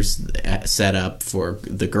sisters set up for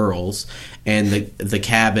the girls and the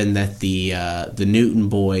cabin that the Newton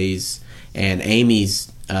boys and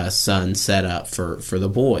Amy's son set up for the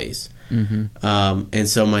boys. Mm-hmm. And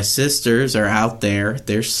so my sisters are out there.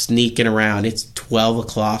 They're sneaking around. It's 12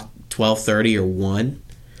 o'clock, 12:30 or 1.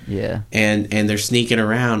 Yeah. And they're sneaking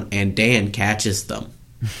around, and Dan catches them.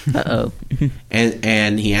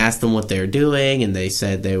 and he asked them what they were doing, and they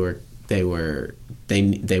said they were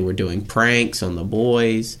doing pranks on the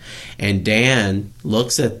boys. And Dan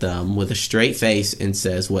looks at them with a straight face and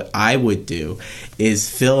says, what I would do is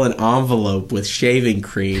fill an envelope with shaving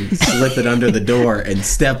cream, slip it under the door, and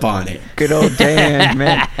step on it. Good old Dan,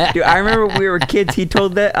 man. Dude, I remember when we were kids, he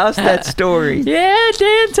told us that story. Yeah,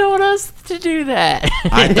 Dan told us to do that.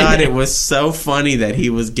 I thought it was so funny that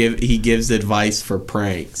he gives advice for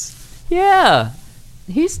pranks. Yeah.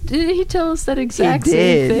 Did he tell us that exact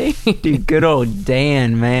same thing? Dude, good old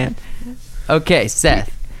Dan, man. Okay,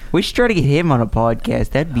 Seth. We should try to get him on a podcast.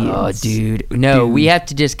 That'd be dude. No, we have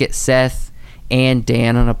to just get Seth and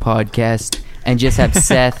Dan on a podcast and just have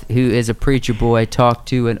Seth, who is a preacher boy, talk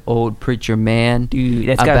to an old preacher man, dude,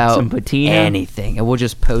 that's got about some patina. Anything, and we'll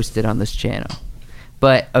just post it on this channel.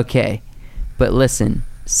 But listen,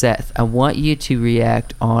 Seth, I want you to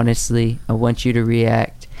react honestly. I want you to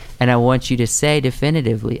react. And I want you to say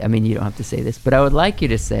definitively, I mean, you don't have to say this, but I would like you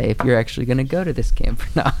to say if you're actually going to go to this camp or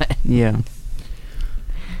not. Yeah.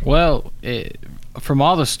 Well, from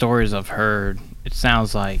all the stories I've heard, it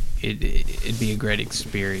sounds like it'd be a great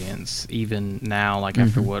experience, even now,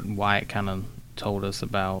 after what Wyatt kind of told us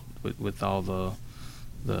about with all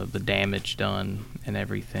the damage done and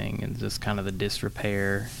everything, and just kind of the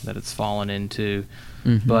disrepair that it's fallen into.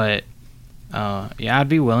 Mm-hmm. But I'd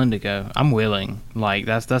be willing to go. I'm willing.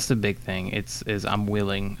 That's the big thing. Is I'm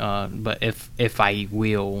willing. But if I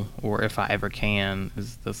will or if I ever can,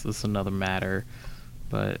 is another matter.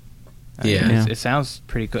 But it sounds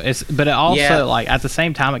pretty cool. But it also at the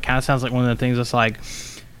same time, it kind of sounds like one of the things that's like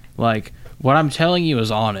what I'm telling you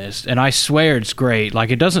is honest, and I swear it's great.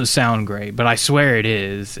 It doesn't sound great, but I swear it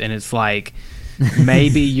is. And it's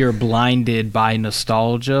maybe you're blinded by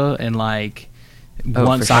nostalgia and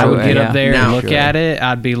once I would get up there and look at it,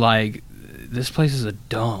 I'd be like, this place is a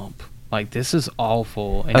dump. This is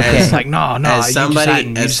awful. And it's no, as somebody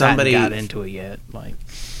you just hadn't got into it yet.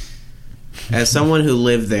 As someone who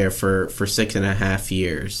lived there for 6.5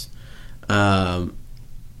 years,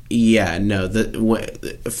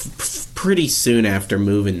 pretty soon after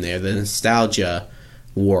moving there, the nostalgia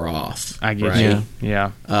wore off. I get you.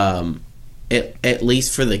 Yeah. At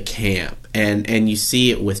least for the camp. And you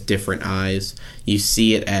see it with different eyes. You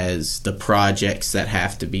see it as the projects that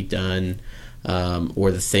have to be done,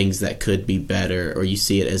 or the things that could be better, or you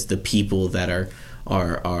see it as the people that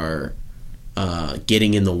are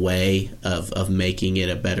getting in the way of making it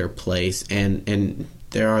a better place. And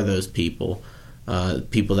there are those people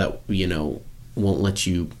that, you know, won't let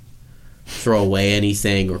you throw away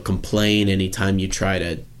anything or complain anytime you try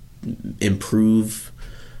to improve.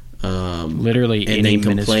 Literally and any then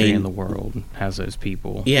ministry in the world has those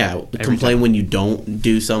people. Yeah, complain when you don't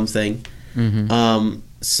do something.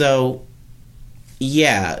 So,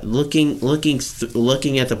 yeah, looking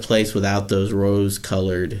at the place without those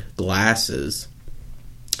rose-colored glasses,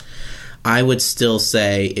 I would still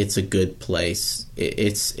say it's a good place.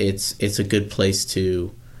 It's a good place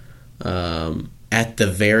to, at the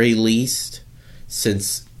very least,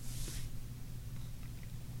 since,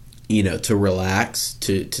 you know, to relax,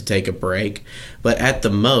 to take a break. But at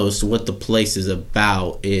the most, what the place is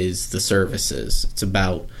about is the services. It's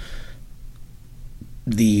about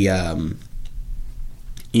the,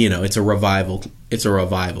 you know, it's a revival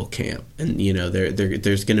camp. And, you know,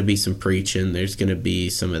 there's going to be some preaching. There's going to be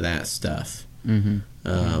some of that stuff. And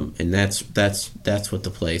that's what the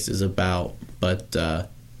place is about. But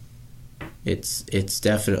it's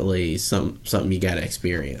definitely something you got to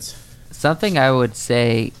experience. Something I would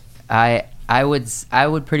say, I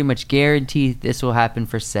would pretty much guarantee this will happen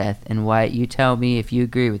for Seth. And Wyatt, you tell me if you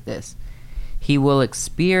agree with this. He will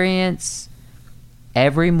experience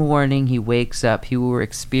every morning he wakes up. He will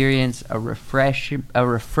experience a refreshing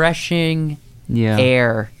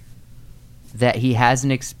air that he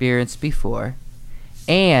hasn't experienced before,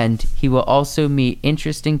 and he will also meet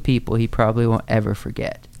interesting people he probably won't ever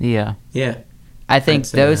forget. Yeah. I think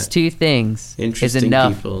those two things is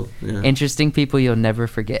enough. People, yeah. Interesting people you'll never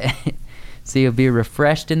forget. So you'll be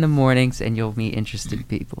refreshed in the mornings and you'll meet interesting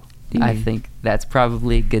people. I think that's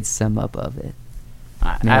probably a good sum up of it.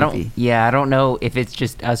 I don't know if it's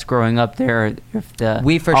just us growing up there or if the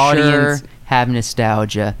we for audience sure have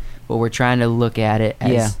nostalgia, but we're trying to look at it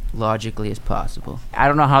as logically as possible. I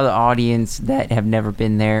don't know how the audience that have never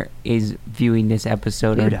been there is viewing this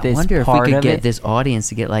episode Dude, or this I wonder if we part could of get it. this audience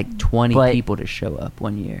to get like 20 people to show up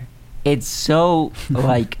one year. It's so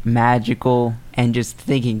like magical, and just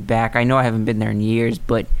thinking back, I know I haven't been there in years,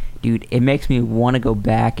 but dude, it makes me want to go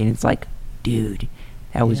back, and it's like, dude,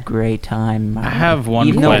 that was great time. I have one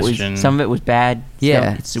Even though question. some of it was bad.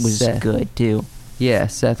 Yeah, it was good too. Yeah,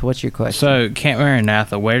 Seth, what's your question? So, Camp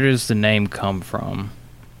Maranatha, where does the name come from?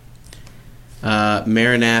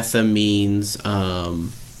 Maranatha means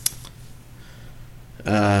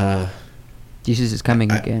Jesus is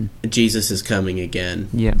coming again. Jesus is coming again.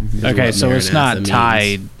 Yeah. Okay, so it's not Maranatha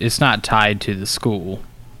tied. means. It's not tied to the school.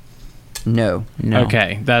 No.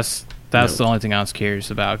 Okay, that's the only thing I was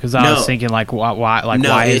curious about, because I was thinking like why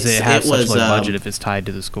does it have such a low budget if it's tied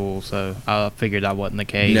to the school? So I figured that wasn't the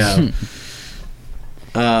case. No.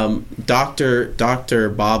 Dr.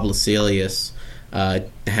 Bob Lascelius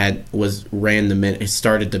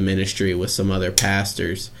started the ministry with some other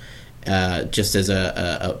pastors, just as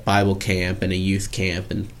a Bible camp and a youth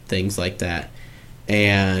camp and things like that,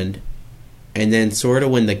 and then sort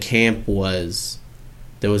of when the camp was.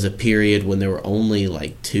 There was a period when there were only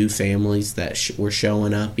like 2 families that were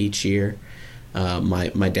showing up each year.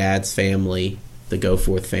 My dad's family, the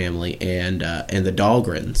Goforth family, and the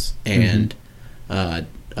Dahlgrens, and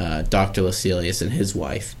Dr. Lascelius and his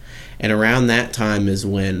wife. And around that time is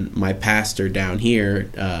when my pastor down here,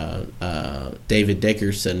 David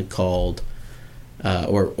Dickerson, called,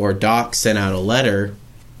 or Doc sent out a letter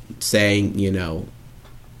saying, you know,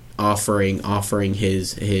 offering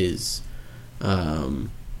his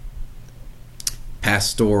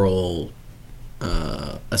pastoral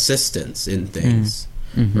assistance in things,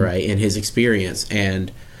 right, in his experience.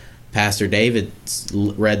 And Pastor David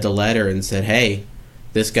read the letter and said, hey,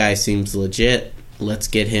 this guy seems legit, let's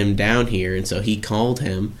get him down here. And so he called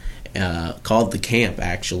the camp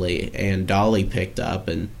actually, and Dolly picked up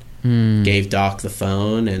and gave Doc the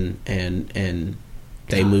phone, and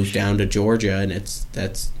they moved down to Georgia, and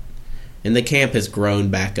and the camp has grown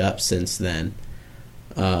back up since then.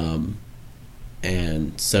 And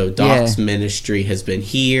so Doc's ministry has been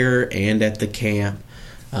here and at the camp,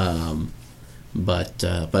 but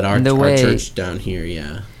our church down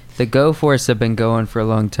here, the Goforths have been going for a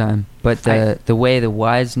long time, but the way the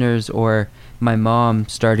Wisners or my mom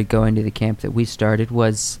started going to the camp that we started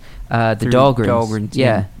was the Dahlgrens.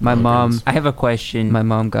 Yeah, my mom. I have a question. My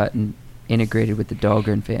mom got integrated with the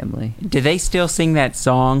Dahlgren family. Do they still sing that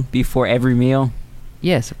song before every meal?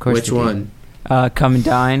 Yes, of course. Which one? Come and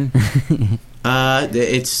Dine.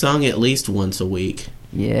 It's sung at least once a week.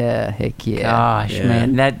 Yeah, heck yeah. Gosh,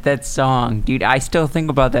 man, that song, dude. I still think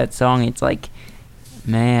about that song. It's like,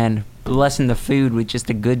 man, blessing the food with just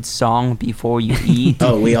a good song before you eat.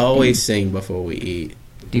 Oh, we always sing before we eat.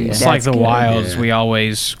 Dude, It's that's like the good. Wilds. Yeah. We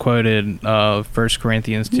always quoted 1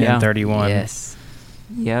 Corinthians 10:31. Yes.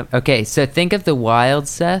 Yep. Okay, so think of the Wild,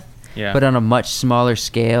 Seth, Yeah. but on a much smaller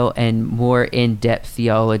scale and more in-depth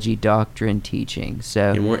theology, doctrine, teaching.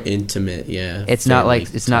 So And more intimate, yeah. it's not family like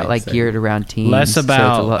type thing. geared around teens. Less so it's a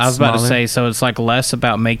about, lot I was about to smaller. say, so it's like less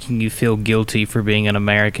about making you feel guilty for being an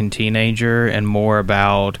American teenager and more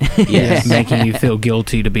about Yes. making you feel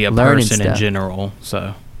guilty to be a Learning person in stuff. general.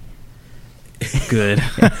 So good.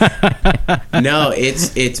 No,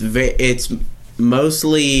 it's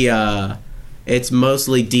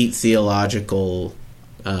mostly deep theological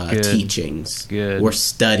Good. teachings Good. or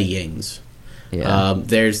studyings. Yeah.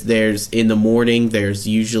 There's in the morning. There's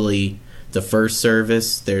usually the first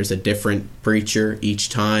service. There's a different preacher each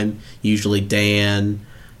time. Usually Dan,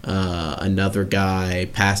 another guy,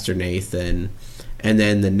 Pastor Nathan, and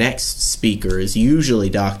then the next speaker is usually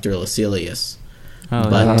Dr. Lucilius. Oh,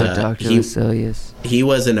 But, yeah. Dr. he- Lucilius. He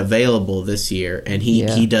wasn't available this year, and he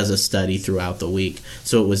Yeah. does a study throughout the week.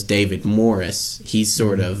 So it was David Morris. He's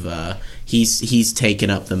sort Mm-hmm. of he's taken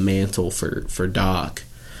up the mantle for Doc,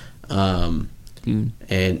 Dude.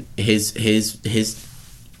 and his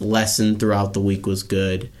lesson throughout the week was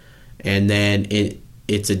good. And then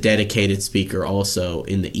it's a dedicated speaker also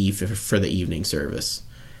in the for the evening service.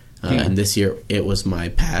 And this year it was my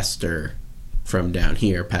pastor from down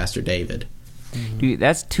here, Pastor David. Dude,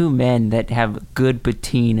 that's two men that have good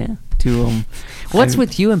patina to them. What's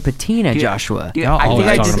with you and patina, Dude, Joshua? Dude, Y'all I think always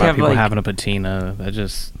I talking just about have people like. having a patina.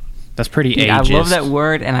 That's pretty Dude, ageist. I love that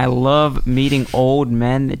word, and I love meeting old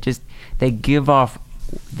men that just they give off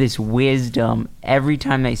this wisdom every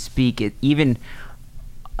time they speak. It even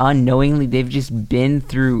unknowingly they've just been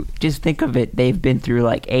through. Just think of it, they've been through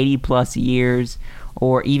like 80+ years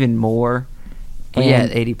or even more. Well, yeah,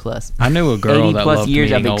 And 80 plus. I knew a girl 80 that plus loved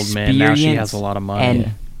years meeting of old men. Now she has experience a lot of money.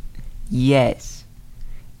 and yes,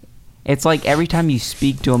 it's like every time you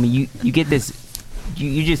speak to them, you get this,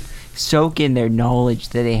 you just soak in their knowledge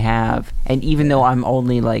that they have. And even though I'm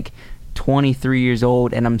only like 23 years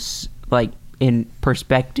old, and I'm like in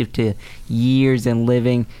perspective to years and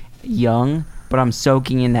living young, but I'm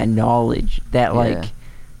soaking in that knowledge that like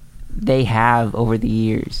they have over the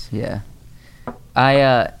years. Yeah.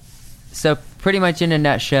 So pretty much in a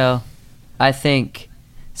nutshell, I think,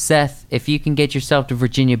 Seth, if you can get yourself to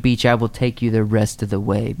Virginia Beach, I will take you the rest of the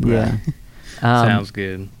way, bro. Yeah. Sounds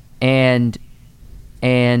good. And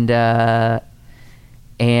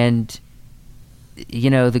you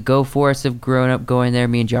know, the Go Forests have grown up going there.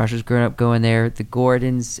 Me and Josh has grown up going there. The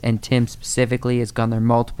Gordons and Tim specifically has gone there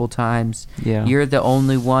multiple times. Yeah. You're the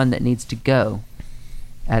only one that needs to go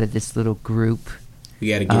out of this little group. We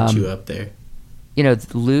got to get you up there. You know,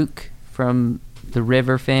 Luke from the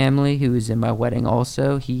River family, who was in my wedding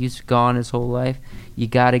also, he's gone his whole life. You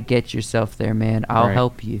got to get yourself there, man. I'll Right.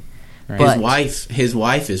 help you. Right. But- His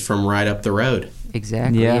wife is from right up the road.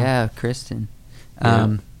 Exactly. Yeah. Yeah, Kristen.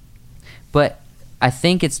 Yeah. But I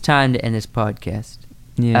think it's time to end this podcast.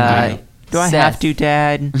 Yeah. Do I have Seth. to,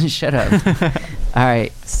 Dad? Shut up. All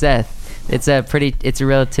right, Seth. It's a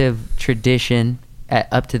relative tradition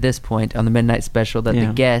up to this point on the Midnight Special that Yeah.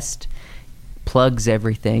 the guest plugs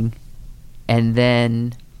everything, and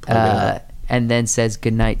then says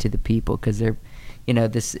goodnight to the people, because they're, you know,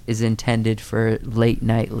 this is intended for late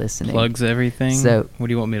night listening. Plugs everything. So what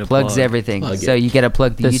do you want me to plugs plug? everything. Plug So it. you got to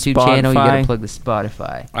plug the The YouTube channel. You got to Spotify. plug the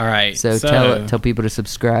Spotify. All right. So tell people to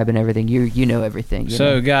subscribe and everything. You know everything. You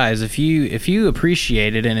So know? guys, if you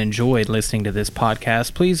appreciated and enjoyed listening to this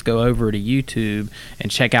podcast, please go over to YouTube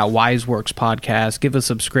and check out Wiseworks Podcast. Give a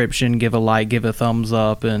subscription, give a like, give a thumbs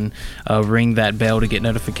up, and ring that bell to get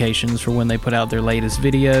notifications for when they put out their latest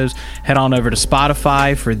videos. Head on over to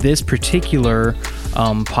Spotify for this particular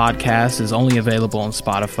podcast is only available on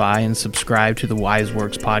Spotify, and subscribe to the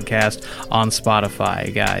Wiseworks Podcast on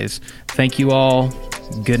Spotify, guys. Thank you all.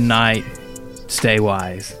 Good night. Stay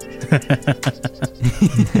wise.